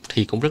 phút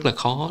thì cũng rất là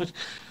khó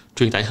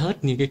truyền tải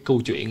hết những cái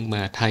câu chuyện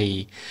mà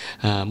thầy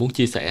muốn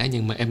chia sẻ,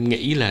 nhưng mà em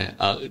nghĩ là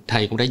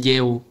thầy cũng đã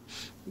gieo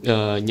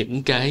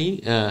những cái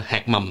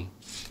hạt mầm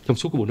trong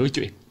suốt cái buổi nói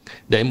chuyện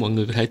để mọi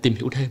người có thể tìm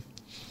hiểu thêm.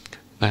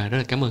 Và rất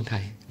là cảm ơn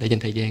thầy đã dành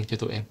thời gian cho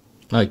tụi em.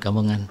 Rồi, cảm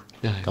ơn anh.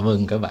 Cảm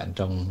ơn các bạn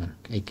trong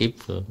ekip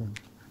của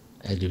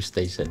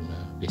EduStation,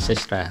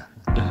 Vietcetera.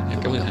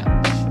 Cảm ơn thầy.